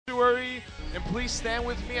authority. And please stand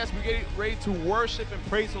with me as we get ready to worship and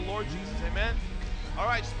praise the Lord Jesus. Amen. All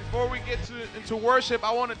right, just before we get into worship,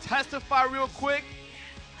 I want to testify real quick.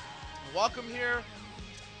 Welcome here,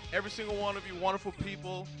 every single one of you wonderful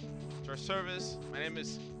people, to our service. My name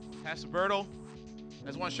is Pastor Berto. I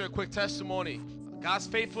just want to share a quick testimony. God's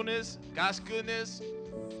faithfulness, God's goodness,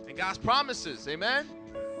 and God's promises. Amen.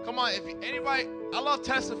 Come on, if anybody, I love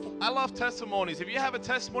testimonies. If you have a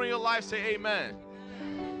testimony in your life, say amen.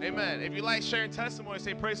 Amen. If you like sharing testimonies,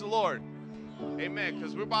 say praise the Lord. Amen.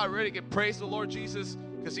 Because we're about ready to get praise the Lord Jesus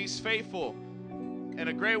because he's faithful. And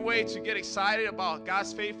a great way to get excited about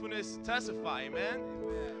God's faithfulness, testify. Amen.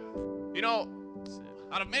 You know,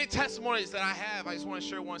 out of many testimonies that I have, I just want to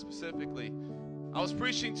share one specifically. I was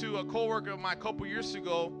preaching to a coworker of mine a couple years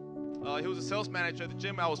ago. He was a sales manager at the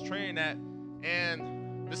gym I was training at.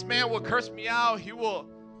 And this man would curse me out. He will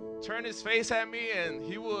turn his face at me, and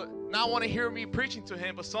he would not want to hear me preaching to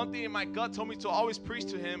him. But something in my gut told me to always preach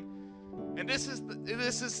to him. And this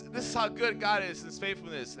is how good God is, his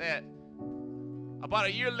faithfulness. That about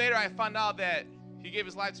a year later, I found out that he gave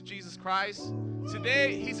his life to Jesus Christ.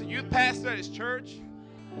 Today, he's a youth pastor at his church.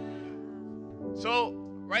 So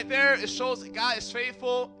right there, it shows that God is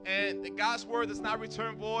faithful and that God's word does not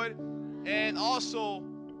return void. And also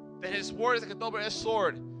that his word is like a double-edged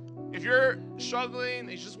sword. If you're struggling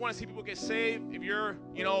and you just want to see people get saved, if you're,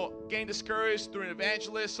 getting discouraged through an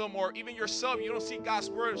evangelism, or even yourself, you don't see God's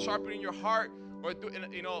word sharpening your heart, or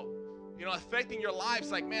affecting your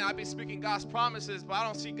lives. Like, man, I've been speaking God's promises, but I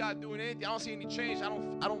don't see God doing anything. I don't see any change.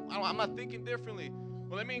 I'm not thinking differently.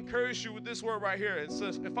 Well, let me encourage you with this word right here. It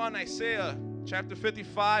says, it's found in Isaiah chapter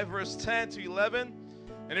 55, verse 10 to 11,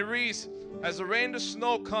 and it reads, "As the rain and the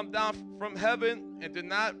snow come down from heaven and do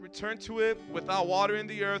not return to it without watering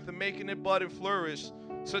the earth and making it bud and flourish,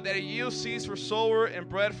 so that it yields seeds for sower and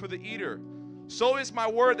bread for the eater, so is my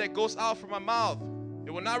word that goes out from my mouth.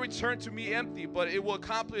 It will not return to me empty, but it will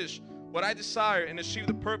accomplish what I desire and achieve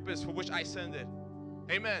the purpose for which I send it."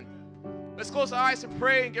 Amen. Let's close our eyes and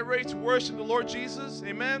pray and get ready to worship the Lord Jesus.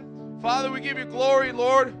 Amen. Father, we give you glory,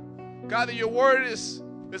 Lord. God, that your word is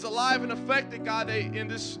alive and effective, God, that in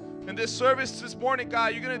this service this morning,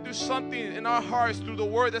 God, you're going to do something in our hearts through the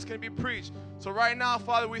word that's going to be preached. So right now,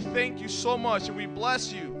 Father, we thank you so much and we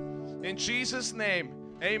bless you. In Jesus' name,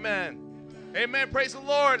 amen. Amen. Praise the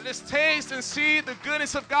Lord. Let's taste and see the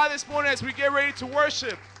goodness of God this morning as we get ready to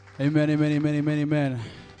worship. Amen, amen, amen, amen, amen.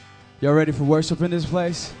 Y'all ready for worship in this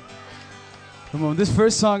place? Come on. This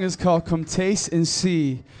first song is called "Come Taste and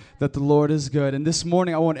See That the Lord is Good." And this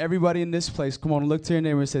morning, I want everybody in this place, come on, look to your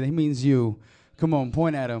neighbor and say, that he means you. Come on,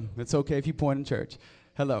 point at him. It's okay if you point in church.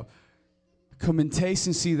 Hello. Come and taste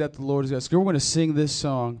and see that the Lord is good. So we're going to sing this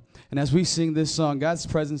song. And as we sing this song, God's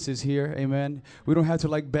presence is here. Amen. We don't have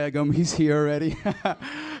to beg him. He's here already.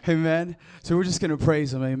 Amen. So we're just going to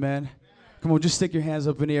praise him. Amen. Come on, just stick your hands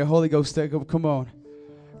up in the air. Holy Ghost, stick up. Come on.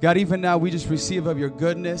 God, even now we just receive of your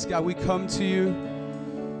goodness. God, we come to you.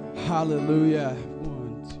 Hallelujah.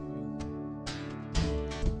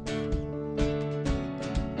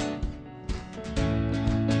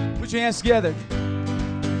 Put your hands together.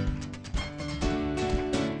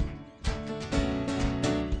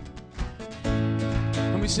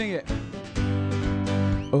 Let me sing it.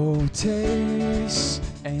 Oh, taste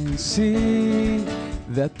and see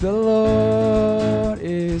that the Lord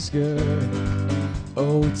is good.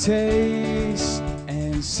 Oh, taste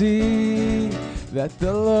and see that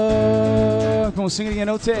the Lord. Come on, sing it again.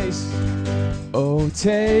 Oh, taste. Oh,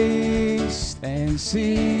 taste and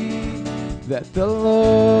see that the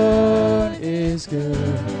Lord is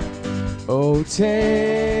good. Oh,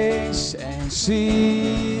 taste and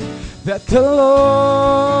see that the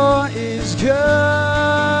Lord is good.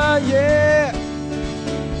 Yeah.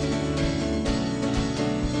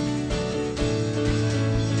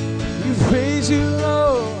 We praise you,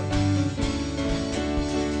 Lord.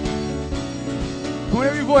 Come on,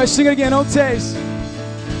 every voice, sing it again. Oh, taste.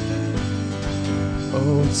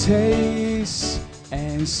 Oh, taste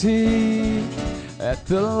and see that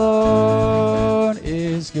the Lord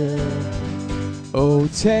is good. Oh,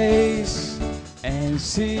 taste and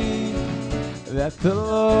see that the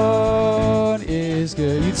Lord is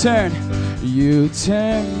good. You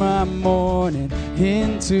turn my mourning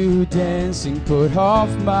into dancing, put off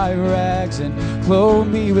my rags and clothe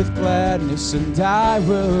me with gladness, and I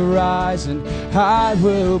will rise and I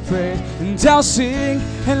will praise, and I'll sing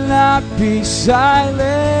and not be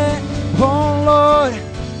silent. Oh Lord,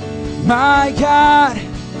 my God,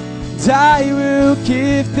 and I will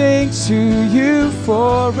give thanks to you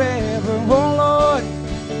forever. Oh Lord,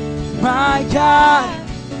 my God,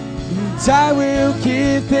 and I will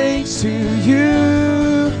give thanks to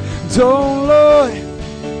you. Oh Lord,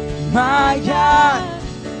 my God,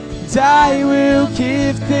 and I will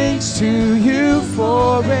give thanks to you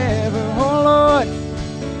forever. Oh Lord,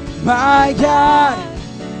 my God,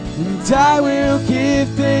 and I will give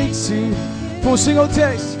thanks to you. Come on, sing, oh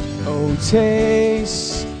taste. Oh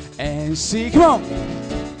taste and see. Come on.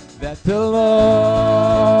 That the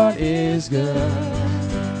Lord is good.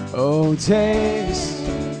 Oh taste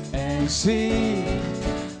and see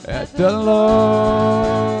that the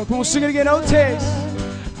Lord. Come on, sing it again.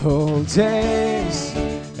 Oh taste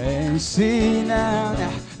and see now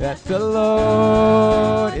that the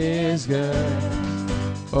Lord is good.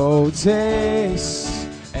 Oh taste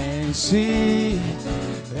and see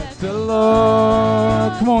that the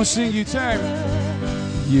Lord. Come on, sing.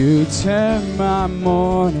 You turn my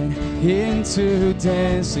mourning into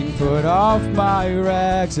dancing, put off my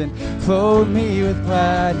rags and clothe me with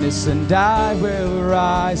gladness, and I will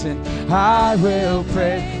rise and I will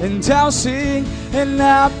pray, and I'll sing and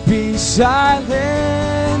not be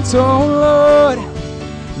silent. Oh Lord,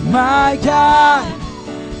 my God,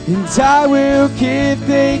 and I will give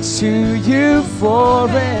thanks to you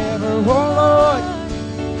forever. Oh Lord,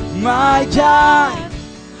 my God,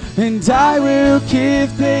 and I will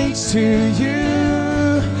give thanks to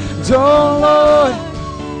you. Oh Lord,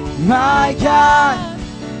 my God,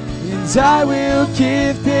 and I will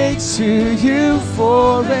give thanks to you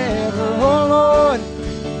forever. Oh Lord,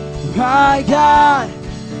 my God,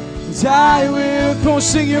 and I will. Come on,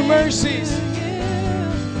 sing your mercies.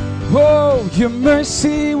 Oh, your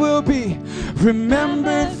mercy will be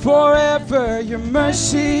remembered forever. Your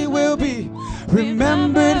mercy will be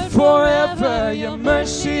remembered forever. Your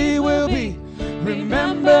mercy will be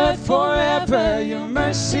remembered forever. Your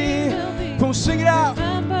mercy. Come on, sing it out.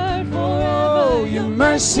 Oh, your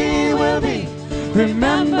mercy will be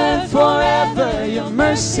remembered forever. Your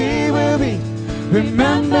mercy will be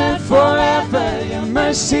remembered forever. Your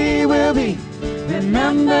mercy will be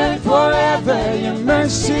remembered forever. Your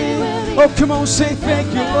mercy. Oh, come on, say thank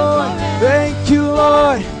you, Lord. Thank you,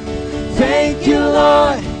 Lord. Thank you,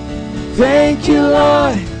 Lord. Thank you,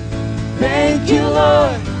 Lord. Thank you,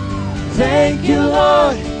 Lord. Thank you,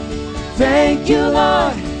 Lord. Thank you,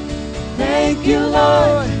 Lord. Thank you,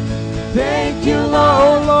 Lord. Thank you,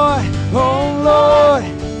 Lord. Oh Lord,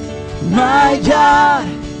 my God,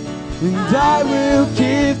 and I will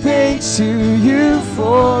give thanks to you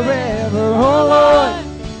forever. Oh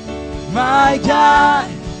Lord, my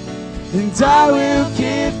God, and I will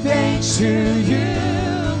give thanks to you.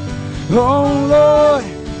 Oh Lord,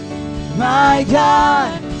 my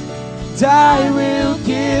God, and I will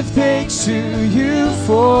give thanks to you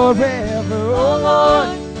forever. Oh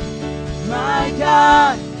Lord, my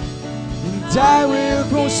God, and I will.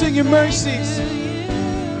 Go sing your mercies.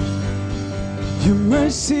 Your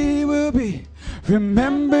mercy will be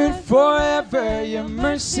remembered forever. Your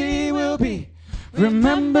mercy will be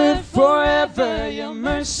remembered forever. Your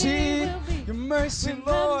mercy,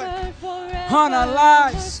 Lord, on our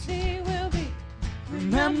lives.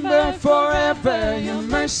 Remembered forever. Your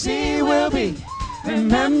mercy will be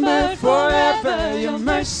remembered forever. Your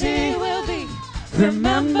mercy will be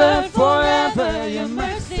remembered forever. Your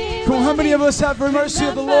mercy. Come on, how many of us have the mercy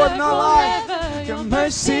of the Lord in our life? Your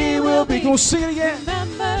mercy will be. Come on, sing it again.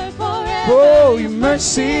 Oh, your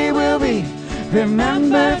mercy will be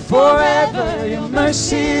remembered forever. Your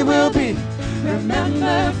mercy will be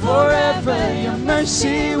remembered forever. Your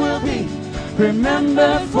mercy will be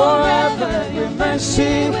remembered forever. Your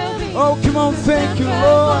mercy will be. Oh, come on, thank you,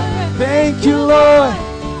 Lord. Thank you, Lord.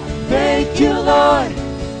 Thank you, Lord.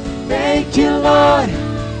 Thank you, Lord.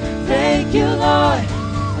 Thank you, Lord.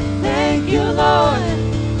 Thank you, Lord.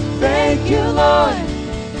 Thank you, Lord.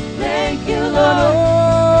 Thank you, Lord.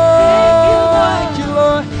 Thank you,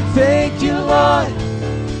 Lord. Thank you, Lord.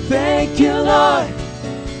 Thank you, Lord.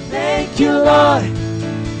 Thank you, Lord.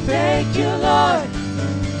 Thank you, Lord.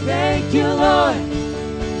 Thank you, Lord.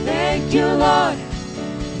 Thank you, Lord.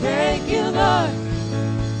 Thank you, Lord.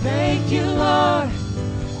 Thank you, Lord.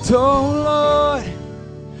 Oh, Lord,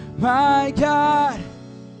 my God,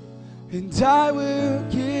 and I will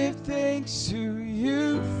give thanks to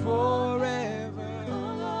you forever.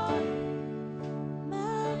 Oh Lord,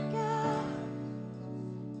 my God,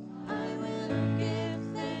 I will give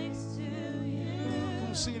thanks to you. Come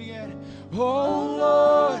on, sing it again. Oh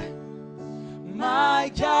Lord,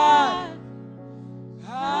 my God,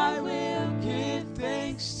 I will give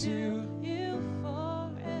thanks to you forever.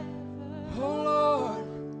 Oh Lord,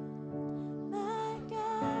 my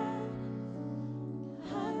God,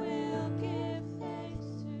 I will give thanks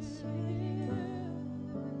to you.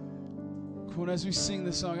 Cool. As we sing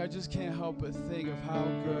this song, I just can't help but think of how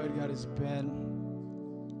good God has been.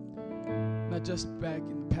 not just back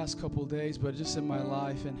in the past couple of days, but just in my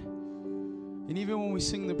life. And even when we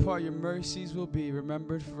sing the part, your mercies will be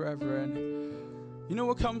remembered forever. And you know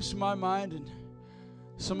what comes to my mind? And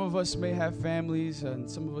some of us may have families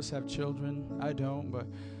and some of us have children. I don't, but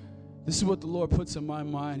this is what the Lord puts in my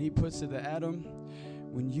mind. He puts it that, Adam,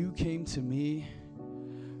 when you came to me,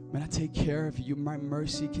 man, I take care of you. My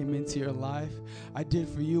mercy came into your life. I did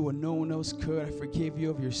for you what no one else could. I forgave you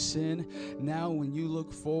of your sin. Now when you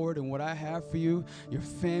look forward and what I have for you, your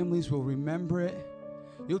families will remember it.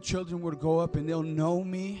 Your children will go up and they'll know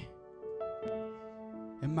me.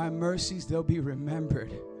 And my mercies, they'll be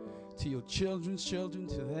remembered to your children's children,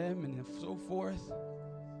 to them, and so forth.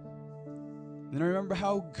 And I remember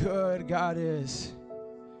how good God is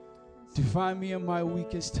to find me in my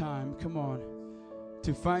weakest time. Come on.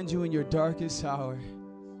 To find you in your darkest hour.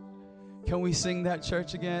 Can we sing that,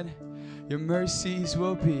 church, again? Your mercies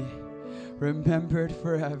will be remembered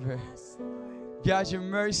forever. God, your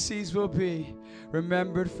mercies will be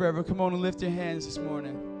remembered forever. Come on and lift your hands this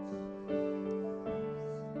morning.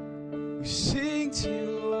 We sing to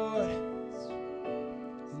you, Lord,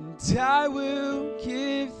 and I will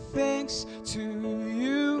give thanks to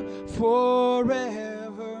you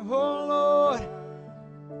forever, oh Lord,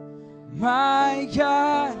 my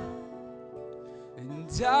God,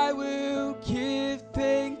 and I will give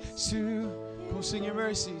thanks to. Come on, sing your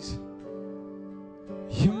mercies.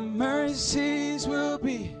 Your mercies will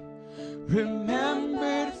be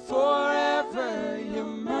remembered forever. Your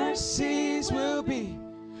mercies will be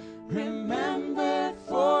remembered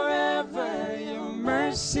forever. Your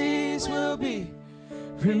mercies will be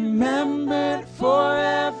remembered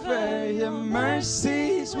forever. Your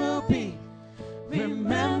mercies will be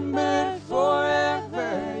remembered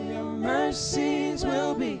forever. Your mercies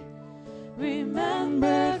will be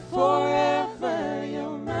remembered forever.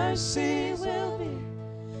 Your mercies will be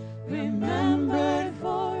remembered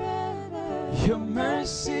forever. Your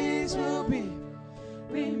mercies will be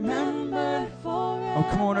remembered forever. Oh,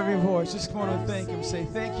 come on, every voice. Just come on and thank Him. Say,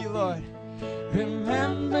 thank you, Lord.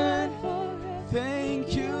 Remembered forever.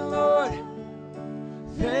 Thank you, Lord.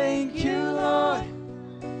 Thank you, Lord.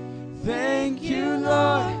 Thank you,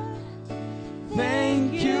 Lord.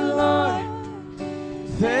 Thank you, Lord.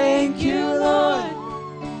 Thank you, Lord.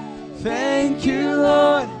 Thank you,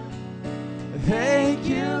 Lord. Thank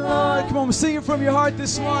you, Lord. Come on, sing it from your heart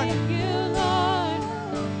this morning.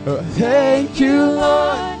 Thank you,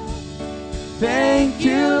 Lord. Thank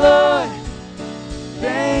you, Lord.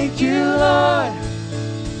 Thank you, Lord.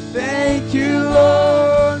 Thank you,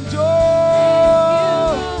 Lord. Oh.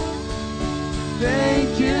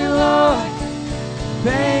 Thank you, Lord.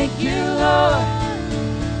 Thank you, Lord.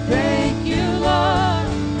 Thank you, Lord.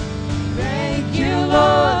 Thank you,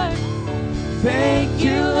 Lord. Thank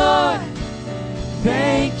you, Lord.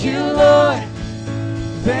 Thank you, Lord.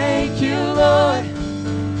 Thank you, Lord.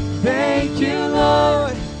 Thank you,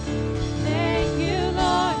 Lord. Thank you,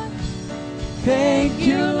 Lord. Thank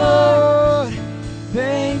you, Lord.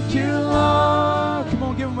 Thank you, Lord. Come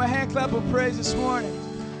on, give Him a hand clap of praise this morning.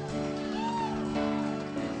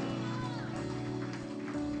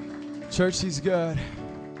 Church, He's good.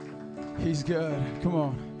 He's good. Come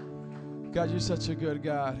on. God, You're such a good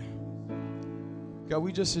God. God,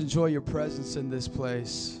 we just enjoy Your presence in this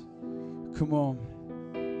place. Come on.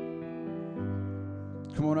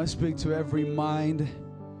 Come on, I speak to every mind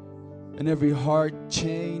and every heart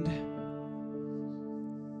chained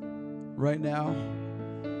right now.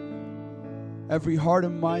 Every heart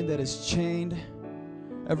and mind that is chained.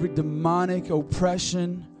 Every demonic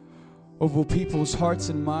oppression over people's hearts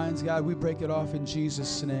and minds. God, we break it off in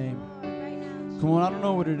Jesus' name. Come on, I don't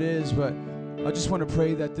know what it is, but I just want to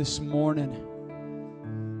pray that this morning,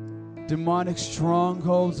 demonic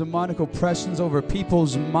strongholds, demonic oppressions over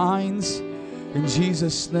people's minds, in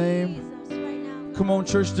Jesus' name. Come on,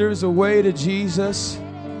 church, there is a way to Jesus.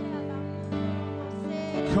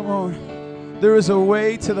 Come on. There is a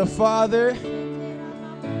way to the Father.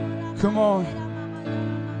 Come on.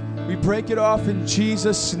 We break it off in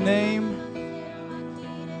Jesus' name.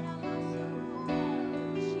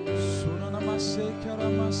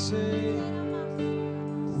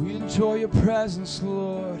 We enjoy Your presence,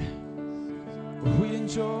 Lord. We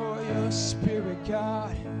enjoy Your Spirit,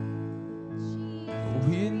 God.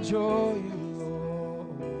 We enjoy You, Lord.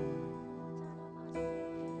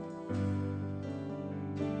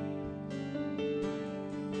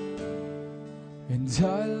 And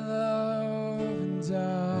I love, and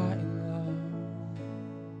I love,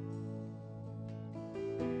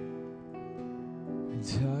 and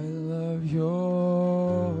I love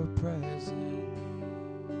Your presence,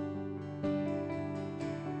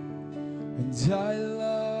 and I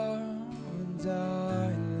love,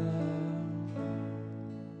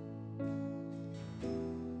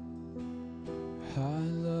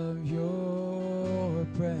 love your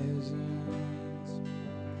presence,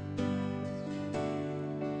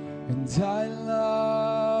 and I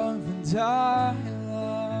love,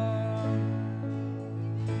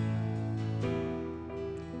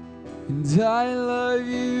 and I love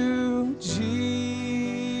you, Jesus.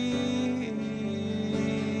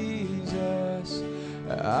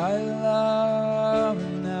 I love,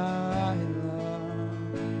 and I love,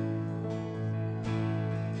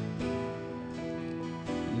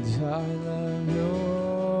 and I love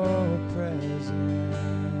your presence.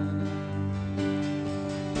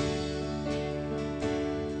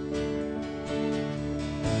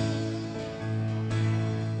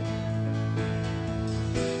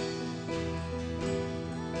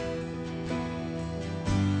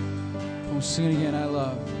 We'll sing it again. I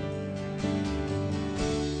love.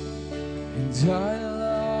 And I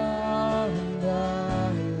love, and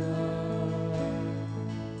I love,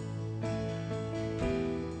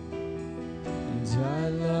 and I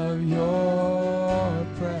love your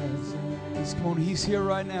presence. Come on, he's here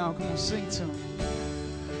right now. Come on, sing to him.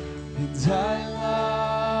 And I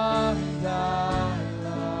love, and I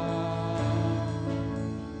love,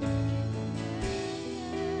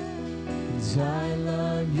 and I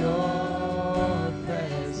love your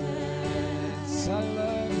presence. I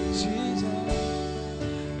love you, Jesus.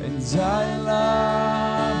 And I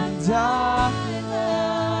love, and I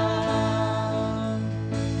love,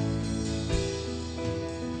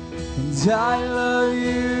 and I love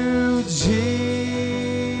you, Jesus.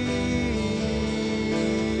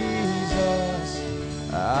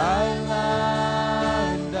 I love,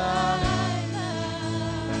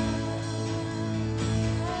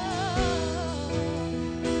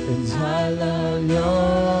 and I love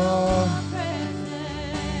your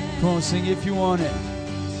presence. Come on, sing if you want it.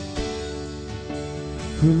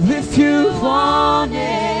 Well, if you want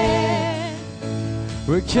it,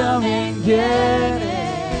 we'll come and get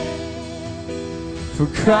it. For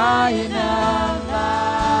crying out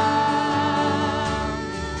loud,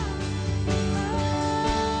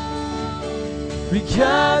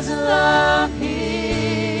 because love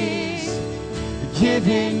He's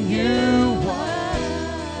giving you what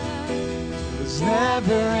was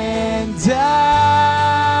never in doubt.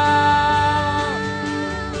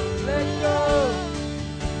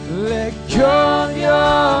 Let go of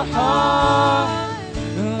your heart,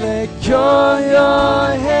 let go of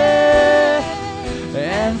your head,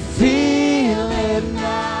 and feel it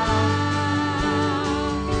now.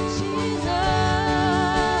 Jesus.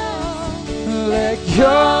 Let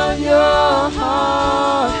go of your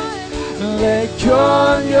heart, let go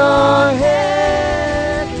of your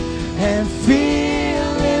head, and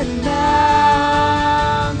feel it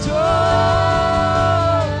now. Oh,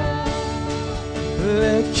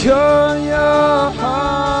 let go of your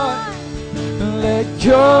heart, let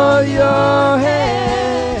go of your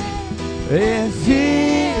head, and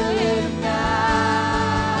feel it now.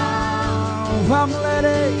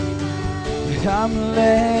 I'm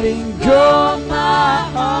letting go of my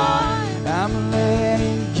heart, I'm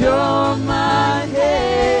letting go of my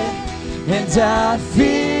head, and I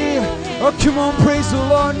feel. Oh, come on, praise the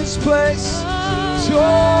Lord in this place.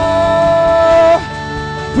 Oh,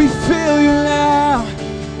 we feel you now,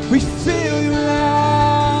 we feel you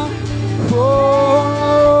now. Oh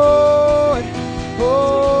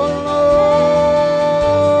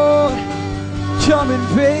Lord, come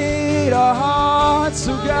invade our hearts,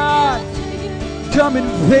 oh God. Come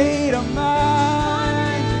invade our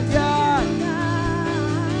minds, God.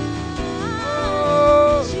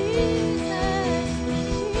 Oh,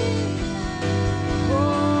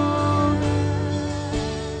 oh.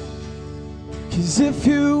 'Cause if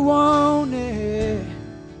you want it,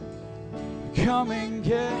 come and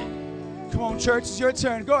get. Come on, church, it's your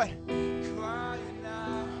turn. Go ahead. Crying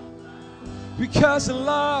now because of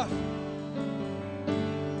love.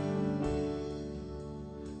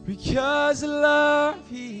 Because of love,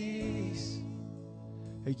 He's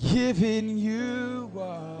giving you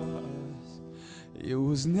was. It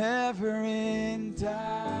was never in doubt.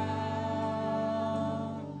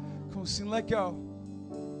 Come on, sing, let go.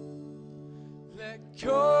 Let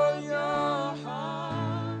go of your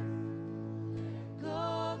heart, let go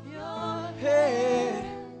of your head,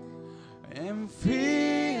 and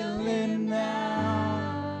feel it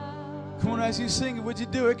now. Come on, as you sing it, would you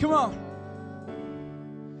do it? Come on.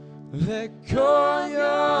 Let go of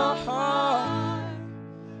your heart,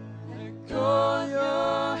 let go of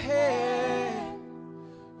your head,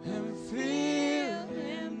 and feel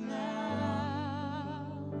it now.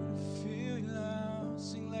 Feel it now.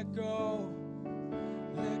 Sing, let go.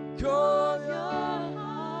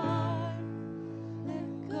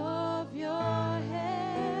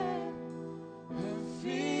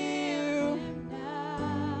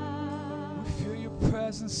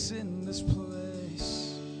 presence in this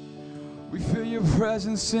place. We feel your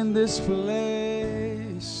presence in this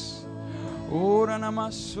place. Oh,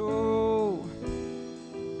 Nanamaso.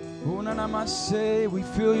 Oh, Nanamase. We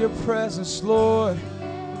feel your presence, Lord.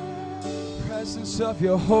 Presence of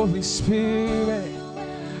your Holy Spirit.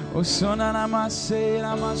 Oh, so Nanamase,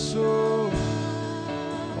 Namaso.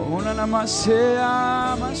 Oh, Nanamase,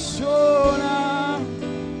 Amasona.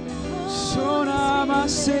 So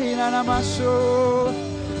Namase, Nanamaso.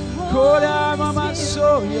 Kora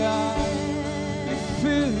Mamasoya. We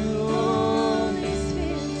feel you, Lord.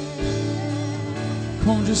 Come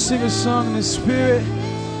on, just sing a song in the Spirit.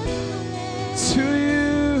 To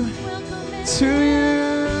you,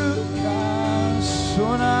 God. So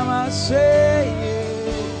Namase.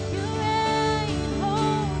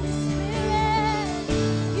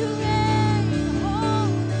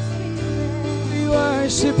 We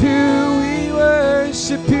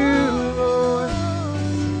worship you, Lord.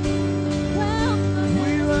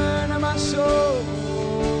 We run on my soul.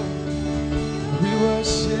 We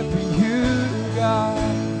worship you, God.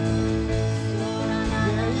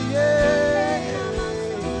 Yeah, yeah.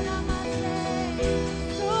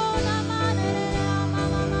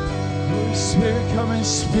 Holy Spirit, come and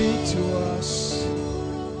speak to us.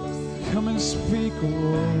 Come and speak,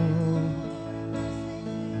 Lord.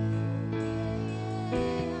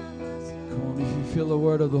 Feel the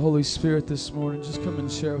word of the Holy Spirit this morning, just come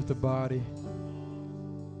and share with the body.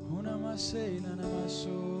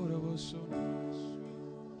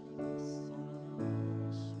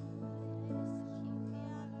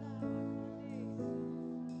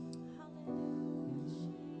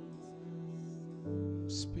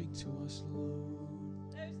 Speak to us,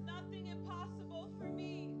 Lord. There's nothing impossible for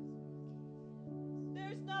me.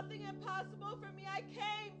 There's nothing impossible for me. I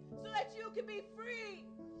came so that you can be free.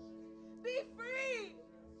 Be free.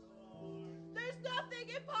 There's nothing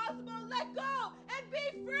impossible. Let go and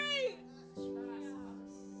be free.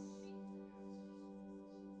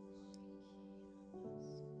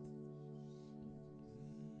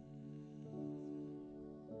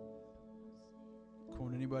 Come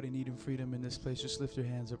on, anybody needing freedom in this place, just lift your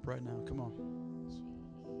hands up right now. Come on.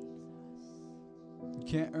 You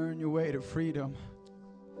can't earn your way to freedom.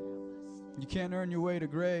 You can't earn your way to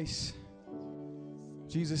grace.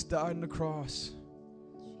 Jesus died on the cross.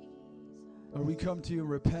 Lord, we come to you in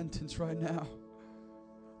repentance right now.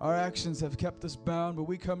 Our actions have kept us bound, but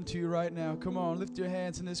we come to you right now. Come on, lift your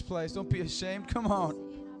hands in this place. Don't be ashamed. Come on.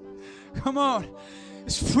 Come on.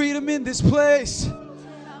 There's freedom in this place.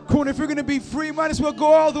 Come on, if you're going to be free, might as well go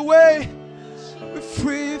all the way. We're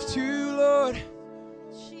free to you, Lord.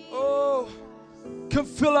 Oh, come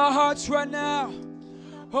fill our hearts right now.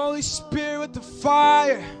 Holy Spirit with the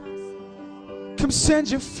fire. Come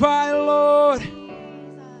send your fire, Lord.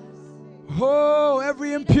 Oh,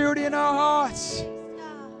 every impurity in our hearts.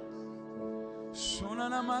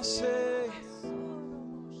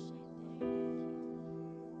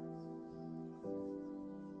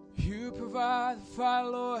 You provide the fire,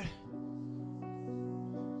 Lord.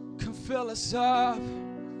 Come fill us up.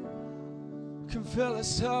 Come fill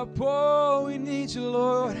us up. Oh, we need you,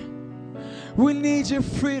 Lord. We need your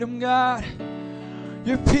freedom, God.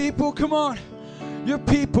 Your people, come on. Your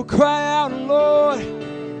people cry out, Lord.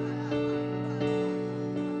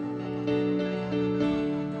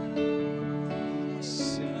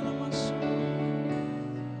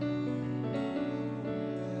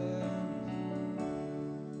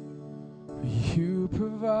 You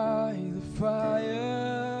provide the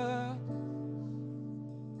fire,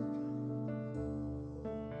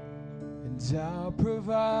 and I'll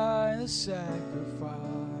provide the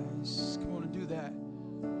sacrifice. Come on and do that.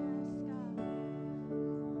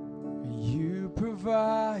 You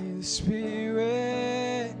provide the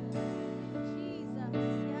Spirit, Jesus,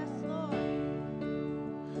 yes, Lord.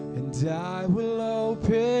 and I will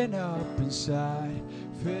open up inside.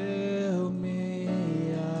 Fill me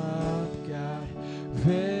up, God.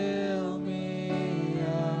 Fill me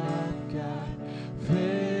up, God.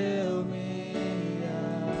 Fill me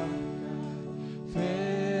up, God.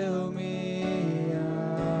 Fill me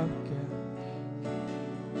up, God.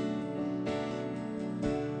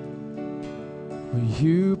 Will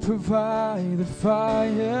you provide the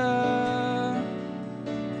fire?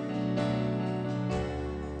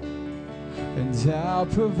 And I'll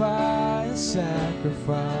provide a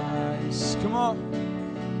sacrifice. Come on.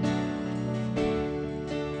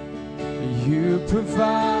 You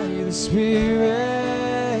provide the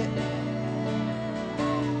Spirit,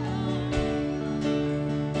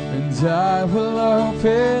 and I will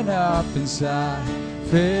open up inside.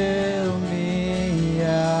 Fill me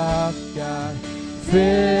up, God.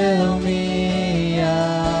 Fill me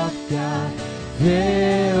up.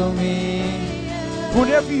 fill me. On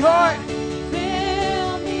every heart.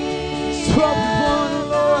 Fill me. It's what we want, oh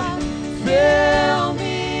Lord. Fill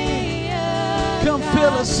me up. Come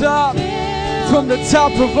fill us up from the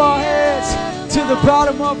top of our heads to the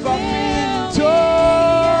bottom of our feet.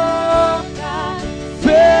 Oh,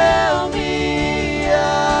 fill me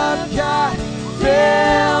up, God.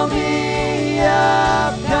 Fill me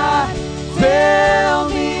up, God. Fill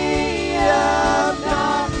me up,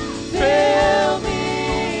 God. Fill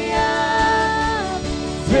me up.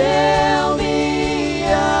 Fill me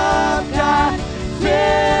up, God.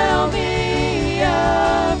 Fill me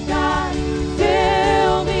up, God.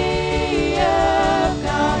 Fill me up,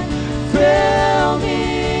 God. Fill me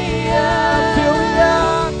up. Fill me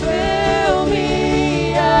up. Fill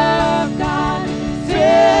me up, God.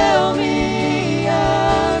 Fill me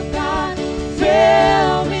up, God.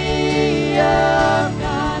 Fill me up,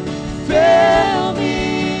 God. Fill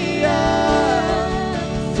me up.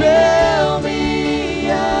 Fill me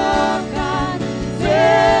up, God.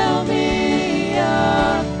 Fill me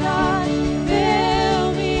up, God.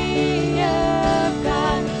 Fill me up,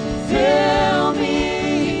 God. Fill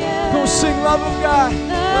me up. Go sing love of God.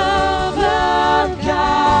 Love of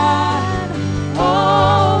God.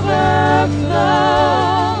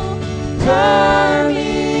 Overflow. Permeate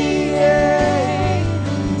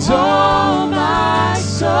all my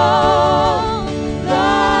soul.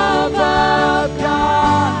 Love of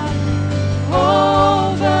God.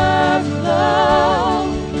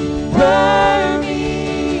 Overflow. Permeate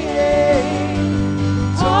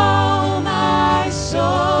all my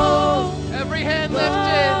soul. Every hand lifted.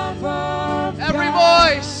 Love of Every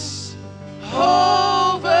God. voice.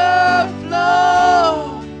 Overflow.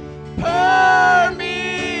 Permeate.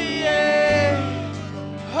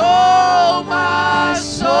 Oh, my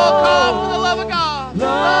soul. Call for the love of God.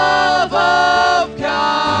 Love of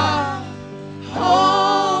God.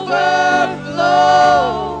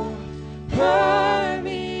 Overflow. Permeate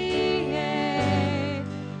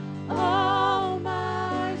all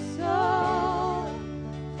my soul.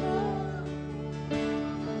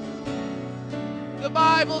 The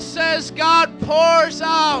Bible says God pours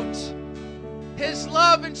out His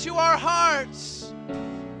love into our hearts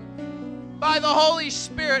by the Holy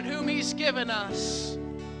Spirit whom He's given us.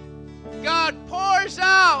 God pours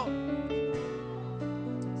out.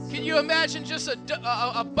 Can you imagine just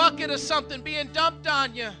a bucket of something being dumped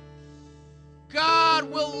on you?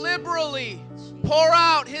 God will liberally pour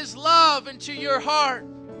out His love into your heart.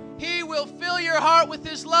 He will fill your heart with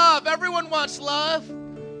His love. Everyone wants love.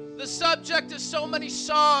 The subject is so many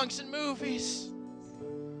songs and movies.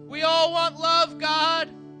 We all want love, God.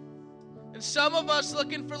 And some of us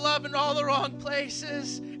looking for love in all the wrong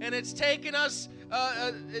places. And it's taken us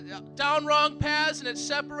down wrong paths, and it's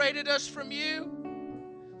separated us from You.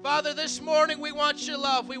 Father, this morning we want Your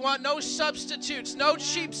love. We want no substitutes, no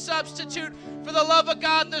cheap substitute for the love of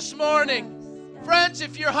God this morning. Friends,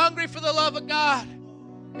 if you're hungry for the love of God,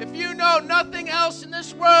 if you know nothing else in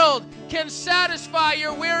this world can satisfy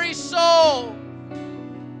your weary soul,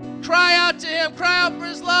 cry out to Him. Cry out for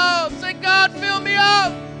His love. Say, God, fill me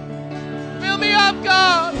up. Fill me up,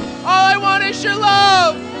 God. All I want is Your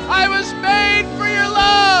love. I was made for Your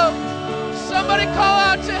love. Somebody call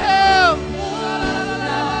out to Him.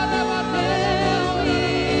 Fill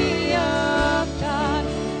me up, God.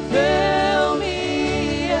 Fill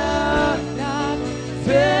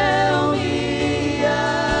me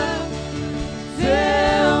up.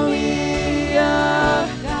 Fill me up,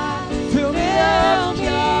 God. Fill me up,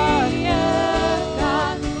 God.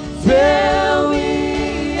 Fill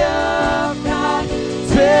me up, God.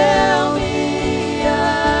 Fill me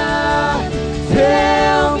up.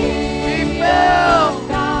 Fill me up,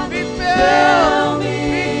 God. Be filled.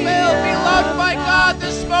 Be filled. Be loved by God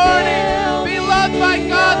this morning. Be loved by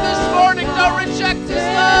God this morning. Don't reject His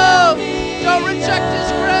love. Don't reject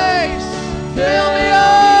His grace. Fill me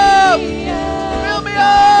up. Fill me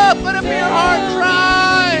up. Let it be your heart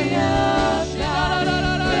cry.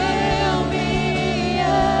 Fill me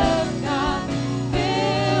up, God.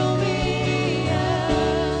 Fill me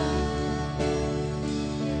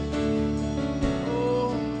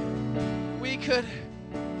Oh, we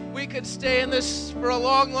could stay in this for a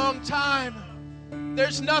long, long time.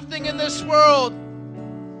 There's nothing in this world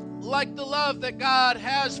like the love that God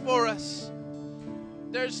has for us.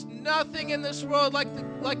 There's nothing in this world like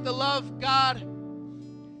the love God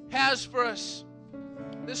has for us.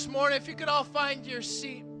 This morning, if you could all find your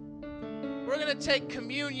seat, we're going to take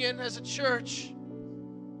communion as a church.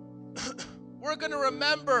 We're going to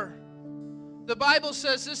remember. The Bible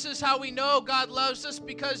says this is how we know God loves us,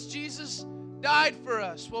 because Jesus died for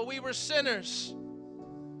us while we were sinners.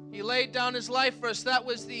 He laid down his life for us. That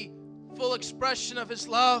was the full expression of his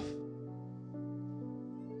love.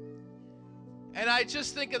 And I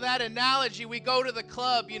just think of that analogy. We go to the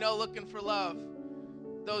club, looking for love.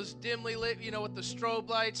 Those dimly lit, with the strobe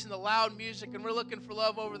lights and the loud music, and we're looking for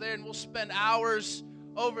love over there, and we'll spend hours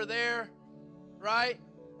over there, right?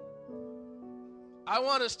 I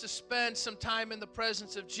want us to spend some time in the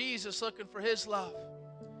presence of Jesus looking for his love.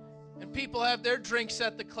 And people have their drinks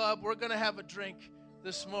at the club. We're going to have a drink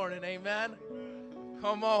this morning, amen?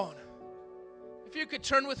 Come on. If you could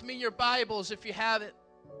turn with me your Bibles, if you have it.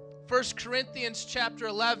 1 Corinthians chapter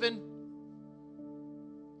 11.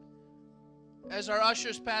 As our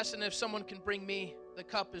ushers pass, and if someone can bring me the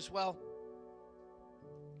cup as well.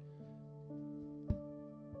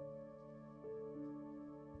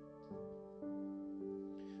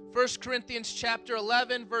 First Corinthians chapter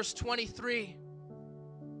 11, verse 23.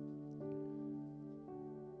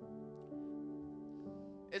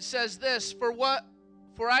 It says this, For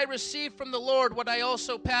I received from the Lord what I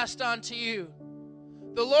also passed on to you.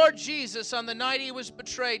 The Lord Jesus, on the night he was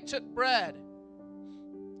betrayed, took bread.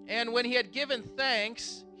 And when he had given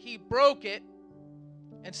thanks, he broke it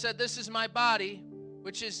and said, This is my body,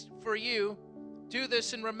 which is for you. Do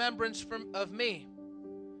this in remembrance of me.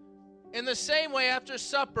 In the same way, after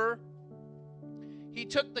supper, he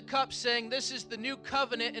took the cup, saying, This is the new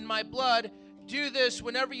covenant in my blood. Do this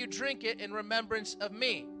whenever you drink it in remembrance of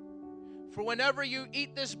me. For whenever you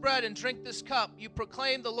eat this bread and drink this cup, you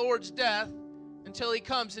proclaim the Lord's death until he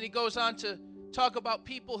comes. And he goes on to talk about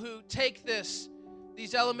people who take these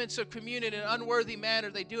elements of communion in an unworthy manner.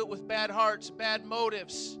 They do it with bad hearts, bad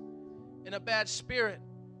motives, and a bad spirit.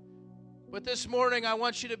 But this morning, I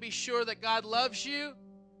want you to be sure that God loves you,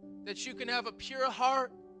 that you can have a pure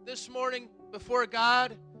heart this morning before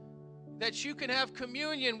God, that you can have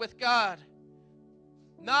communion with God,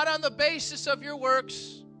 not on the basis of your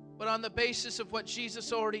works, but on the basis of what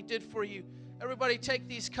Jesus already did for you. Everybody take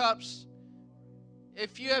these cups.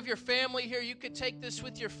 If you have your family here, you could take this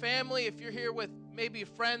with your family. If you're here with maybe a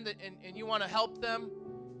friend and you want to help them,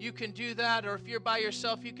 you can do that. Or if you're by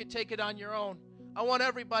yourself, you could take it on your own. I want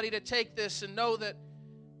everybody to take this and know that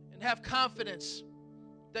and have confidence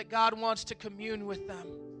that God wants to commune with them.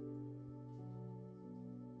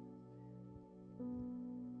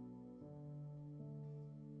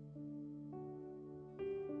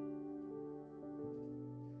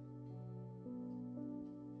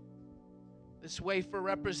 This wafer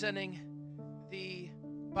representing the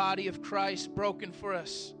body of Christ broken for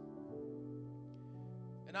us.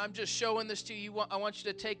 And I'm just showing this to you. I want you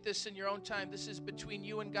to take this in your own time. This is between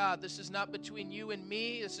you and God. This is not between you and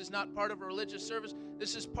me. This is not part of a religious service.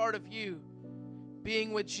 This is part of you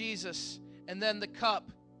being with Jesus. And then the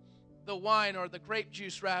cup, the wine, or the grape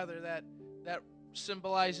juice rather, that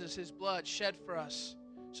symbolizes his blood shed for us.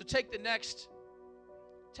 So take the next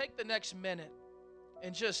minute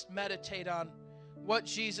and just meditate on what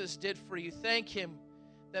Jesus did for you. Thank him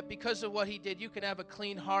that because of what he did, you can have a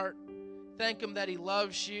clean heart. Thank him that he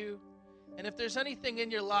loves you. And if there's anything in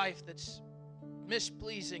your life that's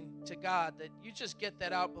mispleasing to God, that you just get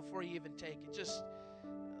that out before you even take it. Just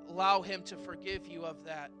allow him to forgive you of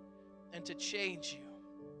that and to change you.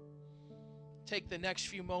 Take the next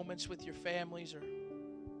few moments with your families or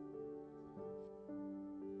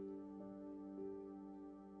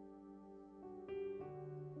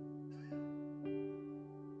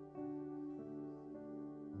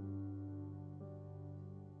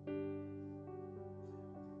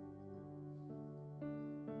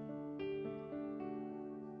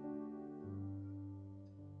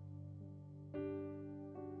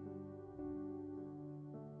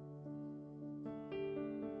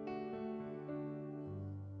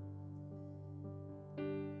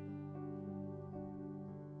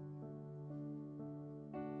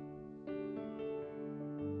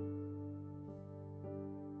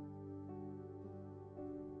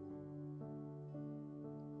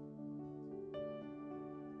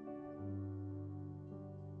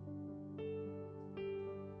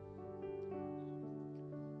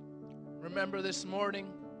remember this morning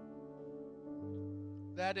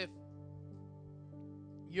that if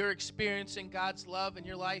you're experiencing God's love and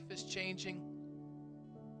your life is changing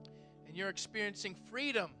and you're experiencing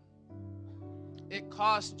freedom, it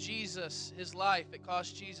cost Jesus his life. It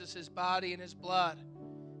cost Jesus his body and his blood.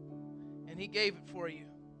 And he gave it for you.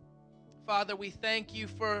 Father, we thank you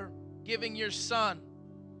for giving your son.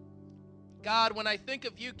 God, when I think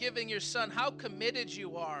of you giving your son, how committed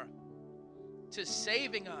you are to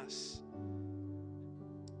saving us.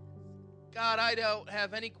 God, I don't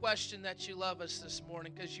have any question that you love us this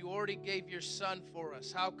morning because you already gave your son for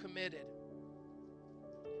us. How committed.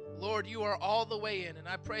 Lord, you are all the way in, and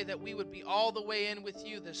I pray that we would be all the way in with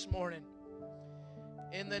you this morning.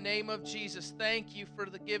 In the name of Jesus, thank you for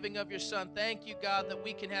the giving of your Son. Thank you, God, that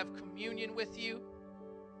we can have communion with you.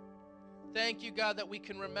 Thank you, God, that we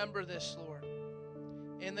can remember this, Lord.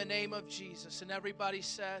 In the name of Jesus. And everybody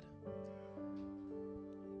said,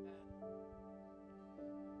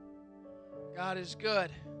 God is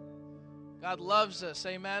good. God loves us.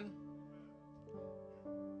 Amen.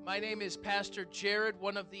 My name is Pastor Jared,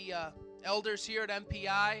 one of the elders here at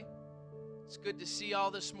MPI. It's good to see y'all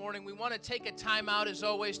this morning. We want to take a time out, as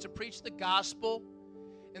always, to preach the gospel,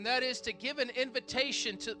 and that is to give an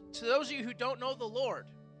invitation to those of you who don't know the Lord.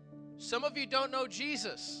 Some of you don't know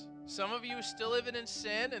Jesus. Some of you are still living in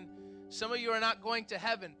sin, and some of you are not going to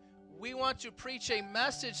heaven. We want to preach a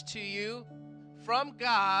message to you from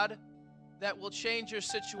God that will change your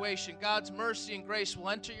situation. God's mercy and grace will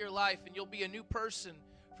enter your life, and you'll be a new person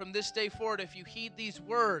from this day forward if you heed these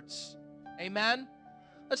words. Amen?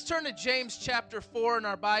 Let's turn to James chapter 4 in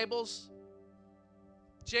our Bibles.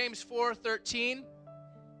 James 4:13.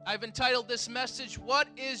 I've entitled this message, What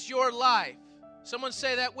is Your Life? Someone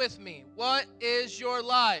say that with me. What is your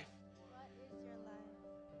life? What is your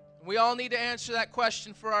life? We all need to answer that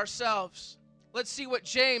question for ourselves. Let's see what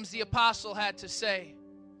James the apostle had to say.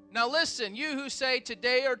 Now listen, you who say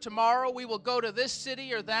today or tomorrow we will go to this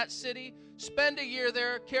city or that city, spend a year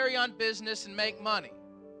there, carry on business, and make money.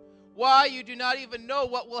 Why? You do not even know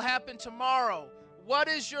what will happen tomorrow. What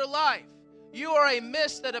is your life? You are a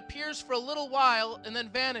mist that appears for a little while and then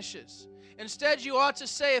vanishes. Instead, you ought to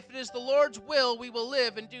say, if it is the Lord's will, we will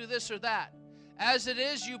live and do this or that. As it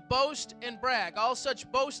is, you boast and brag. All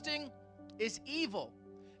such boasting is evil.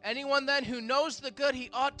 Anyone then who knows the good he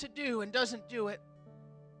ought to do and doesn't do it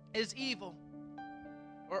is evil,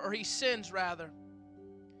 or he sins rather.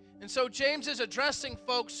 And so James is addressing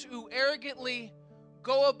folks who arrogantly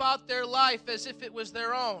go about their life as if it was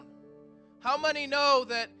their own. How many know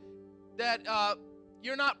that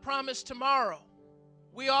you're not promised tomorrow?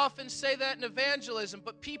 We often say that in evangelism,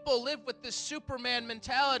 but people live with this Superman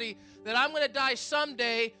mentality that I'm going to die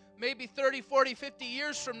someday, maybe 30, 40, 50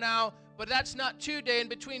 years from now, but that's not today. And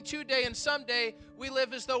between today and someday, we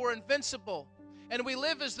live as though we're invincible. And we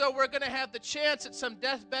live as though we're going to have the chance at some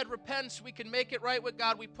deathbed repentance. We can make it right with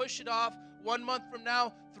God. We push it off 1 month from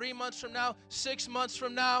now, 3 months from now, 6 months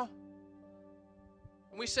from now.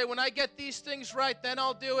 And we say, when I get these things right, then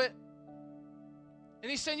I'll do it.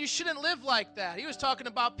 And he's saying you shouldn't live like that. He was talking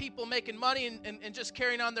about people making money and just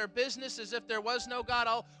carrying on their business as if there was no God.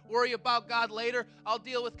 I'll worry about God later. I'll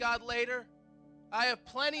deal with God later. I have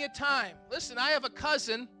plenty of time. Listen, I have a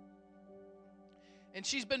cousin, and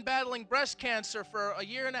she's been battling breast cancer for a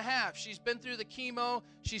year and a half. She's been through the chemo.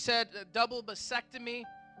 She's had a double mastectomy.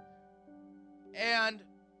 And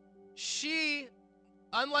she,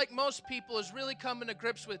 unlike most people, is really coming to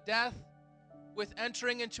grips with death, with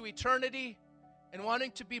entering into eternity, and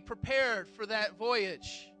wanting to be prepared for that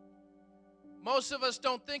voyage. Most of us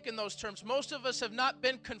don't think in those terms. Most of us have not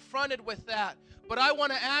been confronted with that. But I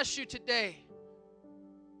want to ask you today,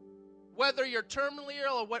 whether you're terminally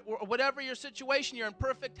ill or whatever your situation, you're in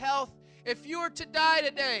perfect health, if you were to die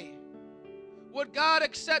today, would God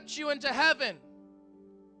accept you into heaven?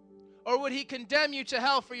 Or would he condemn you to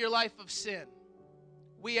hell for your life of sin?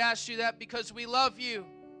 We ask you that because we love you.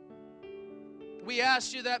 We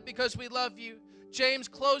ask you that because we love you. James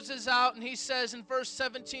closes out and he says in verse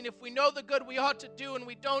 17, if we know the good we ought to do and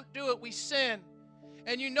we don't do it, we sin.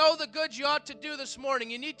 And you know the good you ought to do this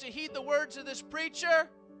morning. You need to heed the words of this preacher,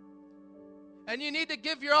 and you need to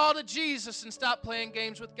give your all to Jesus and stop playing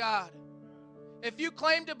games with God. If you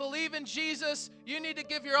claim to believe in Jesus, you need to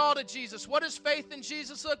give your all to Jesus. What does faith in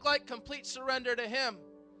Jesus look like? Complete surrender to him.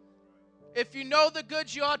 If you know the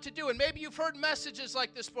good you ought to do, and maybe you've heard messages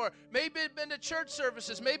like this before, maybe you've been to church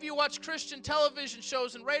services, maybe you watch Christian television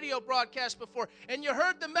shows and radio broadcasts before, and you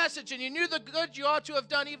heard the message and you knew the good you ought to have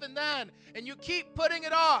done even then, and you keep putting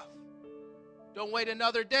it off. Don't wait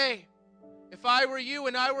another day. If I were you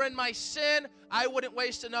and I were in my sin, I wouldn't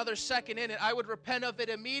waste another second in it. I would repent of it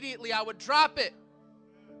immediately. I would drop it.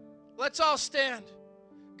 Let's all stand.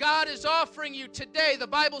 God is offering you today. The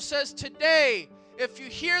Bible says today, if you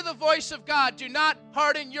hear the voice of God, do not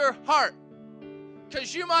harden your heart,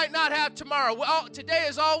 because you might not have tomorrow. Well, today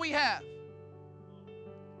is all we have.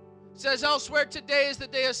 It says elsewhere, today is the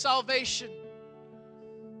day of salvation,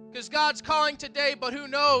 because God's calling today, but who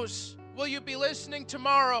knows? Will you be listening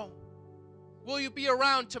tomorrow? Will you be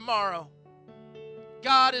around tomorrow?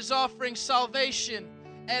 God is offering salvation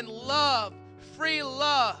and love, free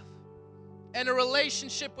love, and a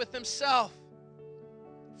relationship with himself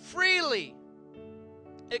freely.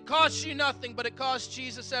 It costs you nothing, but it costs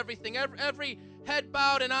Jesus everything. Every head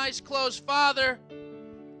bowed and eyes closed. Father,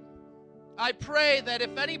 I pray that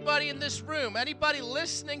if anybody in this room, anybody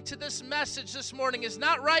listening to this message this morning is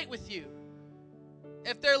not right with you,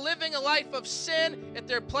 if they're living a life of sin, if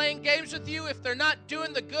they're playing games with you, if they're not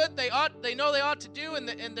doing the good they know they ought to do, and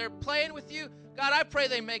they're playing with you, God, I pray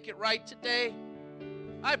they make it right today.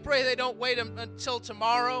 I pray they don't wait until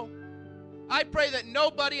tomorrow. I pray that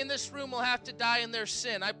nobody in this room will have to die in their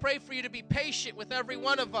sin. I pray for you to be patient with every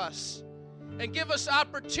one of us and give us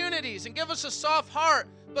opportunities and give us a soft heart.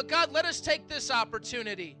 But God, let us take this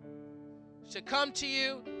opportunity to come to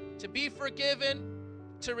you, to be forgiven,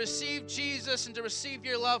 to receive Jesus, and to receive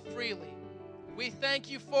your love freely. We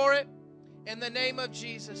thank you for it in the name of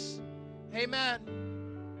Jesus. Amen.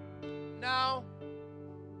 Now,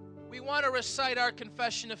 we want to recite our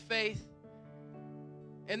confession of faith.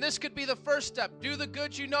 And this could be the first step. Do the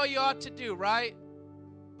good you know you ought to do, right?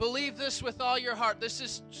 Believe this with all your heart. This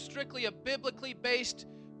is strictly a biblically based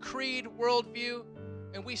creed worldview,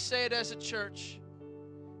 and we say it as a church.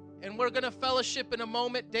 And we're going to fellowship in a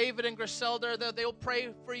moment. David and Griselda, they'll pray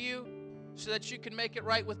for you so that you can make it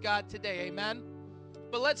right with God today. Amen?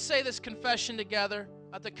 But let's say this confession together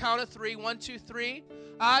at the count of 3. 1, 2, 3.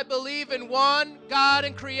 I believe in one God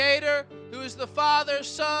and Creator, who is the Father,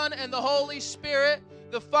 Son, and the Holy Spirit,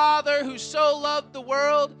 the Father who so loved the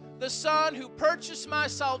world, the Son who purchased my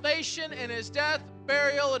salvation in his death,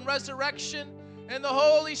 burial, and resurrection, and the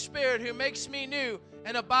Holy Spirit who makes me new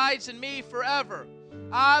and abides in me forever.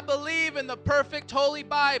 I believe in the perfect Holy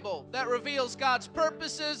Bible that reveals God's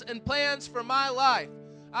purposes and plans for my life.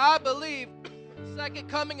 I believe in the second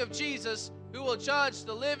coming of Jesus, who will judge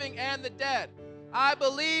the living and the dead. I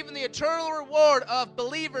believe in the eternal reward of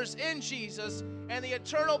believers in Jesus and the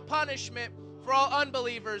eternal punishment for all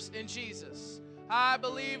unbelievers in Jesus. I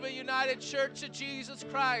believe a united church of Jesus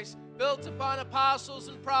Christ, built upon apostles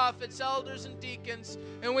and prophets, elders and deacons,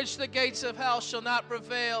 in which the gates of hell shall not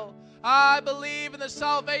prevail. I believe in the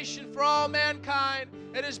salvation for all mankind.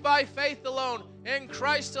 It is by faith alone, in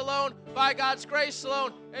Christ alone, by God's grace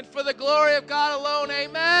alone, and for the glory of God alone.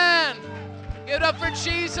 Amen. Give it up for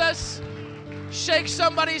Jesus. Shake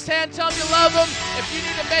somebody's hand. Tell them you love them. If you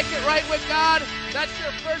need to make it right with God, that's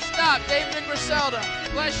your first stop. David and Griselda.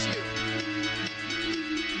 Bless you.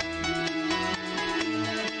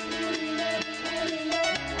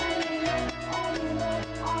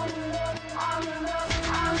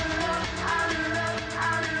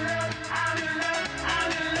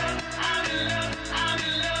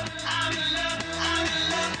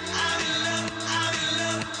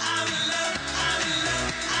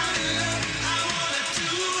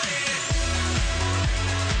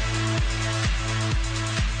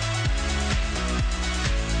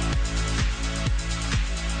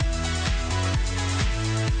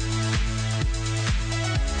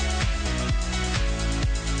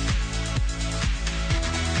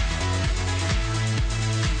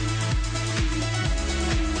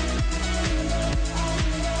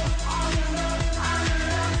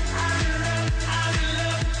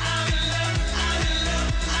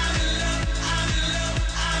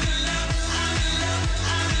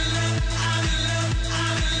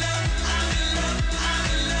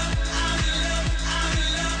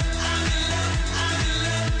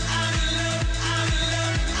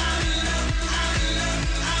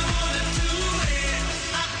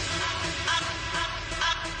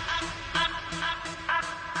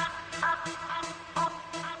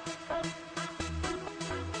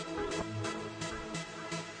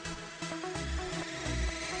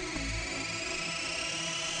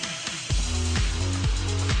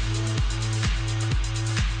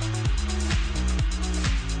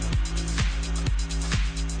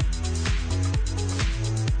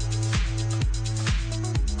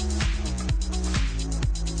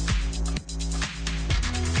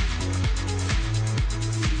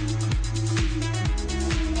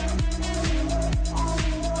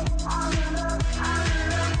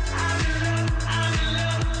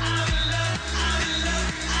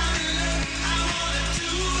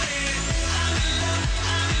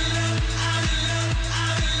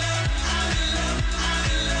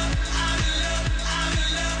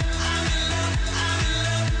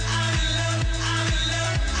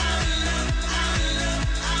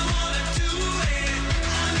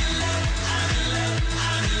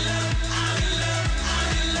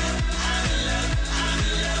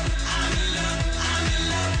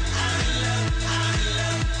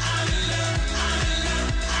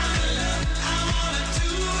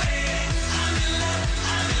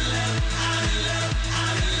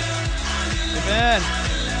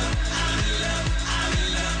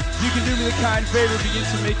 me the kind favor, begin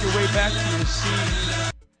to make your way back to your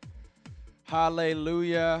seat.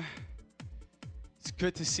 Hallelujah. It's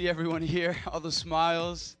good to see everyone here, all the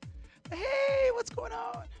smiles. Hey, what's going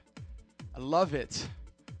on? I love it.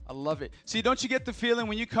 I love it. See, don't you get the feeling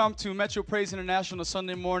when you come to Metro Praise International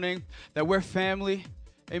Sunday morning that we're family?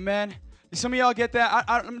 Amen. Some of y'all get that.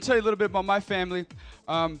 I'm going to tell you a little bit about my family.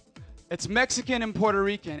 It's Mexican and Puerto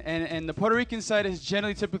Rican, and the Puerto Rican side is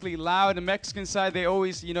generally typically loud. The Mexican side, they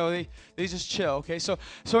always, you know, they just chill, okay? So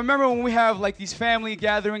remember when we have like these family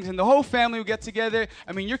gatherings and the whole family will get together,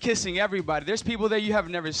 I mean, you're kissing everybody. There's people that you have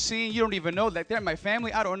never seen. You don't even know that they're my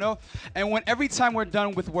family. I don't know. And every time we're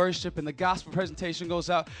done with worship and the gospel presentation goes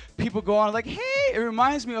out, people go on like, hey, it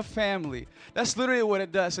reminds me of family. That's literally what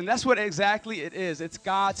it does, and that's what exactly it is. It's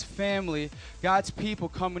God's family, God's people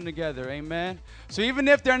coming together, amen? So even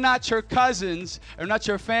if they're not your cousins or not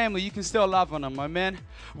your family, you can still love on them, amen?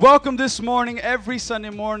 Welcome this morning, every Sunday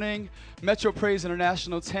morning, Metro Praise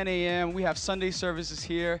International, 10 a.m. We have Sunday services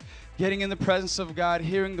here, getting in the presence of God,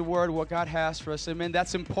 hearing the word, what God has for us, amen?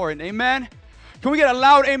 That's important, amen? Can we get a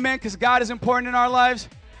loud amen because God is important in our lives?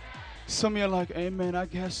 Some of you are like, amen, I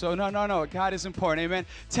guess so. No. God is important, amen.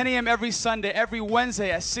 10 a.m. every Sunday, every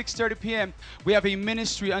Wednesday at 6:30 p.m., we have a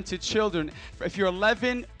ministry unto children. If you're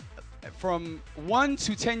 11, from 1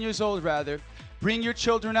 to 10 years old, rather, bring your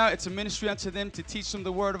children out. It's a ministry unto them to teach them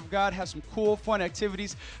the Word of God, have some cool, fun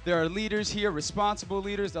activities. There are leaders here, responsible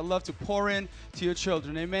leaders that love to pour in to your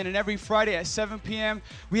children, amen. And every Friday at 7 p.m.,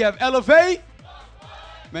 we have Elevate.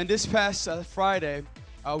 Man, this past Friday,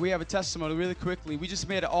 we have a testimony really quickly. We just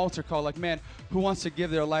made an altar call like, man, who wants to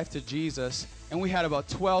give their life to Jesus? And we had about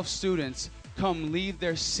 12 students come leave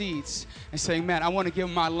their seats and saying, man, I want to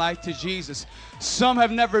give my life to Jesus. Some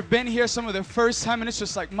have never been here, some of the first time, and it's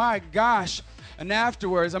just like, my gosh. And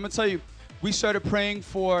afterwards, I'm going to tell you, we started praying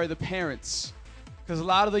for the parents. Because a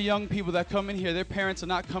lot of the young people that come in here, their parents are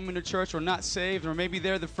not coming to church or not saved, or maybe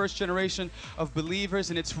they're the first generation of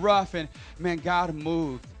believers, and it's rough, and man, God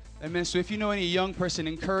moved. Amen. So if you know any young person,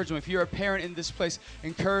 encourage them. If you're a parent in this place,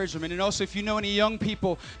 encourage them. And also if you know any young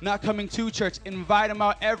people not coming to church, invite them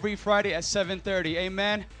out every Friday at 7:30.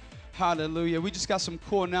 Amen. Hallelujah. We just got some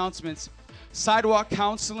cool announcements. Sidewalk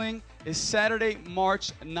counseling is Saturday,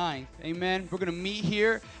 March 9th. Amen. We're going to meet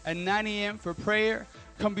here at 9 a.m. for prayer.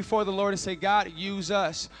 Come before the Lord and say, God, use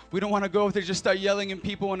us. We don't want to go over there and just start yelling at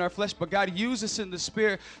people in our flesh, but God, use us in the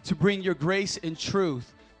Spirit to bring your grace and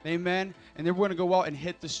truth. Amen. And then we're going to go out and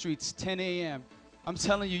hit the streets, 10 a.m. I'm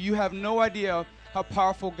telling you, you have no idea how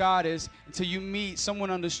powerful God is until you meet someone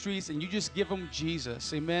on the streets and you just give them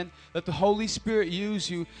Jesus. Amen. Let the Holy Spirit use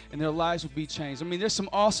you and their lives will be changed. I mean, there's some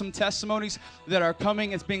awesome testimonies that are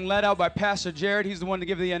coming. It's being led out by Pastor Jared. He's the one to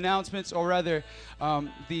give the announcements, or rather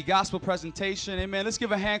the gospel presentation. Amen. Let's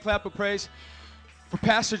give a hand clap of praise for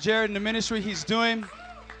Pastor Jared and the ministry he's doing.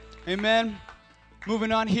 Amen.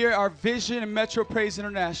 Moving on here, our vision in Metro Praise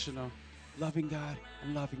International. Loving God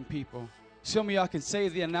and loving people. Some of y'all can say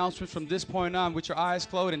the announcements from this point on with your eyes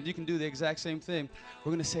closed, and you can do the exact same thing.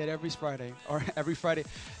 We're going to say it every Friday,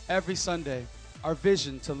 every Sunday. Our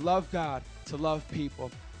vision, to love God, to love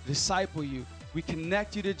people, disciple you. We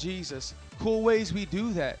connect you to Jesus. Cool ways we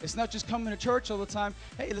do that. It's not just coming to church all the time.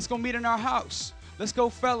 Hey, let's go meet in our house. Let's go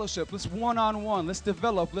fellowship. Let's one-on-one. Let's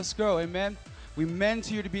develop. Let's grow. Amen. We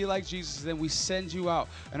mentor you to be like Jesus, then we send you out.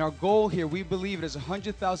 And our goal here, we believe it is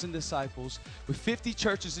 100,000 disciples with 50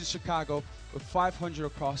 churches in Chicago, with 500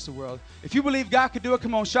 across the world. If you believe God could do it,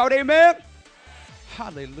 come on, shout amen.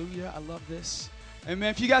 Hallelujah. I love this. Amen.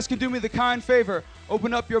 If you guys can do me the kind favor,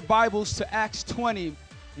 open up your Bibles to Acts 20,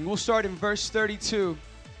 and we'll start in verse 32.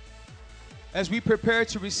 As we prepare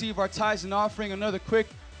to receive our tithes and offering, another quick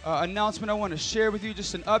announcement I want to share with you,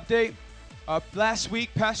 just an update. Last week,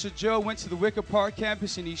 Pastor Joe went to the Wicker Park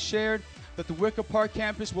campus, and he shared that the Wicker Park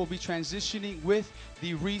campus will be transitioning with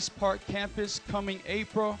the Reese Park campus coming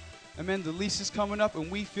April. Amen. The lease is coming up,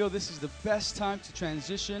 and we feel this is the best time to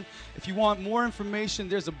transition. If you want more information,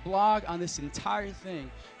 there's a blog on this entire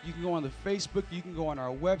thing. You can go on the Facebook. You can go on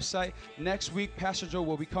our website. Next week, Pastor Joe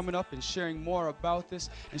will be coming up and sharing more about this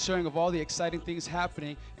and sharing of all the exciting things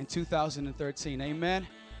happening in 2013. Amen.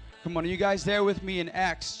 Come on, are you guys there with me in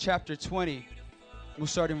Acts chapter 20? We'll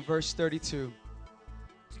start in verse 32.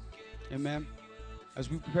 Amen.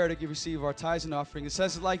 As we prepare to receive our tithes and offering, it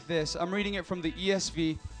says it like this. I'm reading it from the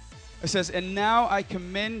ESV. It says, and now I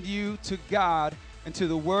commend you to God and to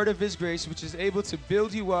the word of his grace, which is able to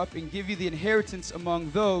build you up and give you the inheritance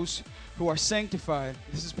among those who are sanctified.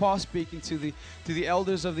 This is Paul speaking to the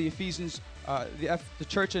elders of the Ephesians, the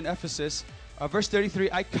church in Ephesus. Verse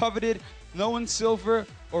 33, I coveted no one's silver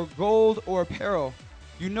or gold or apparel.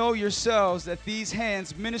 You know yourselves that these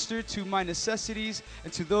hands ministered to my necessities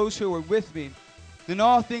and to those who were with me. In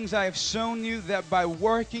all things I have shown you that by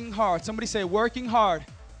working hard, somebody say working hard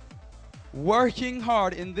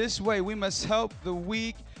in this way, we must help the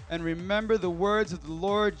weak and remember the words of the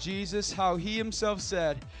Lord Jesus, how he himself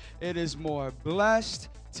said, it is more blessed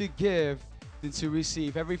to give than to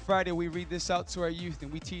receive. Every Friday we read this out to our youth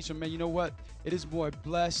and we teach them, man, you know what? It is more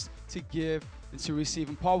blessed to give than to receive.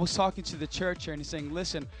 And Paul was talking to the church here and he's saying,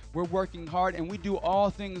 listen, we're working hard and we do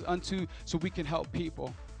all things unto so we can help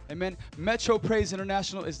people. Amen. Metro Praise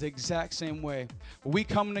International is the exact same way. When we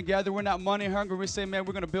come together, we're not money hungry. We say, man,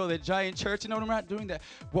 we're going to build a giant church. No, we're not doing that.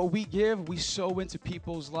 What we give, we sow into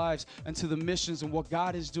people's lives and to the missions and what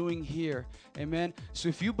God is doing here. Amen. So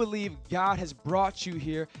if you believe God has brought you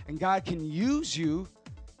here and God can use you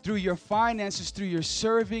through your finances, through your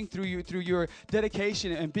serving, through your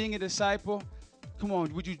dedication and being a disciple, come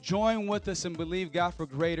on, would you join with us and believe God for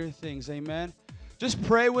greater things? Amen. Just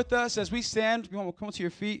pray with us as we stand. Come to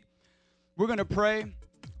your feet. We're going to pray.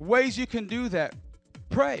 Ways you can do that.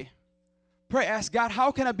 Pray. Pray. Ask God,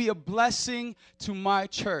 how can I be a blessing to my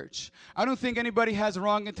church? I don't think anybody has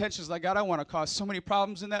wrong intentions like, God, I want to cause so many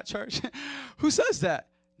problems in that church. Who says that?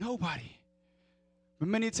 Nobody. But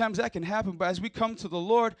many times that can happen. But as we come to the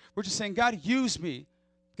Lord, we're just saying, God, use me.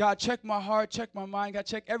 God, check my heart, check my mind. God,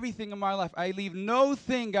 check everything in my life. I leave no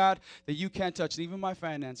thing, God, that you can't touch. Even my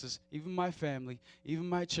finances, even my family, even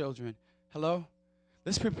my children. Hello?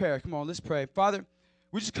 Let's prepare. Come on, let's pray. Father,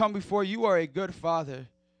 we just come before you. You are a good Father.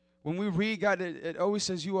 When we read, God, it always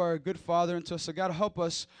says you are a good Father unto us. So, God, help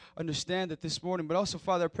us understand that this morning. But also,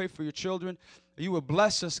 Father, I pray for your children. You would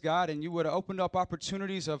bless us, God, and you would open up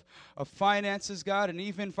opportunities of finances, God. And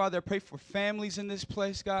even, Father, I pray for families in this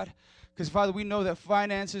place, God. Because, Father, we know that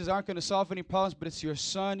finances aren't going to solve any problems, but it's your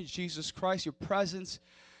Son, Jesus Christ, your presence.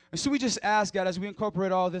 And so we just ask, God, as we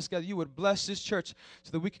incorporate all this, God, you would bless this church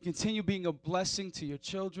so that we can continue being a blessing to your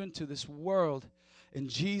children, to this world. In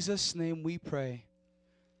Jesus' name we pray.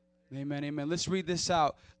 Amen, amen. Let's read this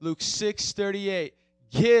out. Luke 6:38.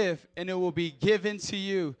 Give, and it will be given to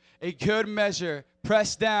you. A good measure,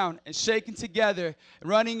 pressed down and shaken together,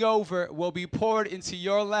 running over, will be poured into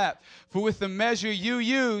your lap. For with the measure you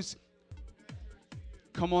use,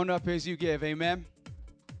 come on up as you give. Amen.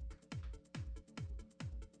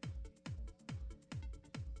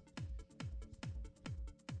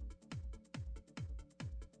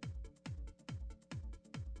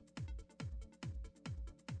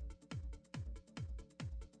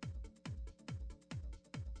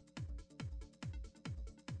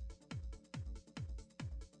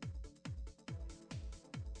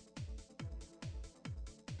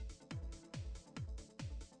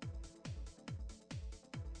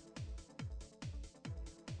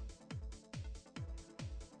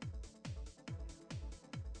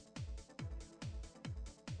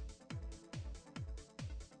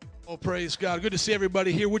 Oh, praise God. Good to see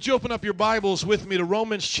everybody here. Would you open up your Bibles with me to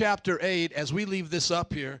Romans chapter 8 as we leave this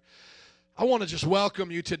up here? I want to just welcome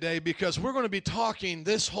you today because we're going to be talking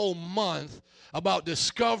this whole month about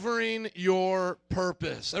discovering your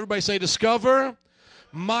purpose. Everybody say, discover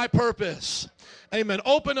my purpose. Amen.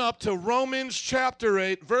 Open up to Romans chapter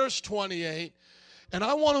 8, verse 28. And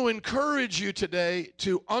I want to encourage you today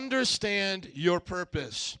to understand your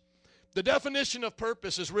purpose. The definition of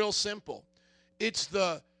purpose is real simple. It's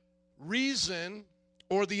the reason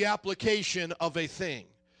or the application of a thing.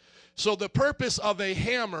 So the purpose of a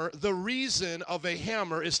hammer, the reason of a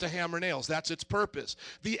hammer is to hammer nails. That's its purpose.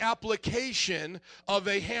 The application of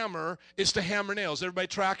a hammer is to hammer nails. Everybody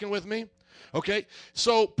tracking with me? Okay.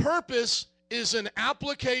 So purpose is an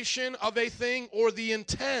application of a thing or the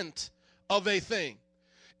intent of a thing.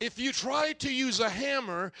 If you try to use a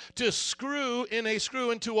hammer to screw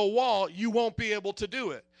into a wall, you won't be able to do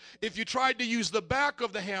it. If you tried to use the back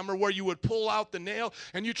of the hammer where you would pull out the nail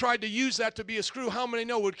and you tried to use that to be a screw, how many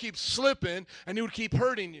know it would keep slipping and it would keep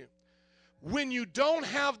hurting you? When you don't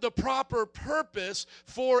have the proper purpose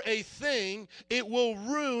for a thing, it will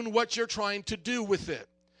ruin what you're trying to do with it.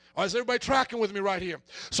 All right, is everybody tracking with me right here?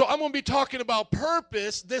 So I'm going to be talking about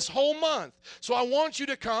purpose this whole month. So I want you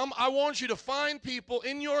to come. I want you to find people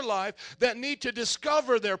in your life that need to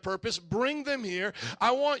discover their purpose. Bring them here.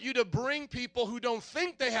 I want you to bring people who don't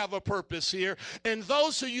think they have a purpose here. And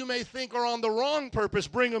those who you may think are on the wrong purpose,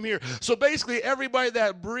 bring them here. So basically everybody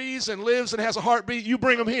that breathes and lives and has a heartbeat, you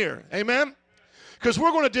bring them here. Amen? Because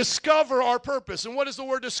we're going to discover our purpose. And what does the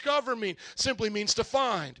word discover mean? Simply means to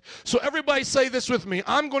find. So everybody say this with me.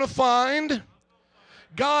 I'm going to find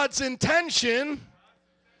God's intention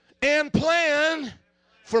and plan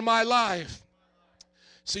for my life.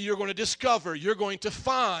 So you're going to discover, you're going to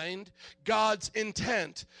find God's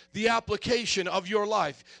intent, the application of your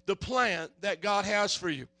life, the plan that God has for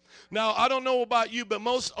you. Now, I don't know about you, but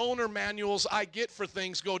most owner manuals I get for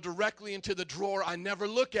things go directly into the drawer. I never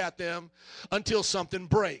look at them until something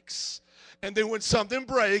breaks. And then when something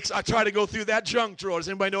breaks, I try to go through that junk drawer. Does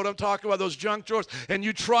anybody know what I'm talking about, those junk drawers? And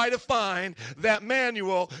you try to find that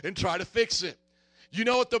manual and try to fix it. You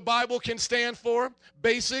know what the Bible can stand for?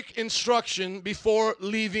 Basic instruction before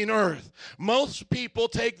leaving earth. Most people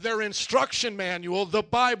take their instruction manual, the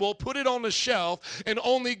Bible, put it on the shelf, and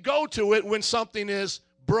only go to it when something is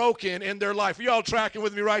broken in their life. Are you all tracking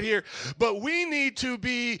with me right here? But we need to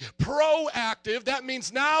be proactive. That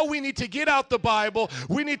means now we need to get out the Bible.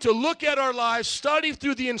 We need to look at our lives, study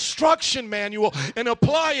through the instruction manual, and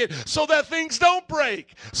apply it so that things don't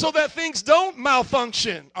break, so that things don't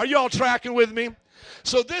malfunction. Are you all tracking with me?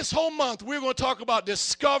 So this whole month, we're going to talk about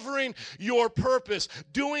discovering your purpose,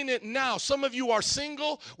 doing it now. Some of you are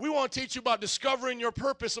single. We want to teach you about discovering your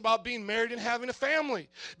purpose, about being married and having a family,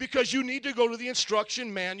 because you need to go to the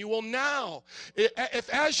instruction manual now. If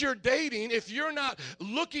as you're dating, if you're not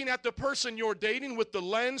looking at the person you're dating with the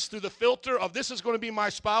lens through the filter of this is going to be my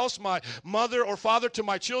spouse, my mother or father to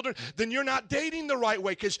my children, then you're not dating the right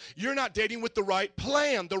way, because you're not dating with the right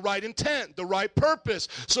plan, the right intent, the right purpose.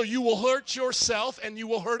 So you will hurt yourself and you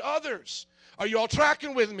will hurt others. Are you all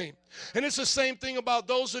tracking with me? And it's the same thing about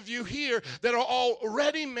those of you here that are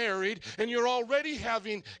already married and you're already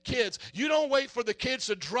having kids. You don't wait for the kids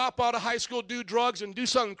to drop out of high school, do drugs, and do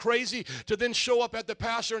something crazy to then show up at the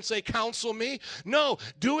pastor and say, counsel me. No,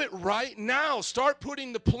 do it right now. Start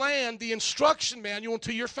putting the plan, the instruction manual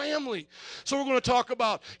into your family. So we're going to talk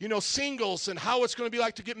about, singles and how it's going to be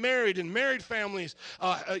like to get married and married families,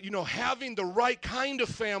 having the right kind of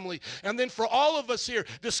family. And then for all of us here,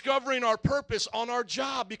 discovering our purpose on our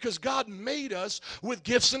job, because God made us with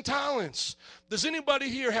gifts and talents. Does anybody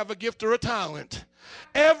here have a gift or a talent?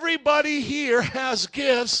 Everybody here has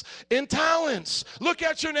gifts and talents. Look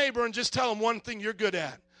at your neighbor and just tell them one thing you're good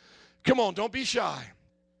at. Come on, don't be shy.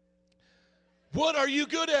 What are you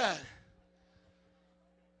good at?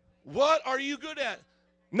 What are you good at?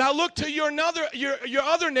 Now look to your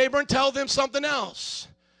other neighbor and tell them something else.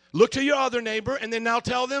 Look to your other neighbor and then now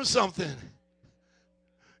tell them something.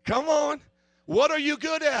 Come on. What are you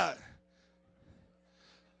good at?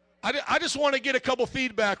 I just want to get a couple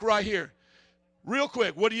feedback right here. Real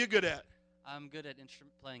quick, what are you good at? I'm good at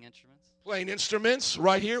playing instruments. Playing instruments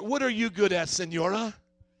right here. What are you good at, Senora?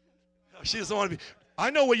 She doesn't want to be. I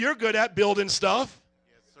know what you're good at, building stuff.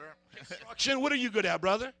 Yes, sir. Construction. What are you good at,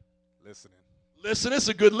 brother? Listening. Listen, it's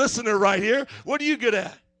a good listener right here. What are you good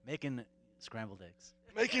at? Making scrambled eggs.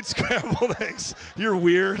 Making scrambled eggs. You're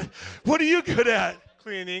weird. What are you good at?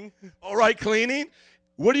 Cleaning. All right, cleaning.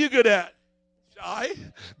 What are you good at? Shy?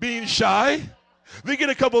 Being shy? We get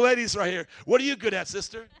a couple ladies right here. What are you good at,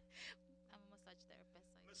 sister? I'm a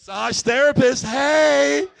Massage massage therapist. therapist.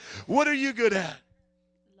 Hey. What are you good at?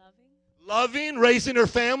 Loving. Loving, raising her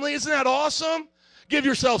family. Isn't that awesome? Give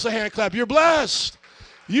yourselves a hand clap. You're blessed.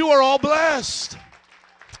 You are all blessed.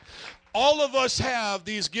 All of us have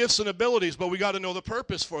these gifts and abilities, but we got to know the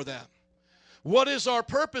purpose for them. What is our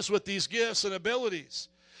purpose with these gifts and abilities?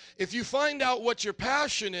 If you find out what your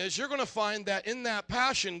passion is, you're going to find that in that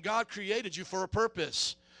passion, God created you for a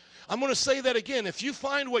purpose. I'm going to say that again. If you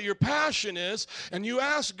find what your passion is and you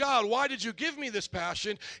ask God, why did you give me this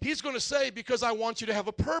passion? He's going to say, because I want you to have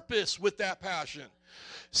a purpose with that passion.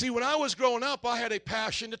 See, when I was growing up, I had a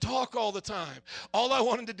passion to talk all the time. All I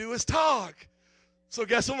wanted to do is talk. So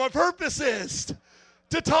guess what my purpose is?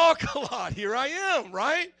 To talk a lot. Here I am,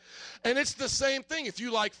 right? And it's the same thing. If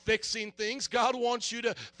you like fixing things, God wants you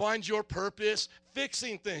to find your purpose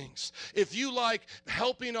fixing things. If you like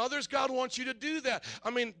helping others, God wants you to do that. I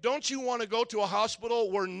mean, don't you want to go to a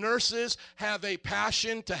hospital where nurses have a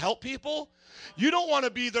passion to help people? You don't want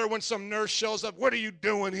to be there when some nurse shows up. What are you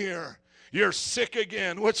doing here? You're sick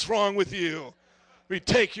again. What's wrong with you? We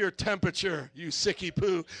take your temperature, you sicky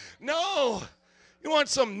poo. No. You want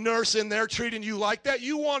some nurse in there treating you like that?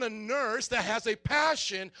 You want a nurse that has a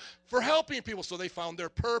passion for helping people. So they found their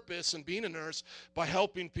purpose in being a nurse by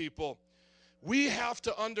helping people. We have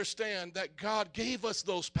to understand that God gave us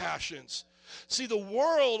those passions. See, the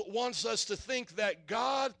world wants us to think that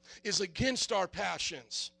God is against our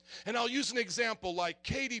passions. And I'll use an example like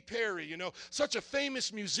Katy Perry, such a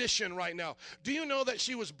famous musician right now. Do you know that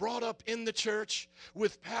she was brought up in the church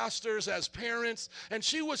with pastors as parents, and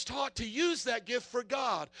she was taught to use that gift for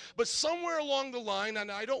God? But somewhere along the line,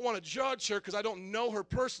 and I don't want to judge her because I don't know her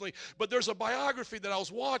personally, but there's a biography that I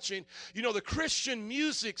was watching. The Christian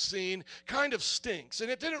music scene kind of stinks, and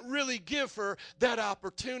it didn't really give her that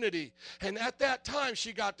opportunity. And at that time,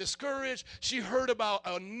 she got discouraged. She heard about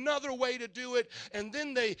another way to do it, and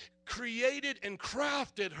then they created and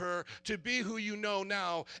crafted her to be who you know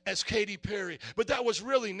now as Katy Perry. But that was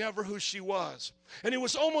really never who she was. And it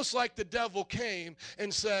was almost like the devil came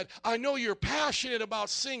and said, I know you're passionate about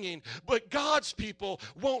singing, but God's people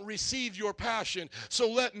won't receive your passion. So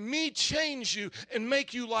let me change you and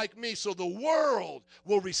make you like me so the world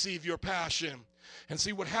will receive your passion. And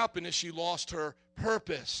see, what happened is she lost her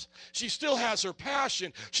purpose. She still has her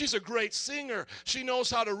passion. She's a great singer. She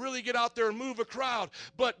knows how to really get out there and move a crowd.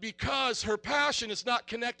 But because her passion is not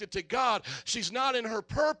connected to God, she's not in her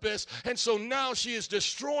purpose. And so now she is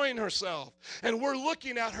destroying herself. And we're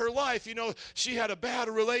looking at her life. She had a bad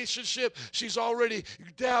relationship. She's already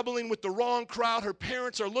dabbling with the wrong crowd. Her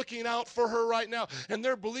parents are looking out for her right now. And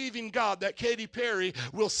they're believing God that Katy Perry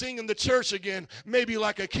will sing in the church again, maybe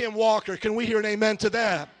like a Kim Walker. Can we hear an amen to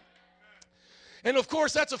that? And of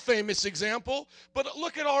course, that's a famous example, but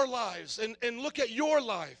look at our lives and look at your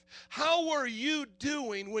life. How were you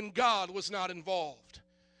doing when God was not involved?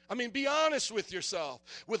 I mean, be honest with yourself.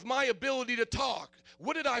 With my ability to talk,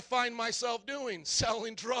 what did I find myself doing?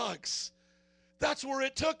 Selling drugs. That's where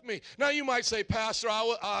it took me. Now, you might say, Pastor,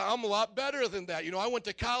 I'm a lot better than that. I went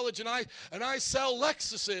to college and I sell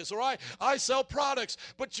Lexuses, or I sell products.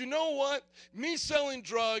 But you know what? Me selling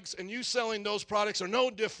drugs and you selling those products are no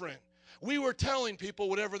different. We were telling people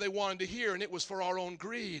whatever they wanted to hear, and it was for our own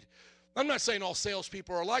greed. I'm not saying all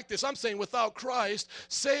salespeople are like this. I'm saying without Christ,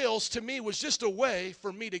 sales to me was just a way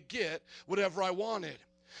for me to get whatever I wanted.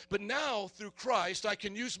 But now, through Christ, I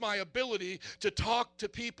can use my ability to talk to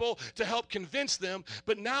people, to help convince them,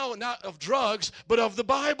 but now not of drugs, but of the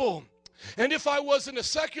Bible. And if I was in a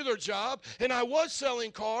secular job and I was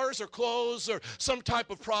selling cars or clothes or some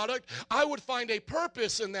type of product, I would find a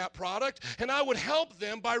purpose in that product, and I would help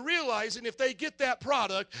them by realizing if they get that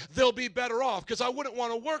product, they'll be better off, because I wouldn't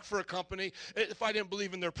want to work for a company if I didn't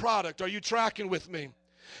believe in their product. Are you tracking with me?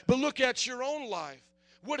 But look at your own life.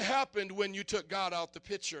 What happened when you took God out the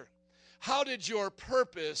picture? How did your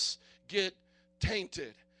purpose get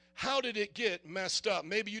tainted? How did it get messed up?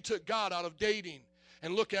 Maybe you took God out of dating,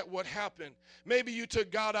 and look at what happened. Maybe you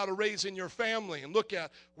took God out of raising your family, and look at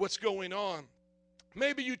what's going on.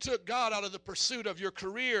 Maybe you took God out of the pursuit of your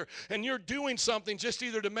career, and you're doing something just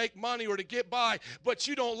either to make money or to get by, but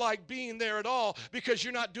you don't like being there at all because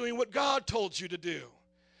you're not doing what God told you to do.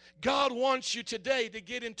 God wants you today to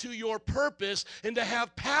get into your purpose and to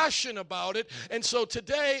have passion about it. And so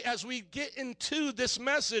today, as we get into this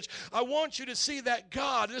message, I want you to see that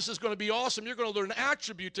God, this is going to be awesome. You're going to learn an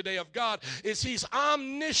attribute today of God, is He's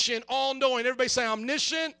omniscient, all-knowing. Everybody say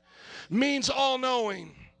omniscient means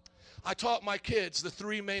all-knowing. I taught my kids the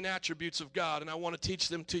 3 main attributes of God, and I want to teach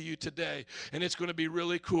them to you today, and it's going to be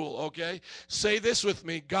really cool, okay? Say this with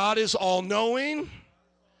me. God is all-knowing.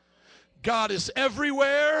 God is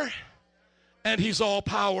everywhere, and He's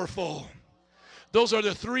all-powerful. Those are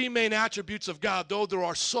the 3 main attributes of God, though there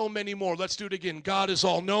are so many more. Let's do it again. God is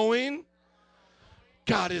all-knowing,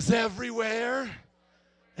 God is everywhere,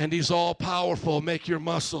 and He's all-powerful. Make your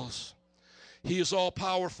muscles. He is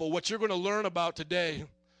all-powerful. What you're going to learn about today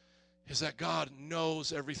is that God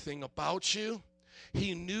knows everything about you.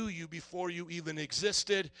 He knew you before you even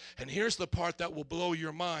existed, and here's the part that will blow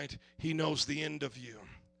your mind. He knows the end of you.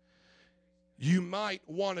 You might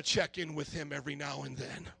want to check in with Him every now and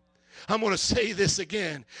then. I'm going to say this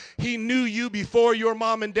again. He knew you before your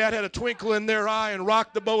mom and dad had a twinkle in their eye and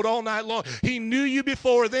rocked the boat all night long. He knew you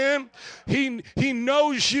before them. He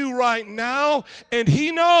knows you right now, and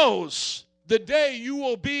He knows the day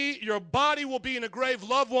your body will be in a grave,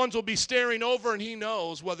 loved ones will be staring over, and He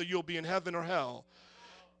knows whether you'll be in heaven or hell.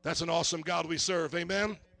 That's an awesome God we serve.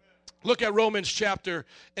 Amen. Look at Romans chapter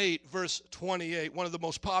 8, verse 28, one of the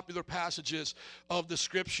most popular passages of the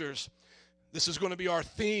Scriptures. This is going to be our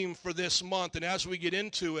theme for this month, and as we get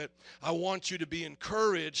into it, I want you to be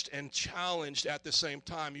encouraged and challenged at the same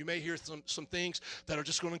time. You may hear some things that are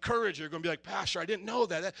just going to encourage you. You're going to be like, Pastor, I didn't know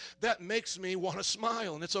that. That makes me want to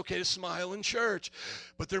smile, and it's okay to smile in church.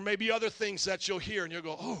 But there may be other things that you'll hear, and you'll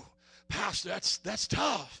go, oh, Pastor, that's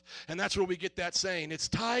tough. And that's where we get that saying, it's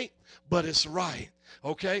tight, but it's right.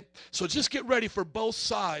 Okay? So just get ready for both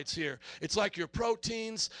sides here. It's like your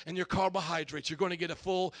proteins and your carbohydrates. You're going to get a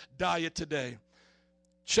full diet today.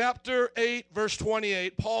 chapter 8, verse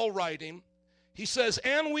 28, Paul writing, he says,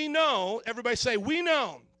 and we know, everybody say, we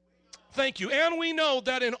know. Thank you. And we know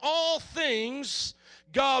that in all things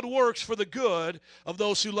God works for the good of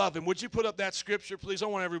those who love him. Would you put up that scripture, please? I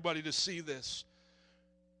want everybody to see this.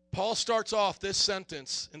 Paul starts off this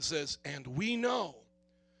sentence and says, and we know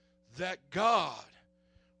that God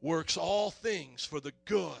works all things for the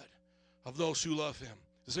good of those who love him.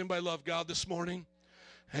 Does anybody love God this morning?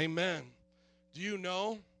 Amen. Do you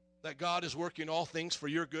know that God is working all things for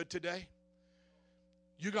your good today?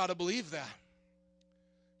 You got to believe that.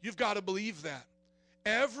 You've got to believe that.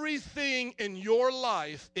 Everything in your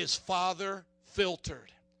life is Father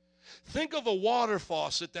filtered. Think of a water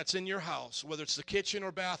faucet that's in your house, whether it's the kitchen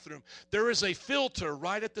or bathroom. There is a filter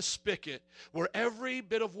right at the spigot where every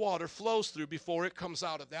bit of water flows through before it comes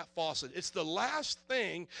out of that faucet. It's the last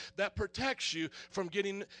thing that protects you from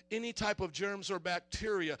getting any type of germs or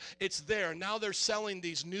bacteria. It's there. Now they're selling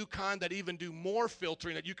these new kind that even do more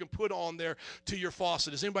filtering that you can put on there to your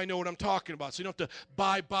faucet. Does anybody know what I'm talking about? So you don't have to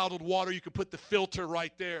buy bottled water. You can put the filter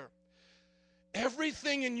right there.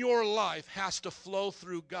 Everything in your life has to flow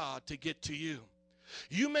through God to get to you.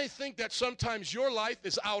 You may think that sometimes your life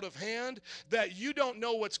is out of hand, that you don't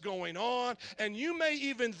know what's going on, and you may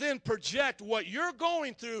even then project what you're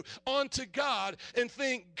going through onto God and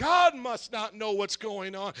think, God must not know what's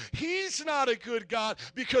going on. He's not a good God,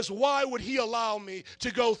 because why would he allow me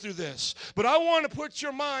to go through this? But I want to put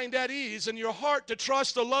your mind at ease and your heart to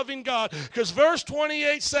trust a loving God, because verse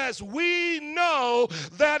 28 says, we know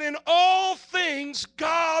that in all things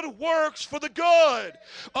God works for the good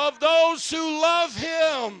of those who love him.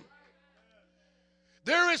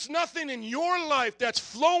 There is nothing in your life that's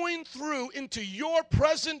flowing through into your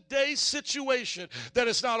present day situation that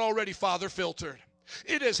is not already Father filtered.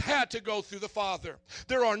 It has had to go through the Father.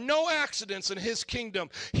 There are no accidents in his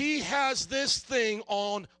kingdom. He has this thing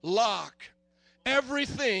on lock.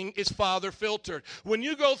 Everything is Father filtered. When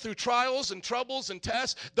you go through trials and troubles and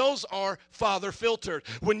tests, those are Father filtered.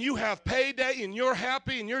 When you have payday and you're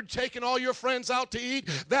happy and you're taking all your friends out to eat,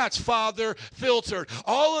 that's Father filtered.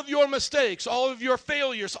 All of your mistakes, all of your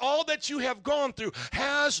failures, all that you have gone through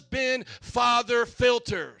has been Father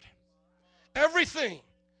filtered. Everything.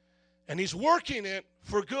 And he's working it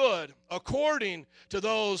for good according to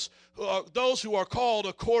those who are called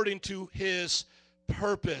according to his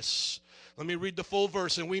purpose. Let me read the full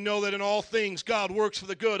verse. And we know that in all things God works for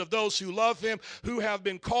the good of those who love him, who have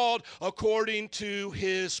been called according to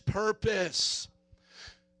his purpose.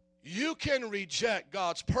 You can reject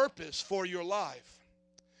God's purpose for your life.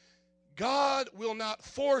 God will not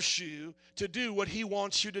force you to do what he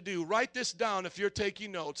wants you to do. Write this down if you're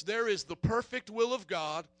taking notes. There is the perfect will of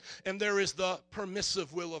God, and there is the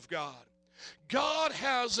permissive will of God. God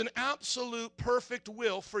has an absolute perfect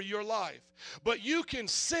will for your life, but you can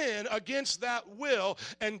sin against that will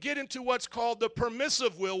and get into what's called the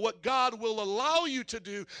permissive will, what God will allow you to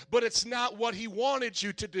do, but it's not what he wanted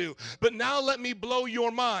you to do. But now let me blow your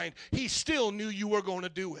mind. He still knew you were going to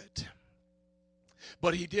do it,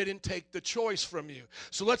 but he didn't take the choice from you.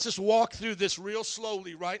 So let's just walk through this real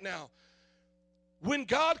slowly right now. When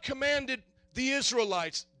God commanded the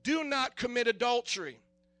Israelites, do not commit adultery,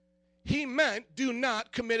 he meant do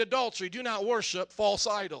not commit adultery, do not worship false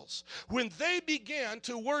idols. When they began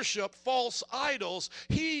to worship false idols,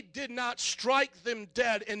 he did not strike them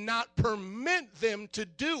dead and not permit them to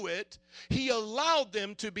do it. He allowed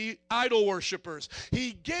them to be idol worshipers.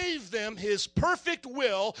 He gave them his perfect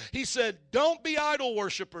will. He said, don't be idol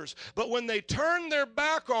worshipers. But when they turned their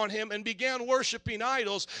back on him and began worshiping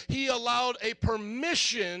idols, he allowed a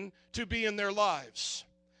permission to be in their lives.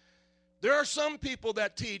 There are some people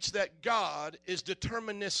that teach that God is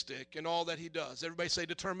deterministic in all that he does. Everybody say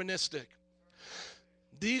deterministic.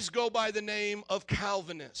 These go by the name of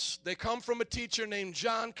Calvinists. They come from a teacher named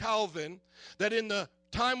John Calvin that in the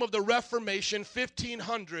time of the Reformation,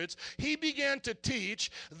 1500s, he began to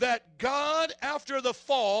teach that God, after the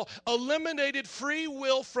fall, eliminated free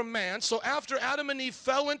will from man. So after Adam and Eve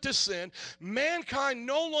fell into sin, mankind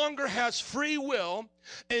no longer has free will,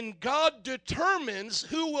 and God determines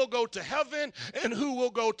who will go to heaven and who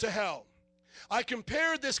will go to hell. I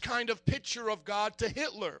compared this kind of picture of God to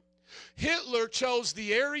Hitler. Hitler chose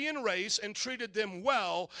the Aryan race and treated them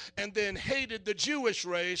well, and then hated the Jewish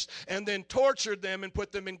race and then tortured them and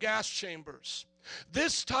put them in gas chambers.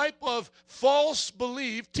 This type of false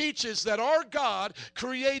belief teaches that our God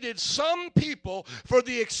created some people for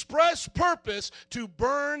the express purpose to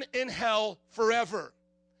burn in hell forever.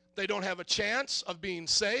 They don't have a chance of being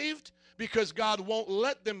saved. because God won't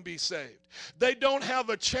let them be saved. They don't have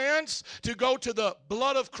a chance to go to the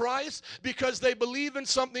blood of Christ because they believe in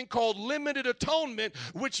something called limited atonement,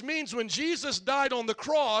 which means when Jesus died on the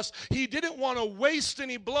cross, he didn't want to waste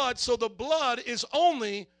any blood, so the blood is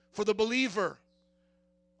only for the believer.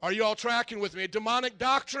 Are you all tracking with me? A demonic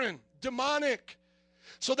doctrine. Demonic.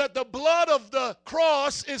 So that the blood of the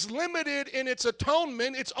cross is limited in its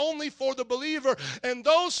atonement. It's only for the believer. And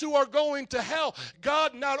those who are going to hell,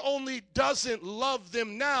 God not only doesn't love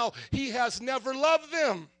them now, he has never loved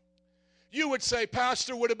them. You would say,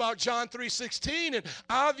 Pastor, what about John 3:16? And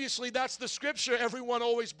obviously that's the scripture everyone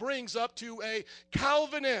always brings up to a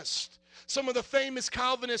Calvinist. Some of the famous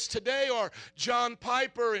Calvinists today are John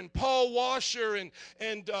Piper and Paul Washer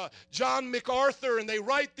and John MacArthur, and they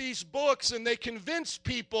write these books and they convince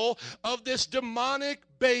people of this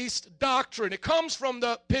demonic-based doctrine. It comes from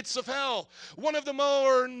the pits of hell. One of the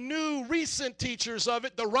more new recent teachers of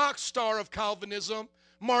it, the rock star of Calvinism,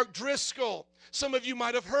 Mark Driscoll. Some of you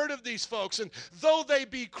might have heard of these folks, and though they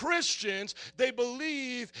be Christians, they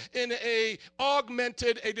believe in a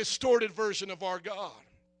distorted version of our God.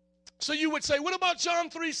 So you would say, what about John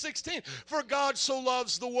 3:16? For God so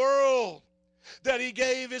loves the world that he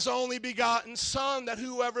gave his only begotten Son, that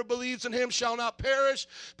whoever believes in him shall not perish,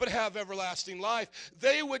 but have everlasting life.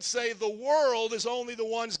 They would say the world is only the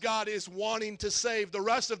ones God is wanting to save. The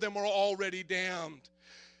rest of them are already damned.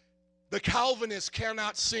 The Calvinists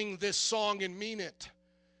cannot sing this song and mean it.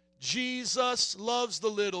 Jesus loves the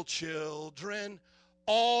little children,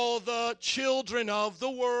 all the children of the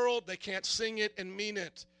world. They can't sing it and mean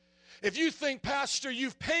it. If you think, Pastor,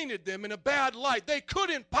 you've painted them in a bad light, they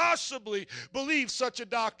couldn't possibly believe such a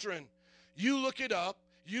doctrine. You look it up.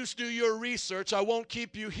 You do your research. I won't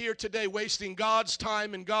keep you here today wasting God's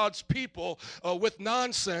time and God's people with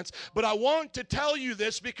nonsense. But I want to tell you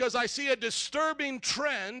this because I see a disturbing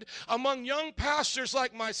trend among young pastors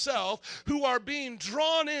like myself who are being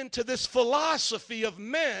drawn into this philosophy of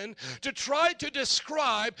men to try to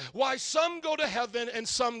describe why some go to heaven and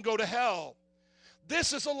some go to hell.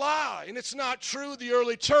 This is a lie, and it's not true. The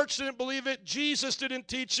early church didn't believe it. Jesus didn't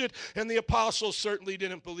teach it, and the apostles certainly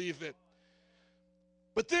didn't believe it.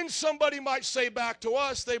 But then somebody might say back to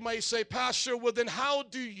us, they may say, Pastor, well then how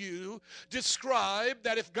do you describe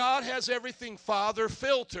that if God has everything, Father,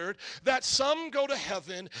 filtered, that some go to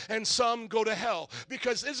heaven and some go to hell?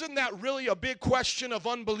 Because isn't that really a big question of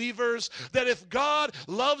unbelievers? That if God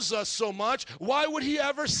loves us so much, why would he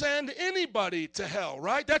ever send anybody to hell,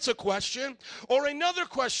 right? That's a question. Or another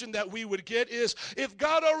question that we would get is, if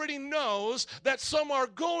God already knows that some are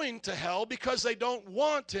going to hell because they don't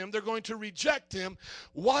want him, they're going to reject him,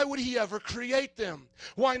 why would he ever create them?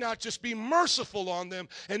 Why not just be merciful on them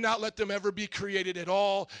and not let them ever be created at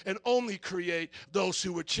all and only create those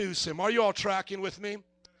who would choose him? Are you all tracking with me?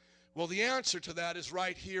 Well, the answer to that is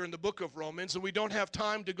right here in the book of Romans, and we don't have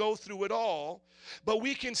time to go through it all, but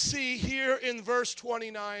we can see here in verse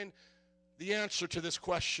 29 the answer to this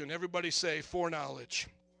question. Everybody say, foreknowledge.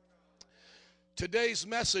 Today's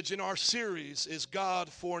message in our series is God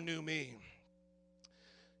foreknew me.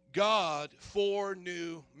 God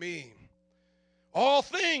foreknew me. All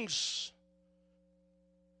things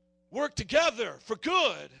work together for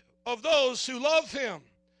good of those who love him,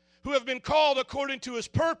 who have been called according to his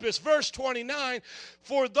purpose. Verse 29,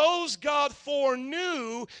 for those God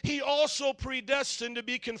foreknew, he also predestined to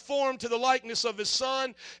be conformed to the likeness of his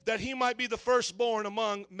Son, that he might be the firstborn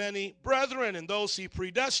among many brethren. And those he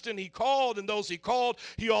predestined, he called, and those he called,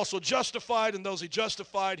 he also justified, and those he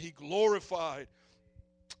justified, he glorified.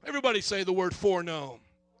 Everybody say the word foreknow.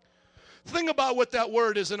 Think about what that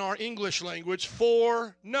word is in our English language,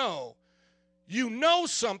 foreknow. You know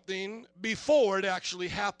something before it actually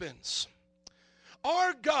happens.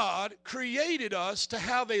 Our God created us to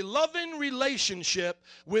have a loving relationship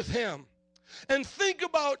with him. And think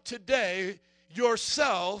about today,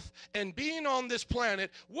 yourself and being on this planet.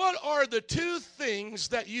 What are the two things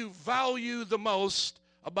that you value the most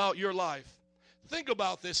about your life? Think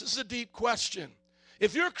about this. This is a deep question.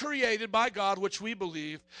 If you're created by God, which we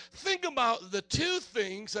believe, think about the two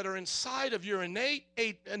things that are inside of your innate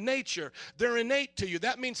nature. They're innate to you.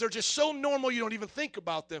 That means they're just so normal you don't even think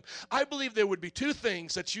about them. I believe there would be two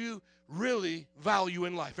things that you really value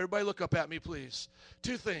in life. Everybody look up at me, please.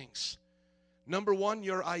 Two things. Number one,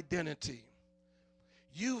 your identity.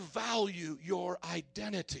 You value your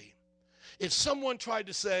identity. If someone tried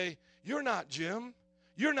to say, you're not Jim,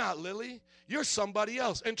 you're not Lily, you're somebody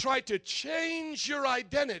else, and try to change your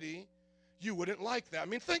identity, you wouldn't like that. I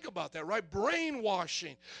mean, think about that, right?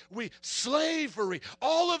 Brainwashing, slavery,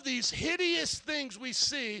 all of these hideous things we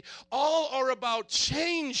see, all are about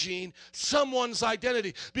changing someone's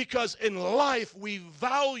identity, because in life we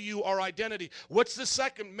value our identity. What's the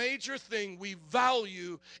second major thing we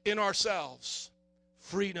value in ourselves?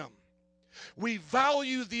 Freedom. We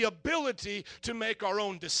value the ability to make our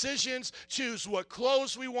own decisions, choose what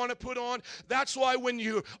clothes we want to put on. That's why when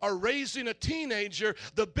you are raising a teenager,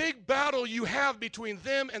 the big battle you have between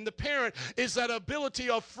them and the parent is that ability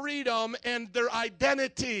of freedom and their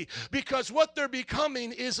identity. Because what they're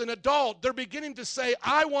becoming is an adult. They're beginning to say,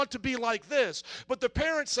 I want to be like this. But the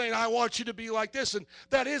parent's saying, I want you to be like this. And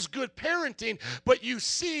that is good parenting. But you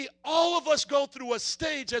see, all of us go through a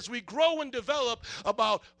stage as we grow and develop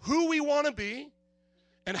about who we want to be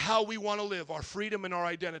and how we want to live, our freedom and our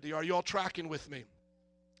identity. Are you all tracking with me?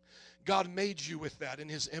 God made you with that in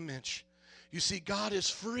his image. You see, God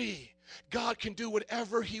is free. God can do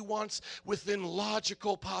whatever he wants within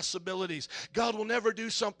logical possibilities. God will never do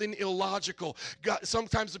something illogical.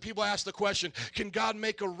 Sometimes the people ask the question, can God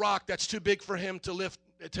make a rock that's too big for him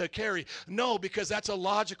to carry? No, because that's a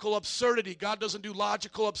logical absurdity. God doesn't do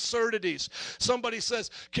logical absurdities. Somebody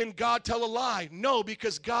says, can God tell a lie? No,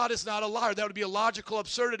 because God is not a liar. That would be a logical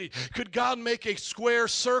absurdity. Could God make a square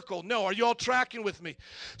circle? No. Are you all tracking with me?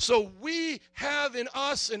 So we have in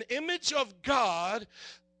us an image of God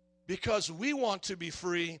because we want to be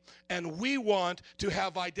free and we want to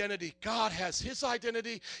have identity. God has his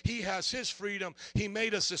identity. He has his freedom. He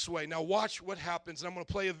made us this way. Now watch what happens. And I'm going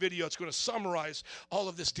to play a video. It's going to summarize all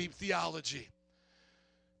of this deep theology.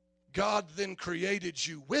 God then created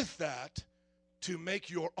you with that to make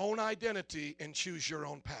your own identity and choose your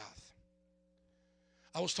own path.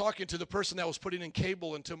 I was talking to the person that was putting in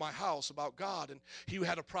cable into my house about God, and he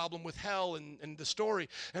had a problem with hell and the story.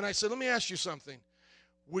 And I said, let me ask you something.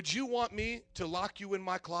 Would you want me to lock you in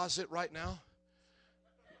my closet right now?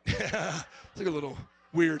 It's like a little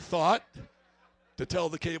weird thought to tell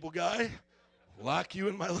the cable guy, lock you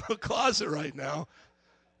in my little closet right now.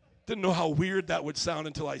 Didn't know how weird that would sound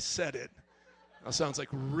until I said it. That sounds like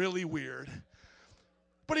really weird.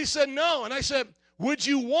 But he said no. And I said, would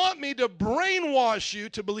you want me to brainwash you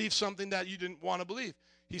to believe something that you didn't want to believe?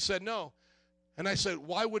 He said no. And I said,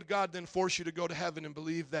 why would God then force you to go to heaven and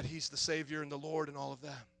believe that he's the Savior and the Lord and all of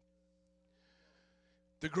that?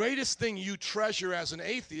 The greatest thing you treasure as an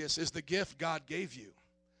atheist is the gift God gave you.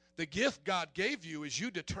 The gift God gave you is you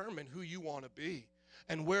determine who you want to be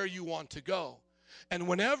and where you want to go. And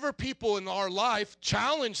whenever people in our life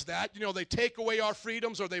challenge that, they take away our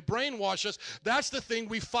freedoms or they brainwash us, that's the thing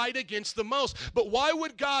we fight against the most. But why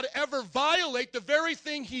would God ever violate the very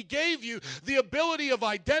thing he gave you, the ability of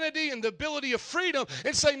identity and the ability of freedom,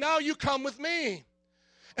 and say, now you come with me?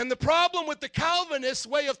 And the problem with the Calvinist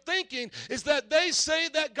way of thinking is that they say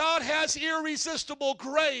that God has irresistible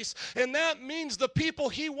grace, and that means the people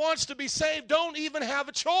he wants to be saved don't even have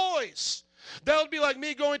a choice. That would be like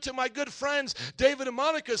me going to my good friends, David and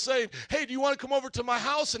Monica, saying, hey, do you want to come over to my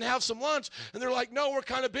house and have some lunch? And they're like, no, we're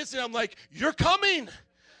kind of busy. And I'm like, you're coming.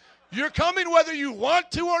 You're coming whether you want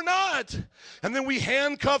to or not. And then we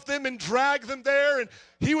handcuff them and drag them there. And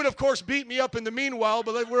he would, of course, beat me up in the meanwhile,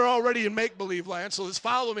 but we're already in make-believe land, so just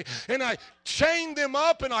follow me. And I chained them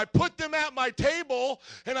up, and I put them at my table,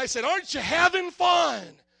 and I said, aren't you having fun?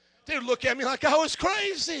 They would look at me like I was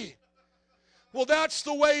crazy. Well, that's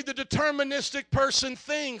the way the deterministic person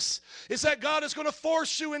thinks, is that God is going to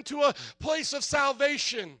force you into a place of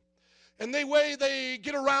salvation. And the way they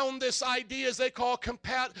get around this idea is they call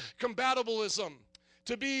compatibilism.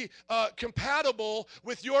 To be compatible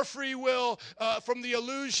with your free will from the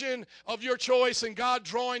illusion of your choice and God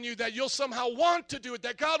drawing you, that you'll somehow want to do it,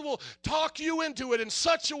 that God will talk you into it in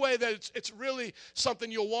such a way that it's really something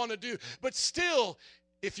you'll want to do. But still,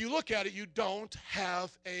 if you look at it, you don't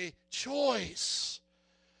have a choice.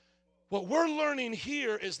 What we're learning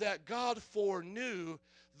here is that God foreknew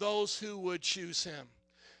those who would choose him.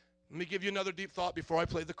 Let me give you another deep thought before I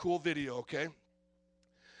play the cool video, okay?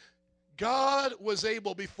 God was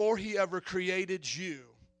able, before he ever created you,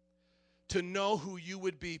 to know who you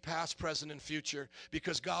would be past, present, and future,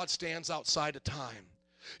 because God stands outside of time.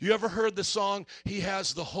 You ever heard the song, he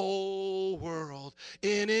has the whole world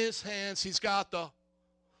in his hands? He's got the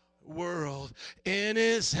world in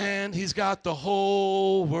his hand. He's got the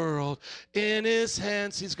whole world in his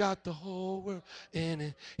hands. He's got the whole world in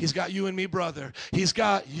it. He's got you and me, brother. He's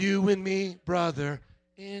got you and me, brother,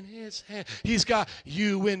 in his hand. He's got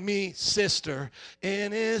you and me, sister,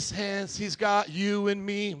 in his hands. He's got you and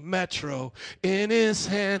me, Metro, in his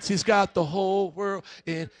hands. He's got the whole world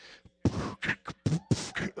in.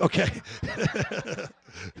 Okay.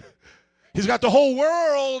 He's got the whole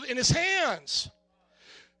world in his hands.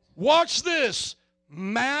 Watch this.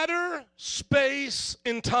 Matter, space,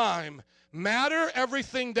 and time. Matter,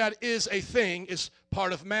 everything that is a thing, is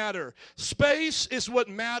part of matter. Space is what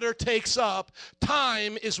matter takes up.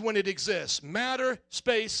 Time is when it exists. Matter,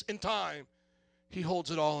 space, and time. He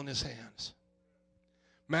holds it all in his hands.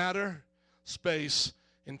 Matter, space,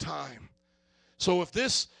 and time. So if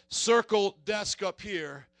this circle desk up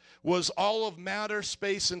here was all of matter,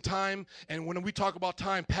 space, and time, and when we talk about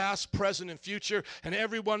time, past, present, and future, and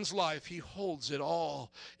everyone's life, he holds it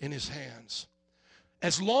all in his hands.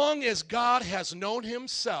 As long as God has known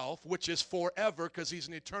himself, which is forever because he's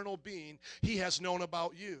an eternal being, he has known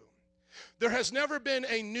about you. There has never been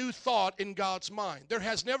a new thought in God's mind. There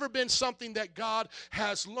has never been something that God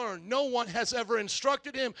has learned. No one has ever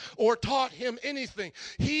instructed him or taught him anything.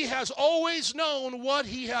 He has always known what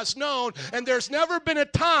he has known, and there's never been a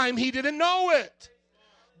time he didn't know it.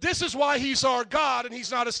 This is why he's our God, and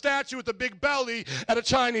he's not a statue with a big belly at a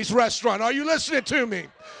Chinese restaurant. Are you listening to me?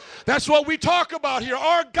 That's what we talk about here.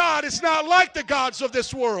 Our God is not like the gods of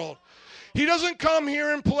this world. He doesn't come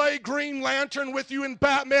here and play Green Lantern with you and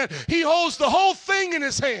Batman. He holds the whole thing in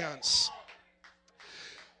his hands.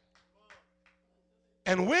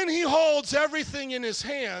 And when he holds everything in his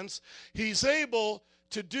hands, he's able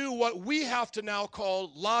to do what we have to now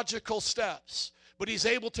call logical steps. But he's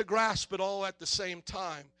able to grasp it all at the same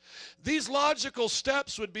time. These logical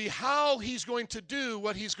steps would be how he's going to do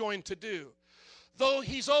what he's going to do. Though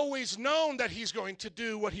he's always known that he's going to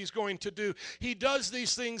do what he's going to do, he does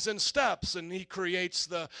these things in steps, and he creates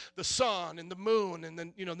the sun and the moon and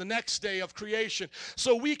then, the next day of creation,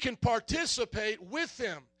 so we can participate with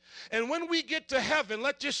him. And when we get to heaven,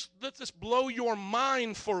 let this blow your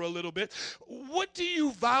mind for a little bit. What do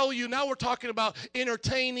you value? Now we're talking about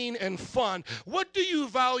entertaining and fun. What do you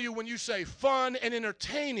value when you say fun and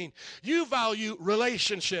entertaining? You value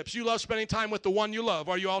relationships. You love spending time with the one you love.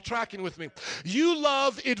 Are you all tracking with me? You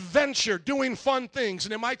love adventure, doing fun things.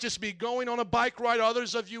 And it might just be going on a bike ride.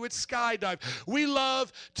 Others of you, it's skydive. We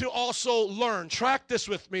love to also learn. Track this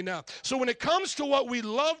with me now. So when it comes to what we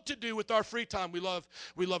love to do with our free time, we love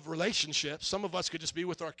relationships. Some of us could just be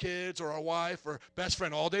with our kids or our wife or best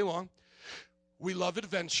friend all day long. We love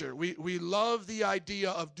adventure. We love the idea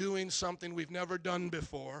of doing something we've never done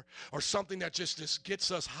before, or something that just gets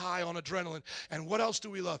us high on adrenaline. And what else do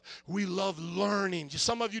we love? We love learning.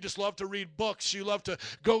 Some of you just love to read books. You love to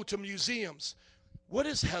go to museums. What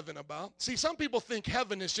is heaven about? See, some people think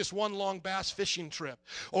heaven is just one long bass fishing trip,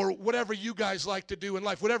 or whatever you guys like to do in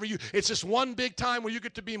life. It's just one big time where you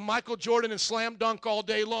get to be Michael Jordan and slam dunk all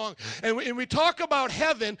day long. And we talk about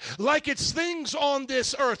heaven like it's things on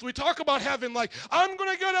this earth. We talk about heaven like, I'm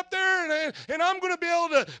going to get up there and I'm going to be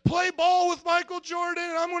able to play ball with Michael Jordan,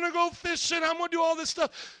 and I'm going to go fishing, I'm going to do all this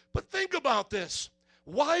stuff. But think about this.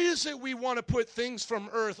 Why is it we want to put things from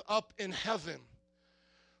earth up in heaven?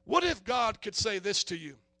 What if God could say this to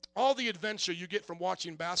you? All the adventure you get from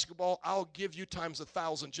watching basketball, I'll give you times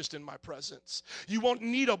 1,000 just in my presence. You won't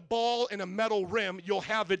need a ball and a metal rim. You'll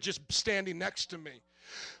have it just standing next to me.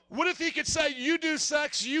 What if he could say, you do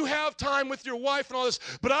sex, you have time with your wife and all this,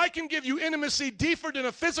 but I can give you intimacy deeper than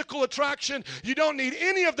a physical attraction. You don't need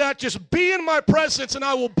any of that. Just be in my presence, and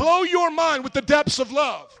I will blow your mind with the depths of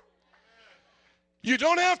love. You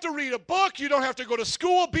don't have to read a book. You don't have to go to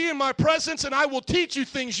school. Be in my presence, and I will teach you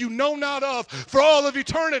things you know not of for all of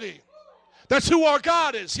eternity. That's who our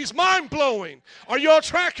God is. He's mind-blowing. Are you all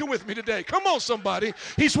tracking with me today? Come on, somebody.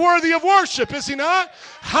 He's worthy of worship, is he not?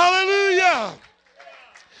 Hallelujah.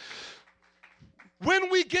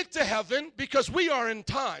 When we get to heaven, because we are in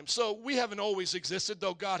time, so we haven't always existed,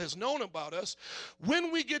 though God has known about us.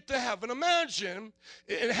 When we get to heaven, imagine,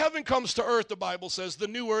 and heaven comes to earth, the Bible says, the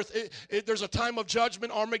new earth, there's a time of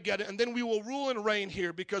judgment, Armageddon, and then we will rule and reign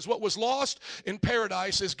here, because what was lost in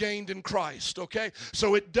paradise is gained in Christ, okay?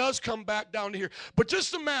 So it does come back down to here. But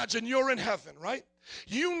just imagine you're in heaven, right?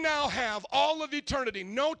 You now have all of eternity.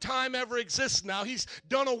 No time ever exists now. He's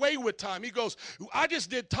done away with time. He goes, I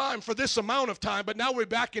just did time for this amount of time, but now we're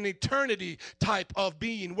back in eternity type of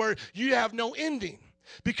being where you have no ending,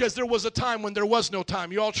 because there was a time when there was no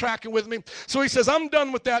time. You all tracking with me? So he says, I'm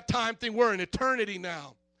done with that time thing. We're in eternity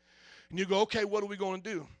now. And you go, okay, what are we going to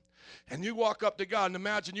do? And you walk up to God and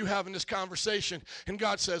imagine you having this conversation, and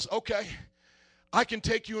God says, okay, I can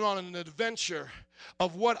take you on an adventure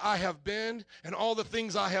of what I have been and all the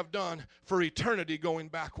things I have done for eternity going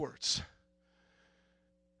backwards.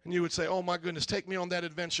 And you would say, oh my goodness, take me on that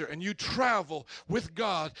adventure. And you travel with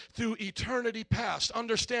God through eternity past,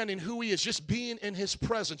 understanding who he is, just being in his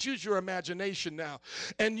presence. Use your imagination now.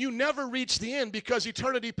 And you never reach the end because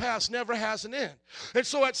eternity past never has an end. And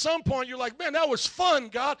so at some point you're like, man, that was fun,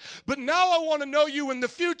 God, but now I want to know you in the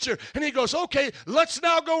future. And he goes, okay, let's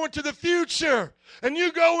now go into the future. And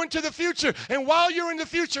you go into the future. And while you're in the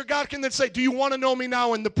future, God can then say, do you want to know me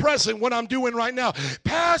now in the present, what I'm doing right now?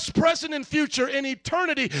 Past, present, and future in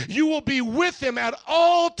eternity, you will be with him at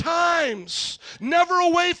all times, never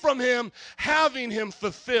away from him, having him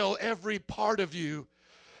fulfill every part of you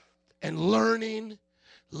and learning,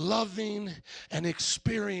 loving, and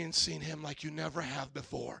experiencing him like you never have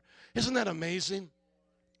before. Isn't that amazing?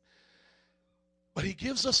 But he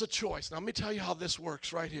gives us a choice. Now, let me tell you how this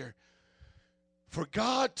works right here. For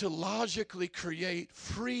God to logically create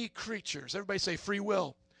free creatures, everybody say free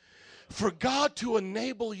will. For God to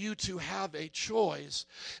enable you to have a choice,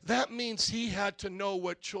 that means he had to know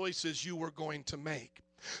what choices you were going to make.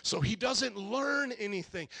 So he doesn't learn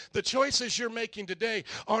anything. The choices you're making today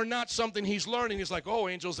are not something he's learning. He's like, oh,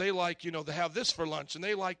 angels, they like, they have this for lunch, and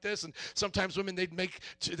they like this. And sometimes women,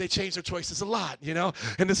 they change their choices a lot,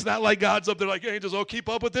 And it's not like God's up there like, angels, oh, keep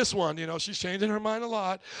up with this one. She's changing her mind a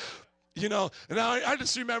lot. And I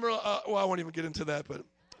just remember, I won't even get into that, but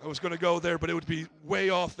I was going to go there, but it would be way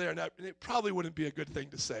off there, and it probably wouldn't be a good thing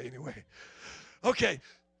to say anyway. Okay,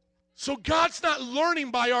 so God's not learning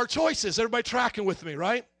by our choices. Everybody tracking with me,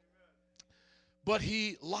 right? But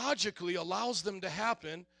he logically allows them to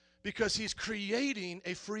happen because he's creating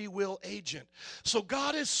a free will agent. So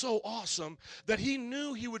God is so awesome that he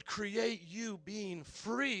knew he would create you being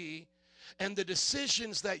free and the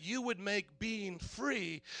decisions that you would make being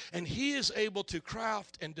free, and he is able to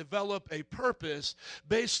craft and develop a purpose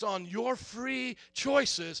based on your free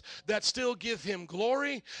choices that still give him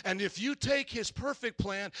glory. And if you take his perfect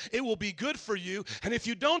plan, it will be good for you. And if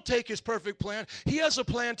you don't take his perfect plan, he has a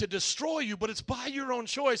plan to destroy you, but it's by your own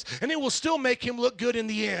choice, and it will still make him look good in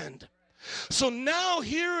the end. So now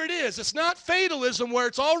here it is. It's not fatalism where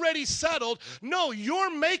it's already settled. No,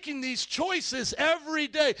 you're making these choices every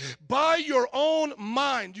day by your own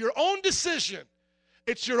mind, your own decision.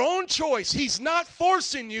 It's your own choice. He's not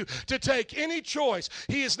forcing you to take any choice.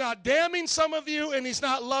 He is not damning some of you, and he's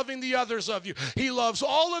not loving the others of you. He loves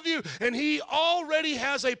all of you, and he already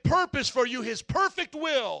has a purpose for you, his perfect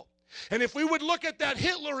will. And if we would look at that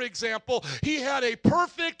Hitler example, he had a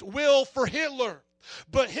perfect will for Hitler.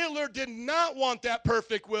 But Hitler did not want that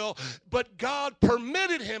perfect will, but God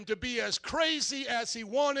permitted him to be as crazy as he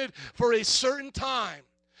wanted for a certain time.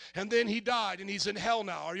 And then he died, and he's in hell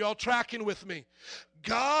now. Are y'all tracking with me?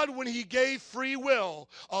 God, when he gave free will,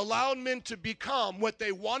 allowed men to become what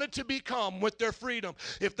they wanted to become with their freedom.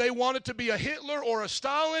 If they wanted to be a Hitler or a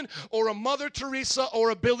Stalin or a Mother Teresa or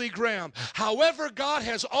a Billy Graham. However, God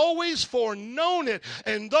has always foreknown it.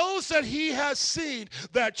 And those that he has seen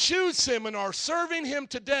that choose him and are serving him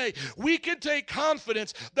today, we can take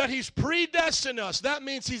confidence that he's predestined us. That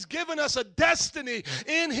means he's given us a destiny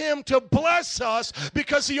in him to bless us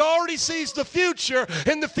because he already sees the future,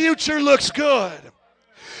 and the future looks good.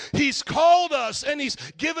 He's called us, and he's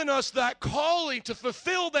given us that calling to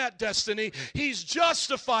fulfill that destiny. He's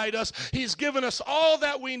justified us. He's given us all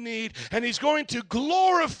that we need, and he's going to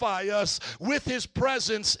glorify us with his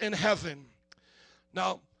presence in heaven.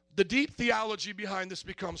 Now, the deep theology behind this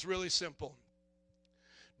becomes really simple.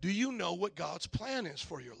 Do you know what God's plan is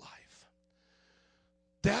for your life?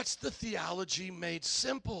 That's the theology made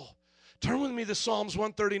simple. Turn with me to Psalms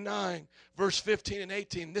 139, verse 15 and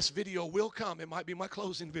 18. This video will come. It might be my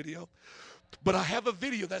closing video. But I have a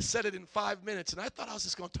video that said it in 5 minutes, and I thought I was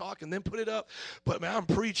just going to talk and then put it up. But, man, I'm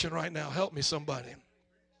preaching right now. Help me, somebody.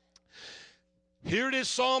 Here it is,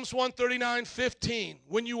 Psalms 139, 15.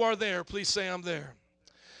 When you are there, please say I'm there.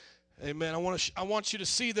 Amen. I want you to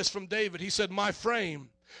see this from David. He said, my frame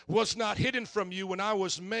was not hidden from you when I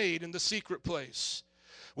was made in the secret place.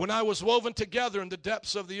 When I was woven together in the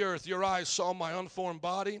depths of the earth, your eyes saw my unformed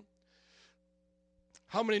body.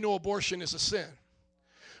 How many know abortion is a sin?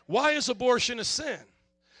 Why is abortion a sin?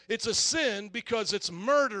 It's a sin because it's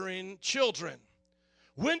murdering children.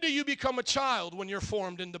 When do you become a child? When you're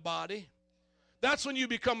formed in the body. That's when you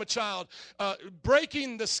become a child.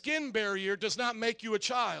 Breaking the skin barrier does not make you a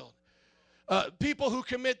child. People who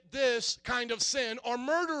commit this kind of sin are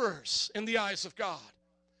murderers in the eyes of God.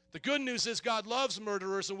 The good news is God loves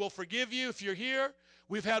murderers and will forgive you if you're here.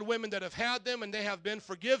 We've had women that have had them and they have been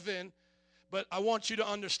forgiven. But I want you to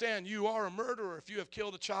understand you are a murderer. If you have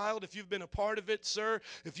killed a child, if you've been a part of it, sir,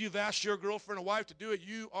 if you've asked your girlfriend or wife to do it,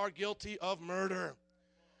 you are guilty of murder.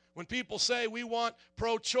 When people say we want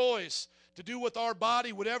pro-choice, to do with our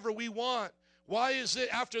body whatever we want. Why is it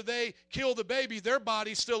after they kill the baby, their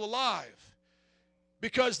body's still alive?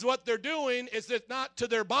 Because what they're doing is that not to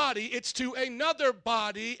their body, it's to another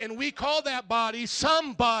body, and we call that body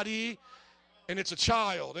somebody, and it's a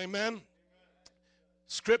child. Amen?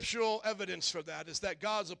 Scriptural evidence for that is that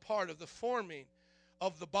God's a part of the forming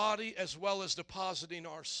of the body as well as depositing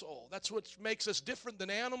our soul. That's what makes us different than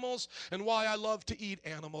animals and why I love to eat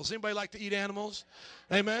animals. Anybody like to eat animals?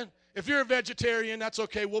 Amen? If you're a vegetarian, that's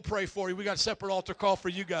okay. We'll pray for you. We got a separate altar call for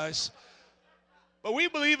you guys. But we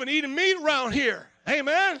believe in eating meat around here.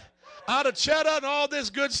 Amen? Out of cheddar and all this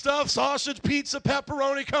good stuff, sausage, pizza,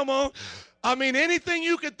 pepperoni, come on. I mean, anything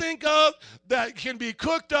you could think of that can be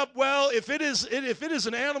cooked up well, if it is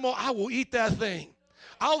an animal, I will eat that thing.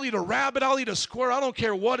 I'll eat a rabbit, I'll eat a squirrel, I don't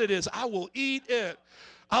care what it is. I will eat it.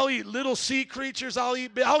 I'll eat little sea creatures, I'll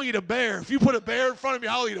eat a bear. If you put a bear in front of me,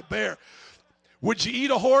 I'll eat a bear. Would you eat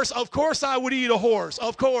a horse? Of course I would eat a horse.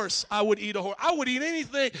 Of course I would eat a horse. I would eat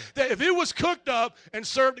anything that if it was cooked up and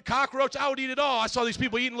served a cockroach, I would eat it all. I saw these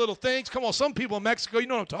people eating little things. Come on, some people in Mexico, you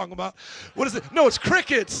know what I'm talking about. What is it? No, it's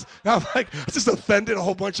crickets. I'm like, I just offended a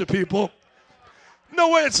whole bunch of people. No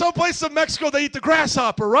way, in some places in Mexico, they eat the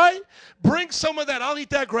grasshopper, right? Bring some of that. I'll eat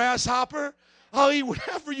that grasshopper. I'll eat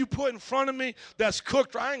whatever you put in front of me that's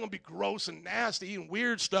cooked. I ain't going to be gross and nasty eating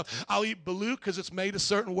weird stuff. I'll eat balut because it's made a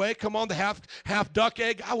certain way. Come on, the half duck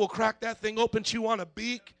egg. I will crack that thing open, chew on a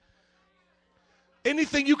beak.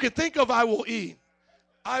 Anything you can think of, I will eat.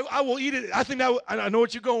 I will eat it. I know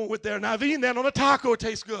what you're going with there. Now, I've eaten that on a taco. It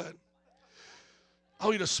tastes good.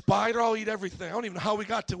 I'll eat a spider. I'll eat everything. I don't even know how we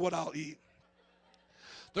got to what I'll eat.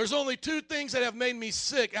 There's only two things that have made me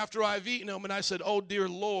sick after I've eaten them, and I said, oh, dear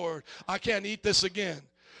Lord, I can't eat this again.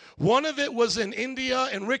 One of it was in India,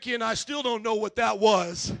 and Ricky and I still don't know what that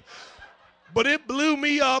was. But it blew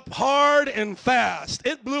me up hard and fast.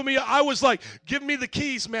 It blew me up. I was like, give me the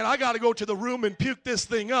keys, man. I got to go to the room and puke this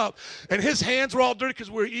thing up. And his hands were all dirty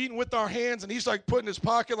because we were eating with our hands. And he's like putting his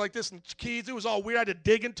pocket like this and keys. It was all weird. I had to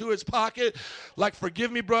dig into his pocket like,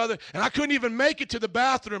 forgive me, brother. And I couldn't even make it to the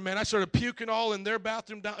bathroom, man. I started puking all in their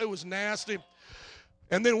bathroom down. It was nasty.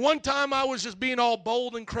 And then one time I was just being all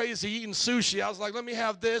bold and crazy eating sushi. I was like, let me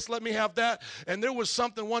have this, let me have that. And there was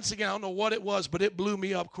something, once again, I don't know what it was, but it blew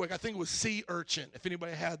me up quick. I think it was sea urchin, if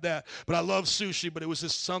anybody had that. But I love sushi, but it was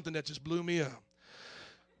just something that just blew me up.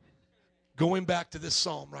 Going back to this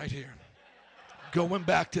psalm right here. Going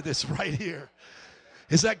back to this right here.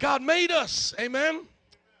 Is that God made us. Amen?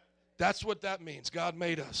 That's what that means. God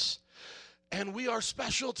made us. And we are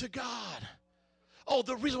special to God. Oh,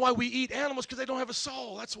 the reason why we eat animals is because they don't have a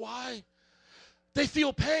soul. That's why. They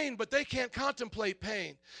feel pain, but they can't contemplate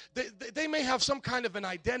pain. They may have some kind of an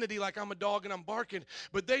identity, like I'm a dog and I'm barking,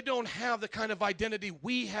 but they don't have the kind of identity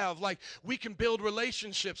we have. Like we can build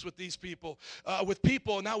relationships with these people,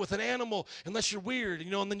 not with an animal, unless you're weird,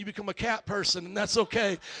 and then you become a cat person, and that's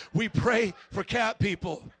okay. We pray for cat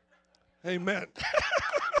people. Amen.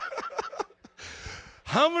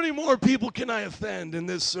 How many more people can I offend in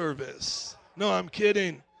this service? No, I'm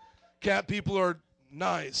kidding. Cat people are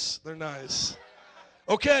nice. They're nice.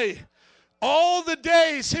 Okay. All the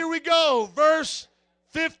days. Here we go. Verse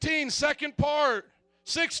 15, second part.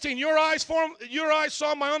 16. Your eyes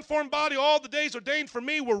saw my unformed body. All the days ordained for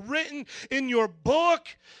me were written in your book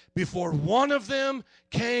before one of them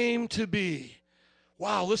came to be.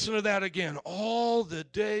 Wow, listen to that again. All the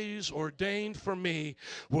days ordained for me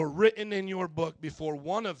were written in your book before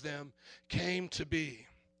one of them came to be.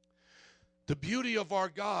 The beauty of our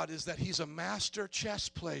God is that he's a master chess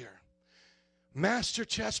player. Master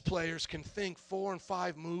chess players can think 4 and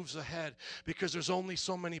 5 moves ahead because there's only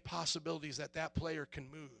so many possibilities that player can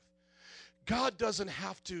move. God doesn't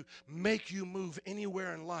have to make you move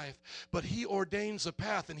anywhere in life, but he ordains a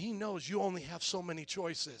path, and he knows you only have so many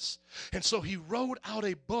choices. And so he wrote out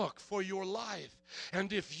a book for your life.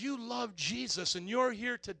 And if you love Jesus and you're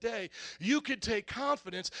here today, you can take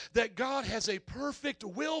confidence that God has a perfect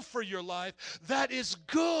will for your life that is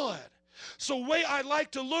good. So the way I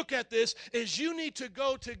like to look at this is you need to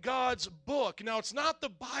go to God's book. Now, it's not the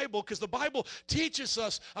Bible, because the Bible teaches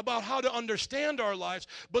us about how to understand our lives,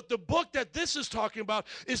 but the book that this is talking about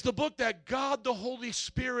is the book that God the Holy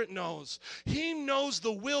Spirit knows. He knows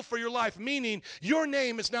the will for your life, meaning your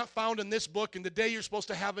name is not found in this book and the day you're supposed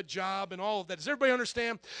to have a job and all of that. Does everybody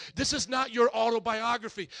understand? This is not your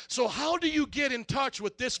autobiography. So how do you get in touch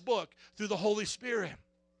with this book? Through the Holy Spirit.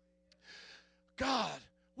 God,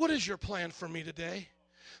 what is your plan for me today?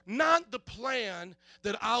 Not the plan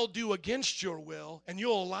that I'll do against your will and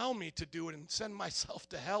you'll allow me to do it and send myself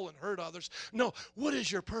to hell and hurt others. No, what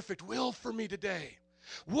is your perfect will for me today?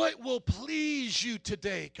 What will please you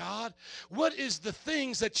today, God? What is the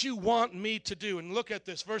things that you want me to do? And look at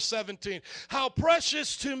this, verse 17. How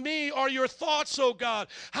precious to me are your thoughts, O God.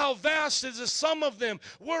 How vast is the sum of them.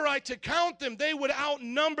 Were I to count them, they would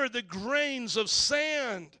outnumber the grains of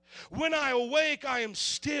sand. When I awake, I am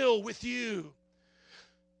still with you.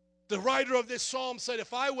 The writer of this psalm said,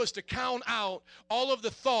 if I was to count out all of the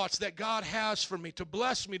thoughts that God has for me, to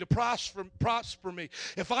bless me, to prosper me,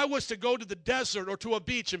 if I was to go to the desert or to a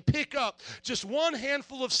beach and pick up just one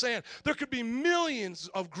handful of sand, there could be millions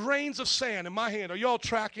of grains of sand in my hand. Are you all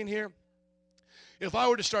tracking here? If I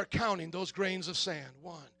were to start counting those grains of sand,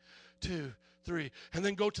 1, 2, 3, and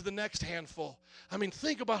then go to the next handful. I mean,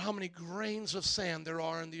 think about how many grains of sand there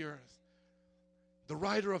are in the earth. The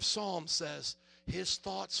writer of Psalms says, his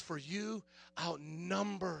thoughts for you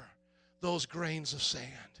outnumber those grains of sand.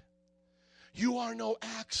 You are no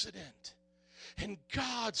accident. And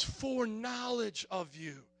God's foreknowledge of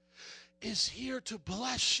you is here to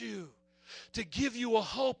bless you, to give you a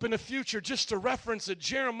hope in the future. Just to reference it,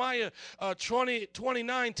 Jeremiah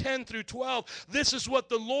 29, 10 through 12. This is what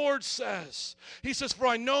the Lord says. He says, for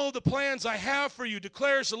I know the plans I have for you,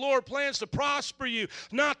 declares the Lord, plans to prosper you,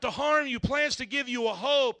 not to harm you, plans to give you a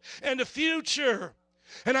hope and a future.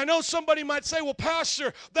 And I know somebody might say, well,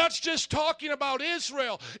 Pastor, that's just talking about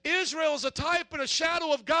Israel. Israel is a type and a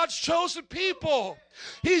shadow of God's chosen people.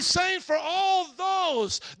 He's saying for all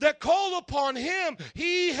those that call upon him,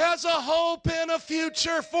 he has a hope and a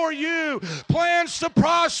future for you. Plans to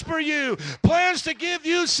prosper you. Plans to give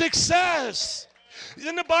you success.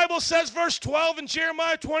 Then the Bible says, verse 12 in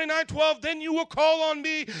Jeremiah 29, 12, then you will call on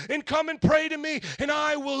me and come and pray to me, and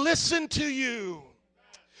I will listen to you.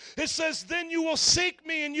 It says, then you will seek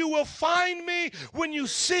me and you will find me when you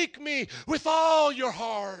seek me with all your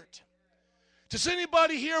heart. Does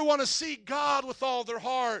anybody here want to seek God with all their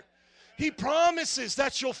heart? He promises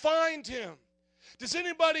that you'll find him. Does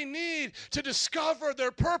anybody need to discover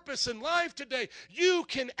their purpose in life today? You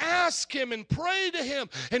can ask him and pray to him,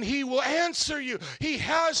 and he will answer you. He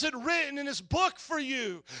has it written in his book for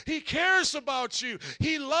you. He cares about you.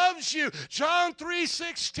 He loves you. John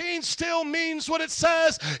 3:16 still means what it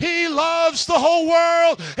says. He loves the whole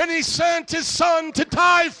world, and he sent his son to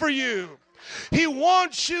die for you. He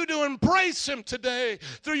wants you to embrace him today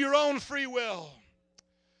through your own free will.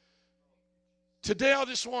 Today, I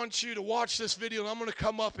just want you to watch this video, and I'm going to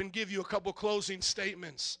come up and give you a couple closing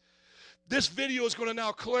statements. This video is going to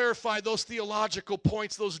now clarify those theological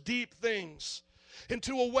points, those deep things,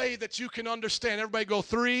 into a way that you can understand. Everybody go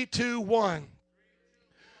 3, 2, 1.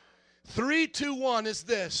 3, 2, 1 is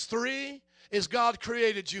this. 3 is God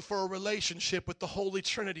created you for a relationship with the Holy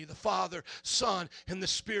Trinity, the Father, Son, and the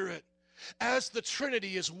Spirit. As the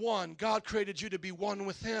Trinity is one, God created you to be one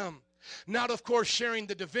with him. Not, of course, sharing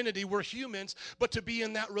the divinity. We're humans, but to be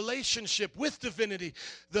in that relationship with divinity.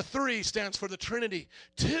 The 3 stands for the Trinity.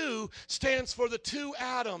 2 stands for the 2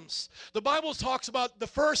 Adams. The Bible talks about the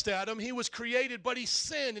first Adam. He was created, but he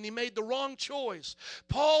sinned, and he made the wrong choice.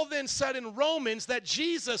 Paul then said in Romans that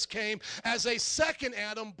Jesus came as a second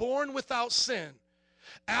Adam, born without sin.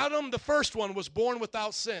 Adam, the first one, was born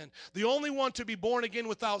without sin. The only one to be born again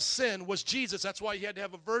without sin was Jesus. That's why he had to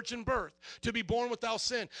have a virgin birth, to be born without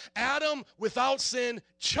sin. Adam, without sin,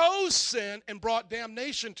 chose sin and brought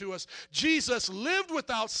damnation to us. Jesus lived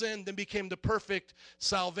without sin, then became the perfect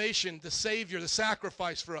salvation, the Savior, the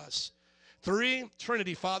sacrifice for us. 3,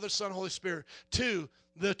 Trinity, Father, Son, Holy Spirit. 2,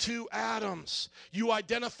 the 2 Adams. You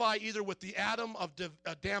identify either with the Adam of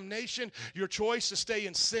damnation, your choice to stay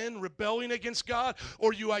in sin, rebelling against God,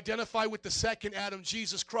 or you identify with the second Adam,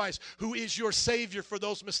 Jesus Christ, who is your Savior for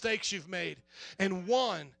those mistakes you've made. And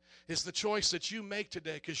 1 is the choice that you make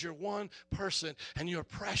today, because you're one person and you're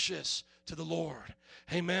precious to the Lord.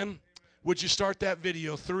 Amen. Would you start that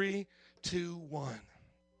video? 3, 2, 1.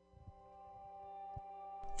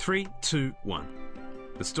 3, 2, 1.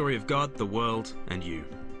 The story of God, the world, and you.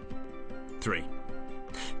 3.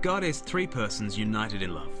 God is 3 persons united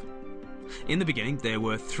in love. In the beginning, there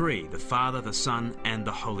were 3, the Father, the Son, and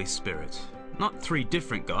the Holy Spirit. Not 3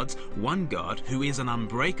 different gods, one God who is an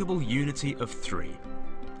unbreakable unity of 3.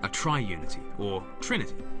 A triunity, or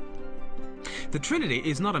Trinity. The Trinity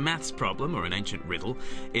is not a maths problem or an ancient riddle.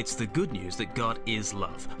 It's the good news that God is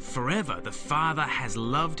love. Forever, the Father has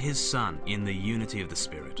loved his Son in the unity of the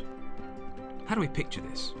Spirit. How do we picture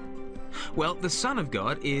this? Well, the Son of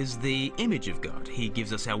God is the image of God. He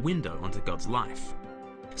gives us our window onto God's life.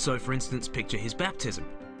 So, for instance, picture his baptism.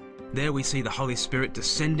 There we see the Holy Spirit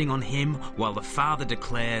descending on him while the Father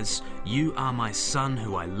declares, "You are my Son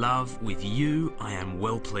who I love. With you I am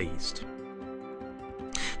well pleased."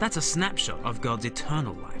 That's a snapshot of God's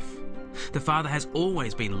eternal life. The Father has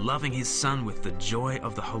always been loving his Son with the joy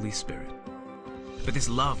of the Holy Spirit. But this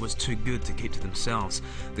love was too good to keep to themselves.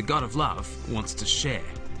 The God of love wants to share.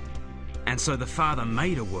 And so the Father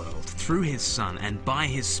made a world through his Son and by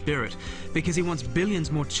his Spirit because he wants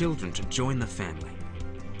billions more children to join the family.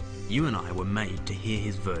 You and I were made to hear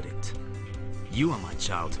his verdict. You are my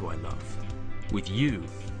child who I love. With you,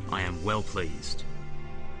 I am well pleased.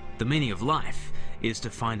 The meaning of life is to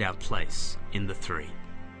find our place in the three.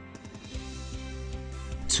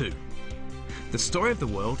 2. The story of the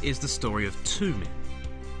world is the story of two men.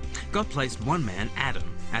 God placed one man, Adam,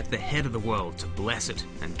 at the head of the world to bless it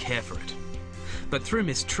and care for it. But through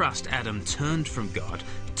mistrust, Adam turned from God,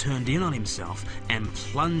 turned in on himself, and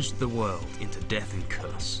plunged the world into death and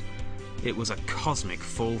curse. It was a cosmic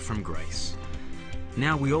fall from grace.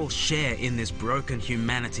 Now we all share in this broken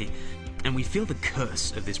humanity, and we feel the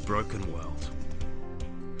curse of this broken world.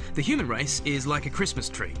 The human race is like a Christmas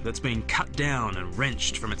tree that's been cut down and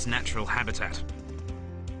wrenched from its natural habitat.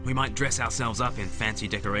 We might dress ourselves up in fancy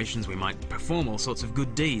decorations, we might perform all sorts of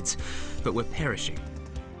good deeds, but we're perishing.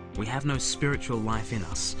 We have no spiritual life in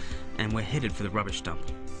us, and we're headed for the rubbish dump.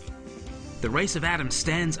 The race of Adam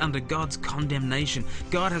stands under God's condemnation.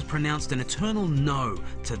 God has pronounced an eternal no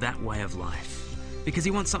to that way of life, because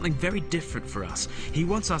he wants something very different for us. He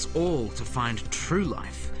wants us all to find true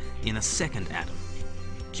life in a second Adam,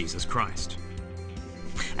 Jesus Christ.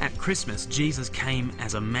 At Christmas, Jesus came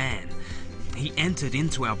as a man. He entered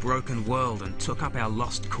into our broken world and took up our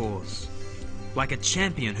lost cause. Like a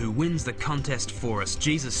champion who wins the contest for us,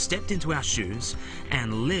 Jesus stepped into our shoes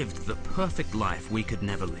and lived the perfect life we could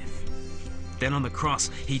never live. Then on the cross,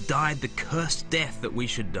 he died the cursed death that we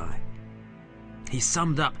should die. He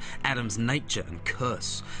summed up Adam's nature and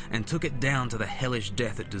curse and took it down to the hellish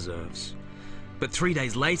death it deserves. But 3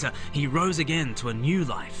 days later, he rose again to a new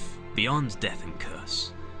life beyond death and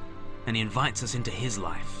curse. And he invites us into his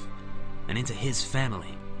life and into his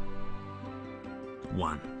family.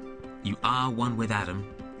 1. You are one with Adam.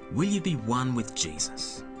 Will you be one with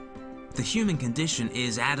Jesus? The human condition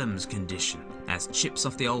is Adam's condition. As chips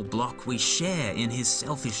off the old block, we share in his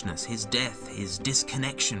selfishness, his death, his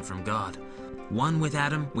disconnection from God. One with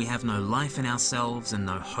Adam, we have no life in ourselves and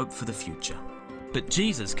no hope for the future. But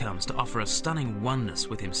Jesus comes to offer a stunning oneness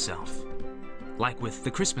with himself. Like with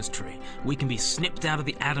the Christmas tree, we can be snipped out of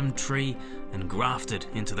the Adam tree and grafted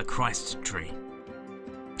into the Christ tree.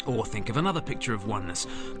 Or think of another picture of oneness.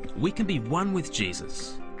 We can be one with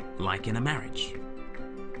Jesus, like in a marriage.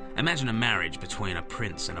 Imagine a marriage between a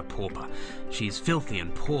prince and a pauper. She's filthy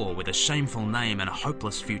and poor with a shameful name and a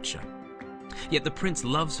hopeless future. Yet the prince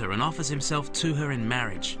loves her and offers himself to her in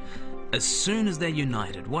marriage. As soon as they're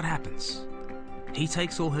united, what happens? He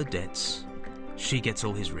takes all her debts. She gets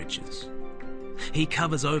all his riches. He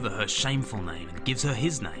covers over her shameful name and gives her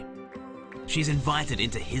his name. She's invited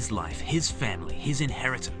into his life, his family, his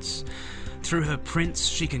inheritance. Through her prince,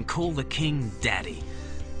 she can call the king Daddy,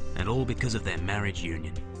 and all because of their marriage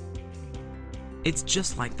union. It's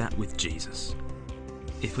just like that with Jesus.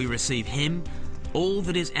 If we receive him, all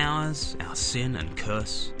that is ours, our sin and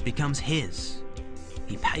curse, becomes his.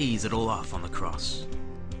 He pays it all off on the cross.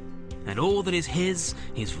 And all that is his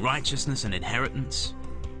righteousness and inheritance,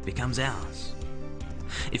 becomes ours.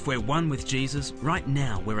 If we're one with Jesus, right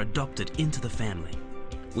now we're adopted into the family.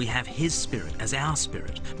 We have his spirit as our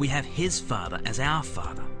spirit. We have his Father as our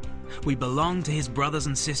Father. We belong to his brothers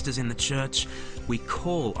and sisters in the church. We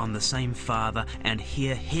call on the same Father and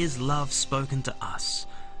hear his love spoken to us.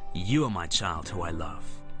 You are my child who I love.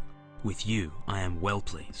 With you I am well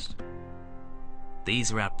pleased.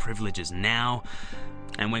 These are our privileges now,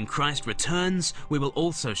 and when Christ returns, we will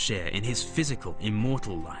also share in his physical,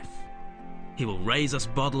 immortal life. He will raise us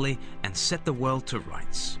bodily and set the world to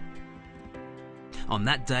rights. On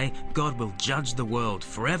that day, God will judge the world,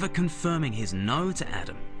 forever confirming his no to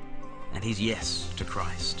Adam and his yes to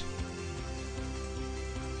Christ.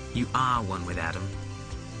 You are one with Adam,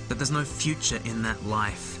 but there's no future in that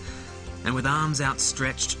life. And with arms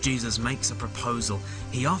outstretched, Jesus makes a proposal.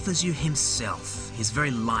 He offers you himself, his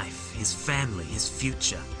very life, his family, his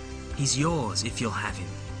future. He's yours if you'll have him.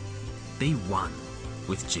 Be one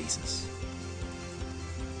with Jesus.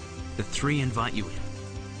 The three invite you in.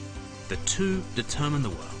 The two determine the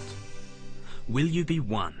world. Will you be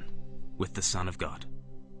one with the Son of God?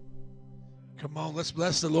 Come on, let's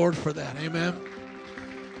bless the Lord for that. Amen.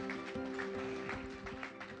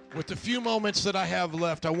 With the few moments that I have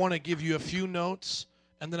left, I want to give you a few notes,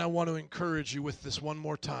 and then I want to encourage you with this one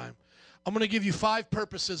more time. I'm going to give you 5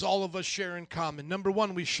 purposes all of us share in common. Number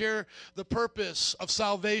 1, we share the purpose of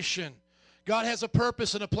salvation. God has a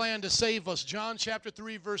purpose and a plan to save us. John chapter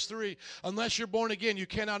 3, verse 3. Unless you're born again, you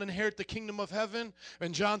cannot inherit the kingdom of heaven.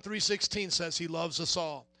 And John 3:16 says he loves us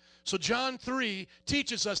all. So John 3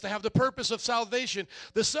 teaches us to have the purpose of salvation.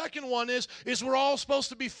 The second one is we're all supposed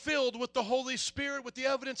to be filled with the Holy Spirit with the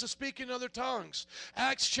evidence of speaking in other tongues.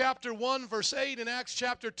 Acts chapter 1 verse 8 and Acts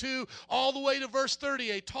chapter 2 all the way to verse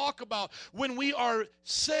 38 talk about when we are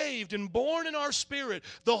saved and born in our spirit,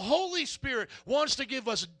 the Holy Spirit wants to give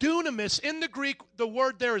us dunamis. In the Greek, the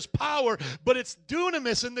word there is power, but it's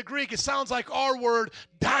dunamis in the Greek. It sounds like our word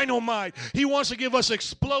dynamite. He wants to give us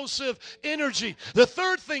explosive energy. The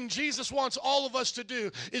third thing Jesus wants all of us to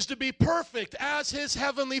do is to be perfect as his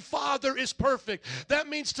heavenly Father is perfect. That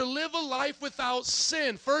means to live a life without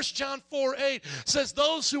sin. 1 John 4:8 says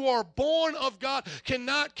those who are born of God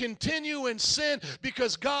cannot continue in sin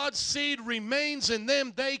because God's seed remains in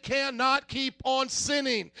them. They cannot keep on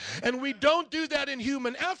sinning. And we don't do that in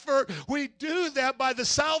human effort. We do that by the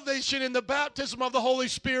salvation and the baptism of the Holy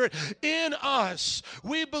Spirit in us.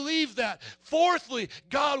 We believe that. Fourthly,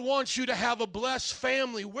 God wants you to have a blessed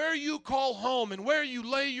family where you call home and where you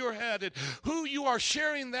lay your head and who you are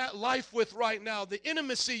sharing that life with right now. The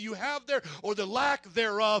intimacy you have there or the lack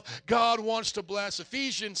thereof, God wants to bless.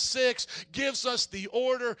 Ephesians 6 gives us the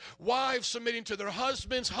order. Wives submitting to their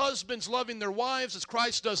husbands, husbands loving their wives as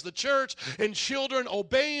Christ does the church, and children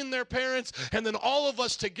obeying their parents, and then all of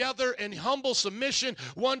us together in humble submission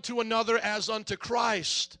one to another as unto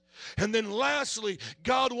Christ. And then lastly,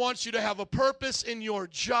 God wants you to have a purpose in your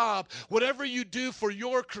job. Whatever you do for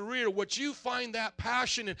your career, what you find that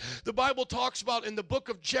passion in. The Bible talks about in the book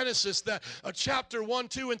of Genesis, that chapter 1,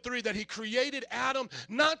 2, and 3, that he created Adam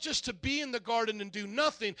not just to be in the garden and do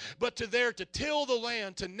nothing, but to till the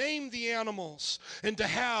land, to name the animals, and to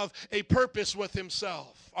have a purpose with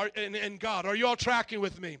himself and God. Are you all tracking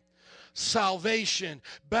with me? Salvation,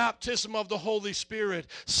 baptism of the Holy Spirit,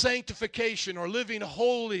 sanctification, or living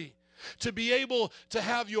holy, to be able to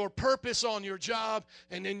have your purpose on your job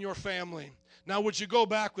and in your family. Now, would you go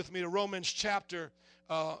back with me to Romans chapter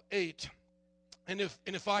 8? And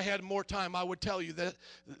if I had more time, I would tell you that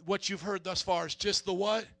what you've heard thus far is just the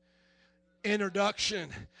what? Introduction.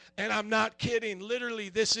 And I'm not kidding. Literally,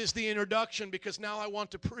 this is the introduction because now I want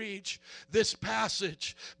to preach this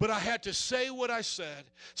passage. But I had to say what I said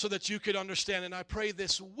so that you could understand. And I pray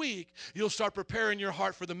this week you'll start preparing your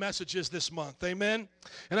heart for the messages this month. Amen?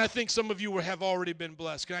 And I think some of you have already been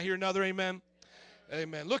blessed. Can I hear another amen?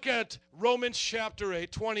 Amen. Look at Romans chapter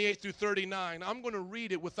 8, 28 through 39. I'm going to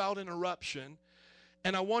read it without interruption.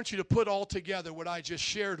 And I want you to put all together what I just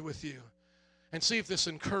shared with you. And see if this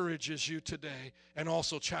encourages you today and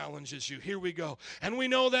also challenges you. Here we go. And we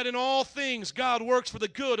know that in all things God works for the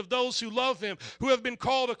good of those who love him, who have been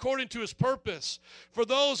called according to his purpose. For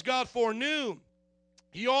those God foreknew,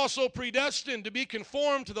 he also predestined to be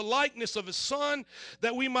conformed to the likeness of his Son,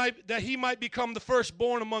 that he might become the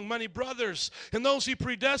firstborn among many brothers. And those he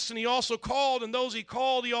predestined, he also called. And those he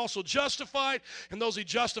called, he also justified. And those he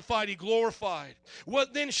justified, he glorified.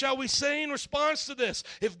 What then shall we say in response to this?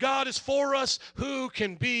 If God is for us, who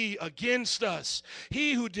can be against us?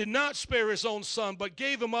 He who did not spare his own Son, but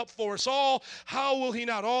gave him up for us all, how will he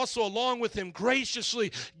not also along with him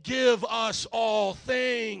graciously give us all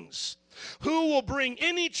things? Who will bring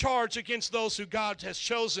any charge against those who God has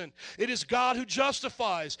chosen? It is God who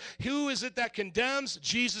justifies. Who is it that condemns?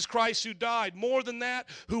 Jesus Christ, who died. More than that,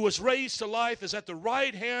 who was raised to life, is at the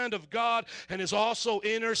right hand of God and is also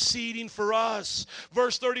interceding for us.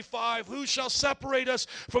 Verse 35, who shall separate us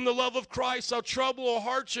from the love of Christ? Shall trouble or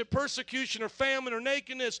hardship, persecution or famine or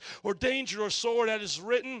nakedness or danger or sword? That is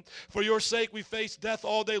written, for your sake we face death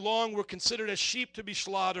all day long. We're considered as sheep to be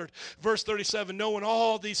slaughtered. Verse 37, knowing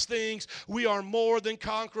all these things, we are more than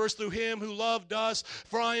conquerors through him who loved us.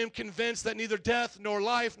 For I am convinced that neither death, nor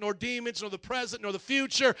life, nor demons, nor the present, nor the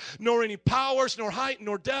future, nor any powers, nor height,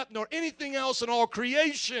 nor depth, nor anything else in all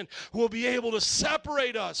creation will be able to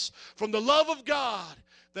separate us from the love of God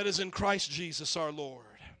that is in Christ Jesus our Lord.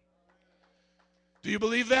 Do you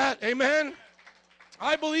believe that? Amen?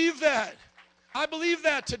 I believe that. I believe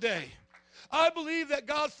that today. I believe that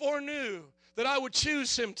God foreknew that I would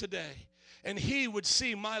choose him today. And he would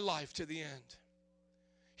see my life to the end.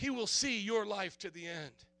 He will see your life to the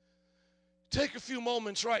end. Take a few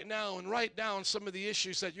moments right now and write down some of the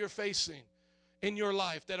issues that you're facing in your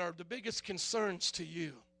life that are the biggest concerns to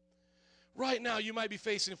you. Right now, you might be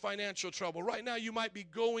facing financial trouble. Right now, you might be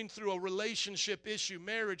going through a relationship issue,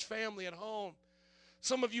 marriage, family, at home.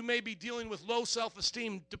 Some of you may be dealing with low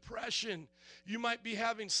self-esteem, depression. You might be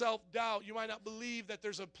having self-doubt. You might not believe that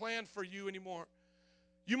there's a plan for you anymore.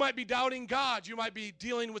 You might be doubting God. You might be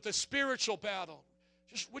dealing with a spiritual battle.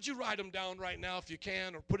 Just would you write them down right now if you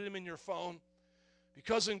can, or put them in your phone?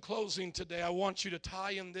 Because in closing today, I want you to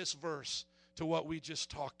tie in this verse to what we just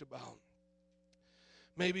talked about.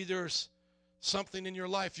 Maybe there's something in your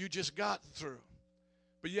life you just got through,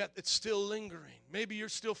 but yet it's still lingering. Maybe you're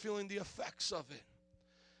still feeling the effects of it.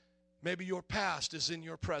 Maybe your past is in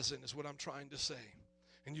your present, is what I'm trying to say,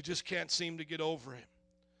 and you just can't seem to get over it.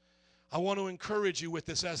 I want to encourage you with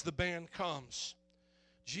this as the band comes.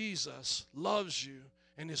 Jesus loves you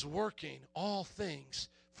and is working all things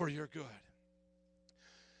for your good.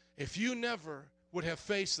 If you never would have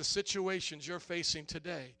faced the situations you're facing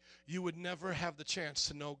today, you would never have the chance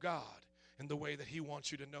to know God in the way that He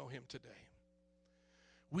wants you to know Him today.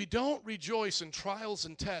 We don't rejoice in trials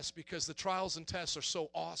and tests because the trials and tests are so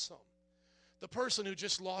awesome. The person who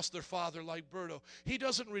just lost their father, like Berto, he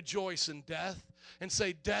doesn't rejoice in death and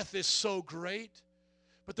say death is so great.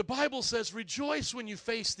 But the Bible says rejoice when you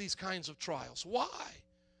face these kinds of trials. Why?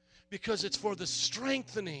 Because it's for the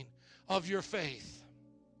strengthening of your faith.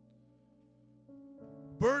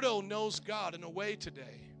 Berto knows God in a way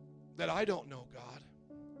today that I don't know God.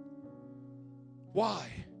 Why?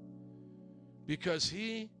 Because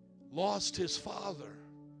he lost his father,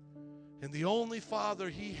 and the only father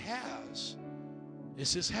he has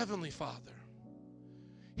is his heavenly Father.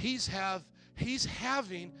 He's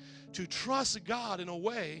having to trust God in a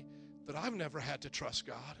way that I've never had to trust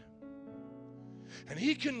God. And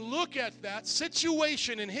he can look at that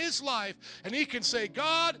situation in his life and he can say,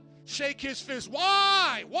 God, shake his fist.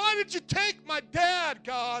 Why? Why did you take my dad,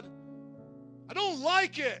 God? I don't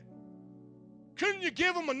like it. Couldn't you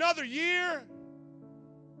give him another year?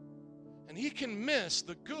 And he can miss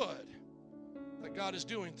the good that God is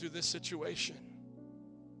doing through this situation.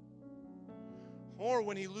 Or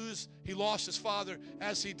when he lost his father,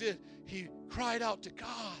 as he did, he cried out to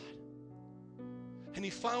God. And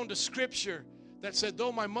he found a scripture that said,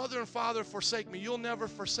 though my mother and father forsake me, you'll never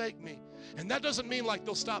forsake me. And that doesn't mean like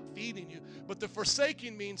they'll stop feeding you, but the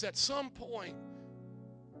forsaking means at some point,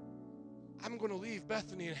 I'm going to leave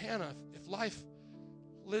Bethany and Hannah if life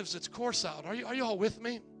lives its course out. Are you all with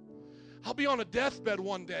me? I'll be on a deathbed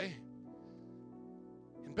one day.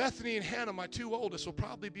 And Bethany and Hannah, my two oldest, will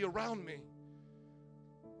probably be around me.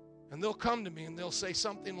 And they'll come to me and they'll say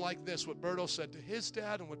something like this, what Berto said to his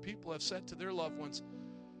dad and what people have said to their loved ones.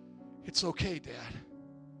 It's okay, Dad.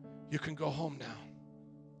 You can go home now.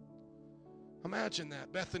 Imagine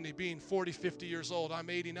that. Bethany being 40, 50 years old. I'm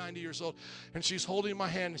 80, 90 years old. And she's holding my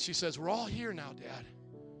hand and she says, we're all here now, Dad.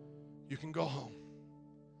 You can go home.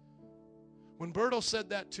 When Berto said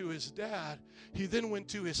that to his dad, he then went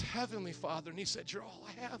to his heavenly Father and he said, you're all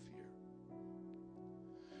I have here.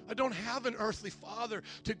 I don't have an earthly father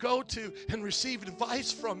to go to and receive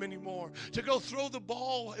advice from anymore, to go throw the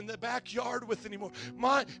ball in the backyard with anymore.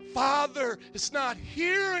 My father is not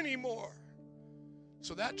here anymore.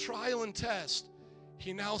 So that trial and test,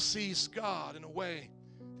 he now sees God in a way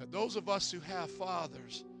that those of us who have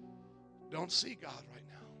fathers don't see God right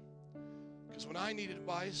now. Because when I need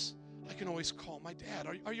advice, I can always call my dad.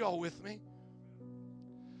 Are you all with me?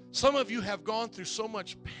 Some of you have gone through so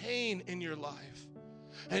much pain in your life.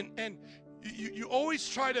 And you always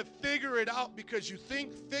try to figure it out because you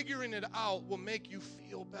think figuring it out will make you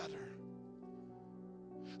feel better.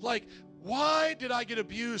 Like, why did I get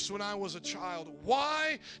abused when I was a child?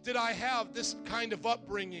 Why did I have this kind of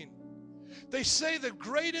upbringing? They say the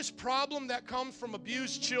greatest problem that comes from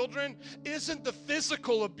abused children isn't the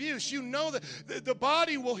physical abuse. You know that the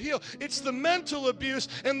body will heal. It's the mental abuse.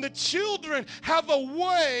 And the children have a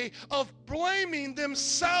way of blaming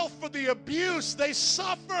themselves for the abuse they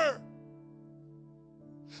suffer.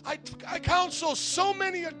 I counsel so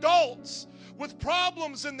many adults with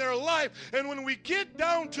problems in their life. And when we get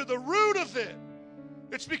down to the root of it,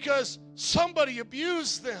 it's because somebody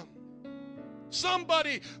abused them.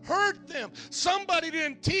 Somebody hurt them. Somebody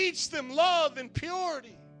didn't teach them love and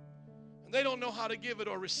purity. And they don't know how to give it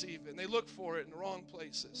or receive it. And they look for it in the wrong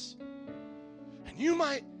places. And you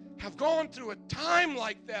might have gone through a time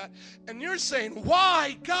like that. And you're saying,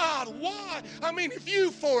 why, God, why? I mean, if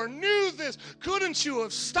you foreknew this, couldn't you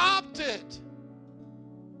have stopped it?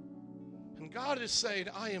 And God is saying,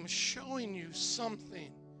 I am showing you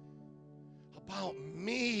something about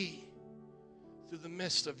me through the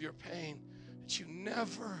midst of your pain that you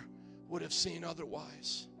never would have seen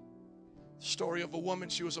otherwise. The story of a woman,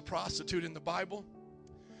 she was a prostitute in the Bible.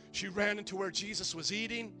 She ran into where Jesus was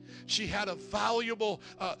eating. She had a valuable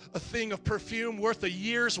a thing of perfume worth a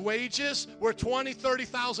year's wages, worth $20,000,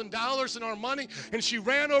 $30,000 in our money. And she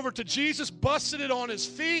ran over to Jesus, busted it on his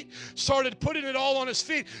feet, started putting it all on his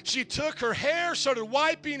feet. She took her hair, started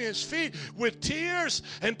wiping his feet with tears.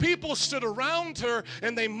 And people stood around her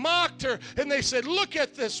and they mocked her and they said, look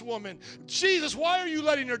at this woman. Jesus, why are you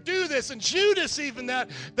letting her do this? And Judas, even that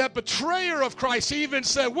betrayer of Christ, he even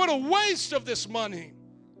said, what a waste of this money.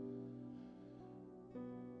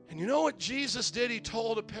 And you know what Jesus did? He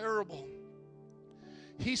told a parable.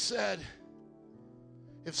 He said,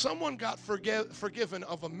 if someone got forgiven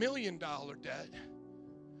of $1 million debt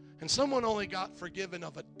and someone only got forgiven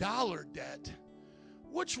of $1 debt,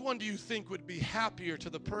 which one do you think would be happier to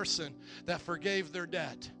the person that forgave their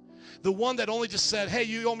debt? The one that only just said, hey,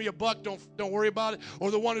 you owe me $1, don't worry about it?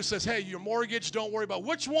 Or the one who says, hey, your mortgage, don't worry about it?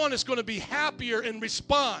 Which one is going to be happier in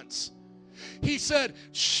response? He said,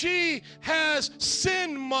 she has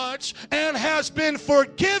sinned much and has been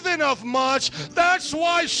forgiven of much. That's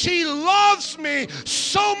why she loves me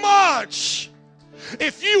so much.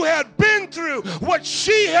 If you had been through what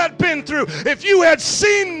she had been through, if you had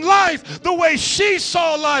seen life the way she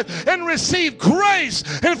saw life and received grace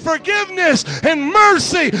and forgiveness and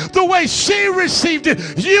mercy the way she received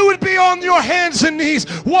it, you would be on your hands and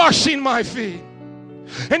knees washing my feet.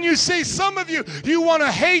 And you see, some of you want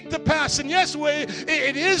to hate the past. And yes,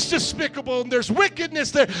 it is despicable and there's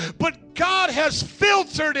wickedness there. But God has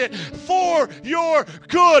filtered it for your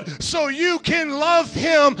good so you can love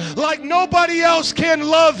him like nobody else can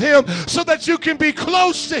love him, so that you can be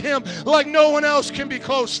close to him like no one else can be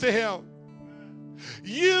close to him.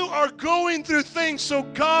 You are going through things so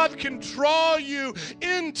God can draw you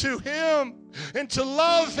into him and to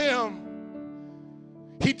love him.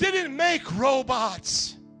 He didn't make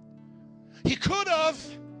robots. He could have.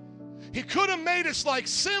 He could have made us like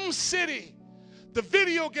Sim City, the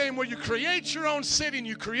video game where you create your own city and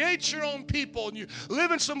you create your own people and you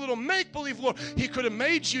live in some little make-believe world. He could have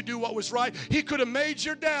made you do what was right. He could have made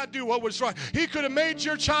your dad do what was right. He could have made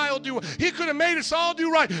your child do what. He could have made us all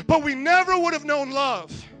do right, but we never would have known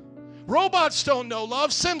love. Robots don't know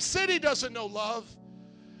love. Sim City doesn't know love.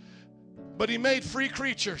 But he made free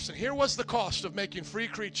creatures. And here was the cost of making free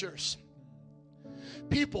creatures.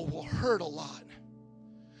 People will hurt a lot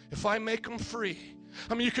if I make them free.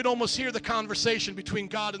 I mean, you could almost hear the conversation between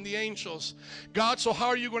God and the angels. God, so how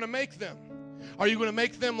are you going to make them? Are you going to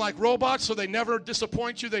make them like robots so they never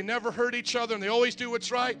disappoint you, they never hurt each other, and they always do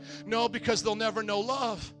what's right? No, because they'll never know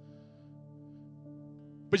love.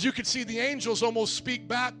 But you could see the angels almost speak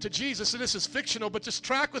back to Jesus. And this is fictional, but just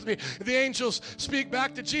track with me. The angels speak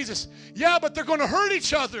back to Jesus. Yeah, but they're going to hurt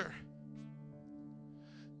each other.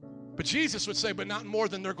 But Jesus would say, but not more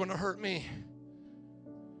than they're going to hurt me,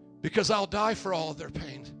 because I'll die for all of their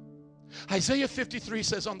pain. Isaiah 53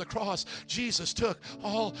 says on the cross, Jesus took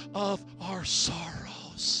all of our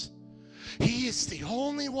sorrows. He is the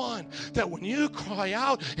only one that when you cry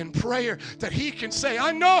out in prayer, that he can say,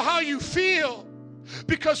 I know how you feel.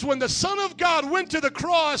 Because when the Son of God went to the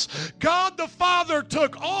cross, God the Father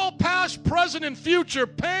took all past, present, and future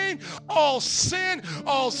pain, all sin,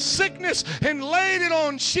 all sickness, and laid it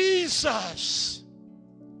on Jesus.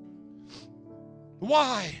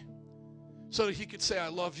 Why? So that he could say, I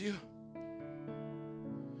love you.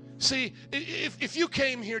 See, if you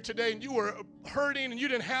came here today and you were hurting and you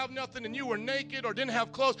didn't have nothing and you were naked or didn't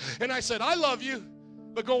have clothes, and I said, I love you,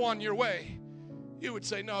 but go on your way, you would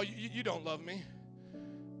say, no, you don't love me.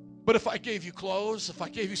 But if I gave you clothes, if I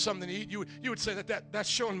gave you something to eat, you would say that's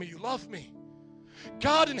showing me you love me.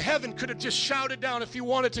 God in heaven could have just shouted down if he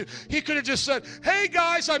wanted to. He could have just said, hey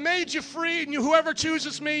guys, I made you free, and whoever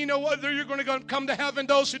chooses me, you know what, you're going to come to heaven.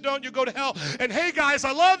 Those who don't, you go to hell. And hey guys,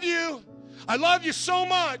 I love you. I love you so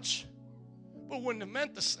much. But wouldn't have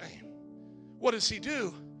meant the same. What does he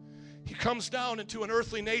do? He comes down into an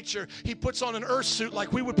earthly nature. He puts on an earth suit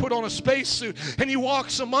like we would put on a space suit. And he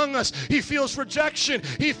walks among us. He feels rejection.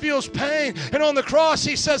 He feels pain. And on the cross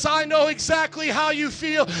he says, I know exactly how you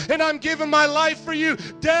feel. And I'm giving my life for you.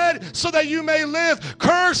 Dead so that you may live.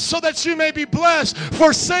 Cursed so that you may be blessed.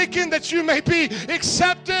 Forsaken that you may be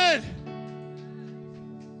accepted.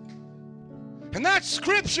 And that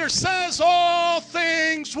scripture says all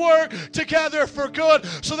things work together for good.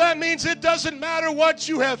 So that means it doesn't matter what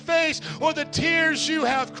you have faced or the tears you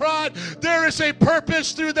have cried. There is a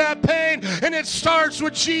purpose through that pain. And it starts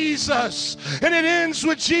with Jesus. And it ends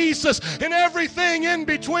with Jesus. And everything in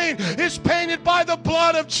between is painted by the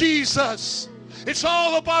blood of Jesus. It's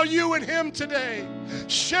all about you and him today.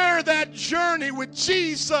 Share that journey with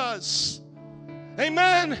Jesus.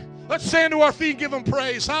 Amen. Let's stand to our feet and give him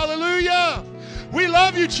praise. Hallelujah. We love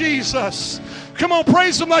love you, Jesus. Come on,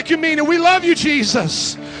 praise him like you mean it. We love you,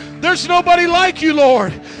 Jesus. There's nobody like you,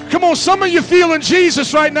 Lord. Come on, some of you feeling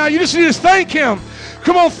Jesus right now. You just need to thank him.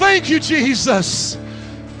 Come on, thank you, Jesus.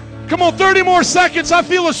 Come on, 30 more seconds. I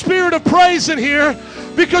feel a spirit of praise in here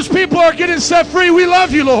because people are getting set free. We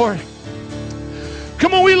love you, Lord.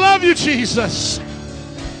 Come on, we love you, Jesus.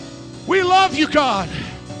 We love you, God.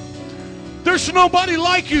 There's nobody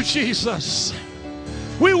like you, Jesus.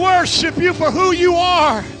 We worship you for who you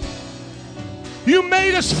are. You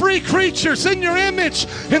made us free creatures in your image,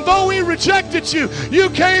 and though we rejected you, you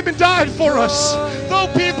came and died for us. Though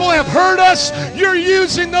people have hurt us, you're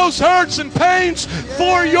using those hurts and pains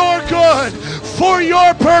for your good, for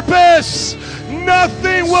your purpose.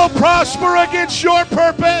 Nothing will prosper against your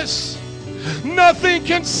purpose. Nothing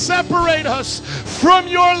can separate us from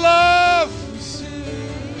your love.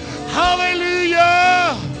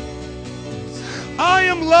 Hallelujah. I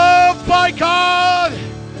am loved by God.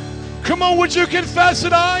 Come on, would you confess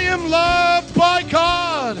it? I am loved by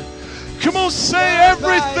God. Come on, say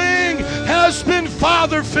everything has been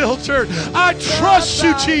Father filtered. I trust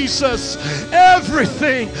you, Jesus.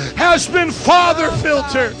 Everything has been Father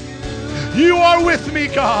filtered. You are with me,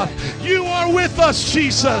 God. You are with us,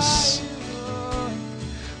 Jesus.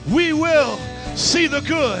 We will see the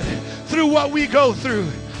good through what we go through.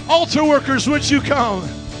 Altar workers, would you come?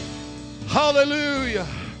 Hallelujah.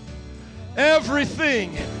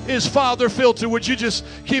 Everything is Father filtered. Would you just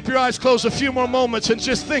keep your eyes closed a few more moments and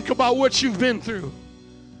just think about what you've been through?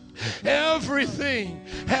 Everything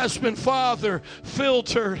has been Father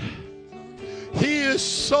filtered. He is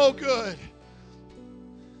so good.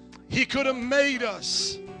 He could have made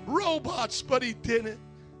us robots, but he didn't.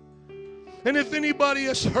 And if anybody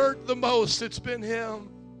has hurt the most, it's been him.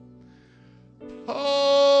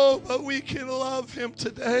 Oh, but we can love him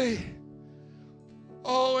today.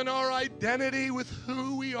 Oh, in our identity with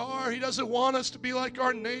who we are. He doesn't want us to be like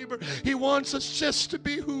our neighbor. He wants us just to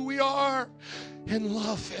be who we are and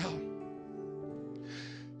love him.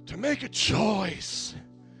 To make a choice.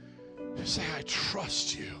 To say, I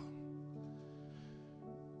trust you.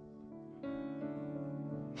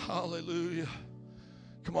 Hallelujah.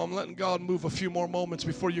 Come on, I'm letting God move a few more moments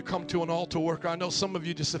before you come to an altar worker. I know some of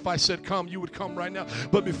you just, if I said come, you would come right now.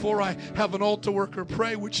 But before I have an altar worker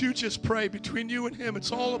pray, would you just pray between you and him?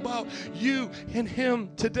 It's all about you and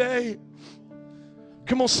him today.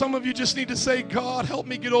 Come on, some of you just need to say, God, help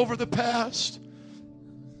me get over the past.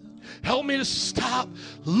 Help me to stop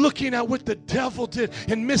looking at what the devil did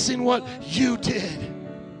and missing what you did.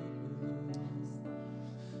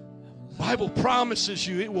 The Bible promises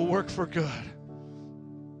you it will work for good.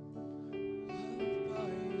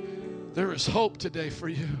 There is hope today for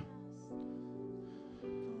you.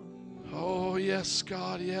 Oh, yes,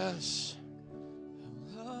 God, yes.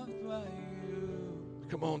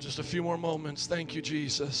 Come on, just a few more moments. Thank you,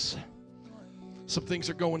 Jesus. Some things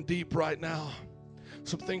are going deep right now.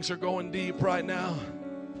 Some things are going deep right now.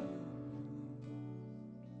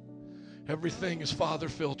 Everything is Father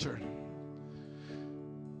filtered.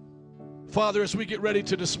 Father, as we get ready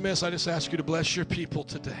to dismiss, I just ask you to bless your people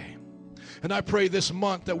today. And I pray this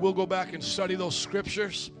month that we'll go back and study those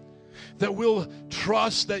scriptures, that we'll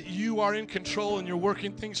trust that you are in control and you're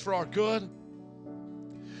working things for our good.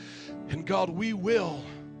 And God, we will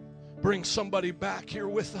bring somebody back here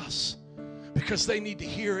with us because they need to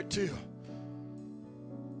hear it too.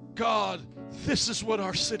 God, this is what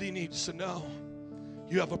our city needs to know.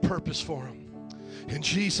 You have a purpose for them. In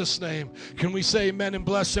Jesus' name, can we say amen and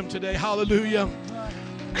bless him today? Hallelujah.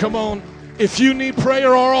 Come on. If you need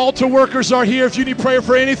prayer, our altar workers are here. If you need prayer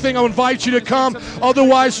for anything, I'll invite you to come.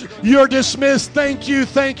 Otherwise, you're dismissed. Thank you.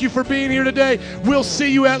 Thank you for being here today. We'll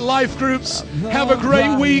see you at life groups. Have a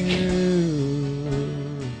great week.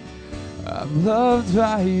 I'm loved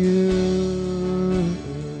by you.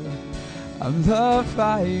 I'm loved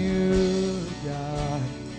by you.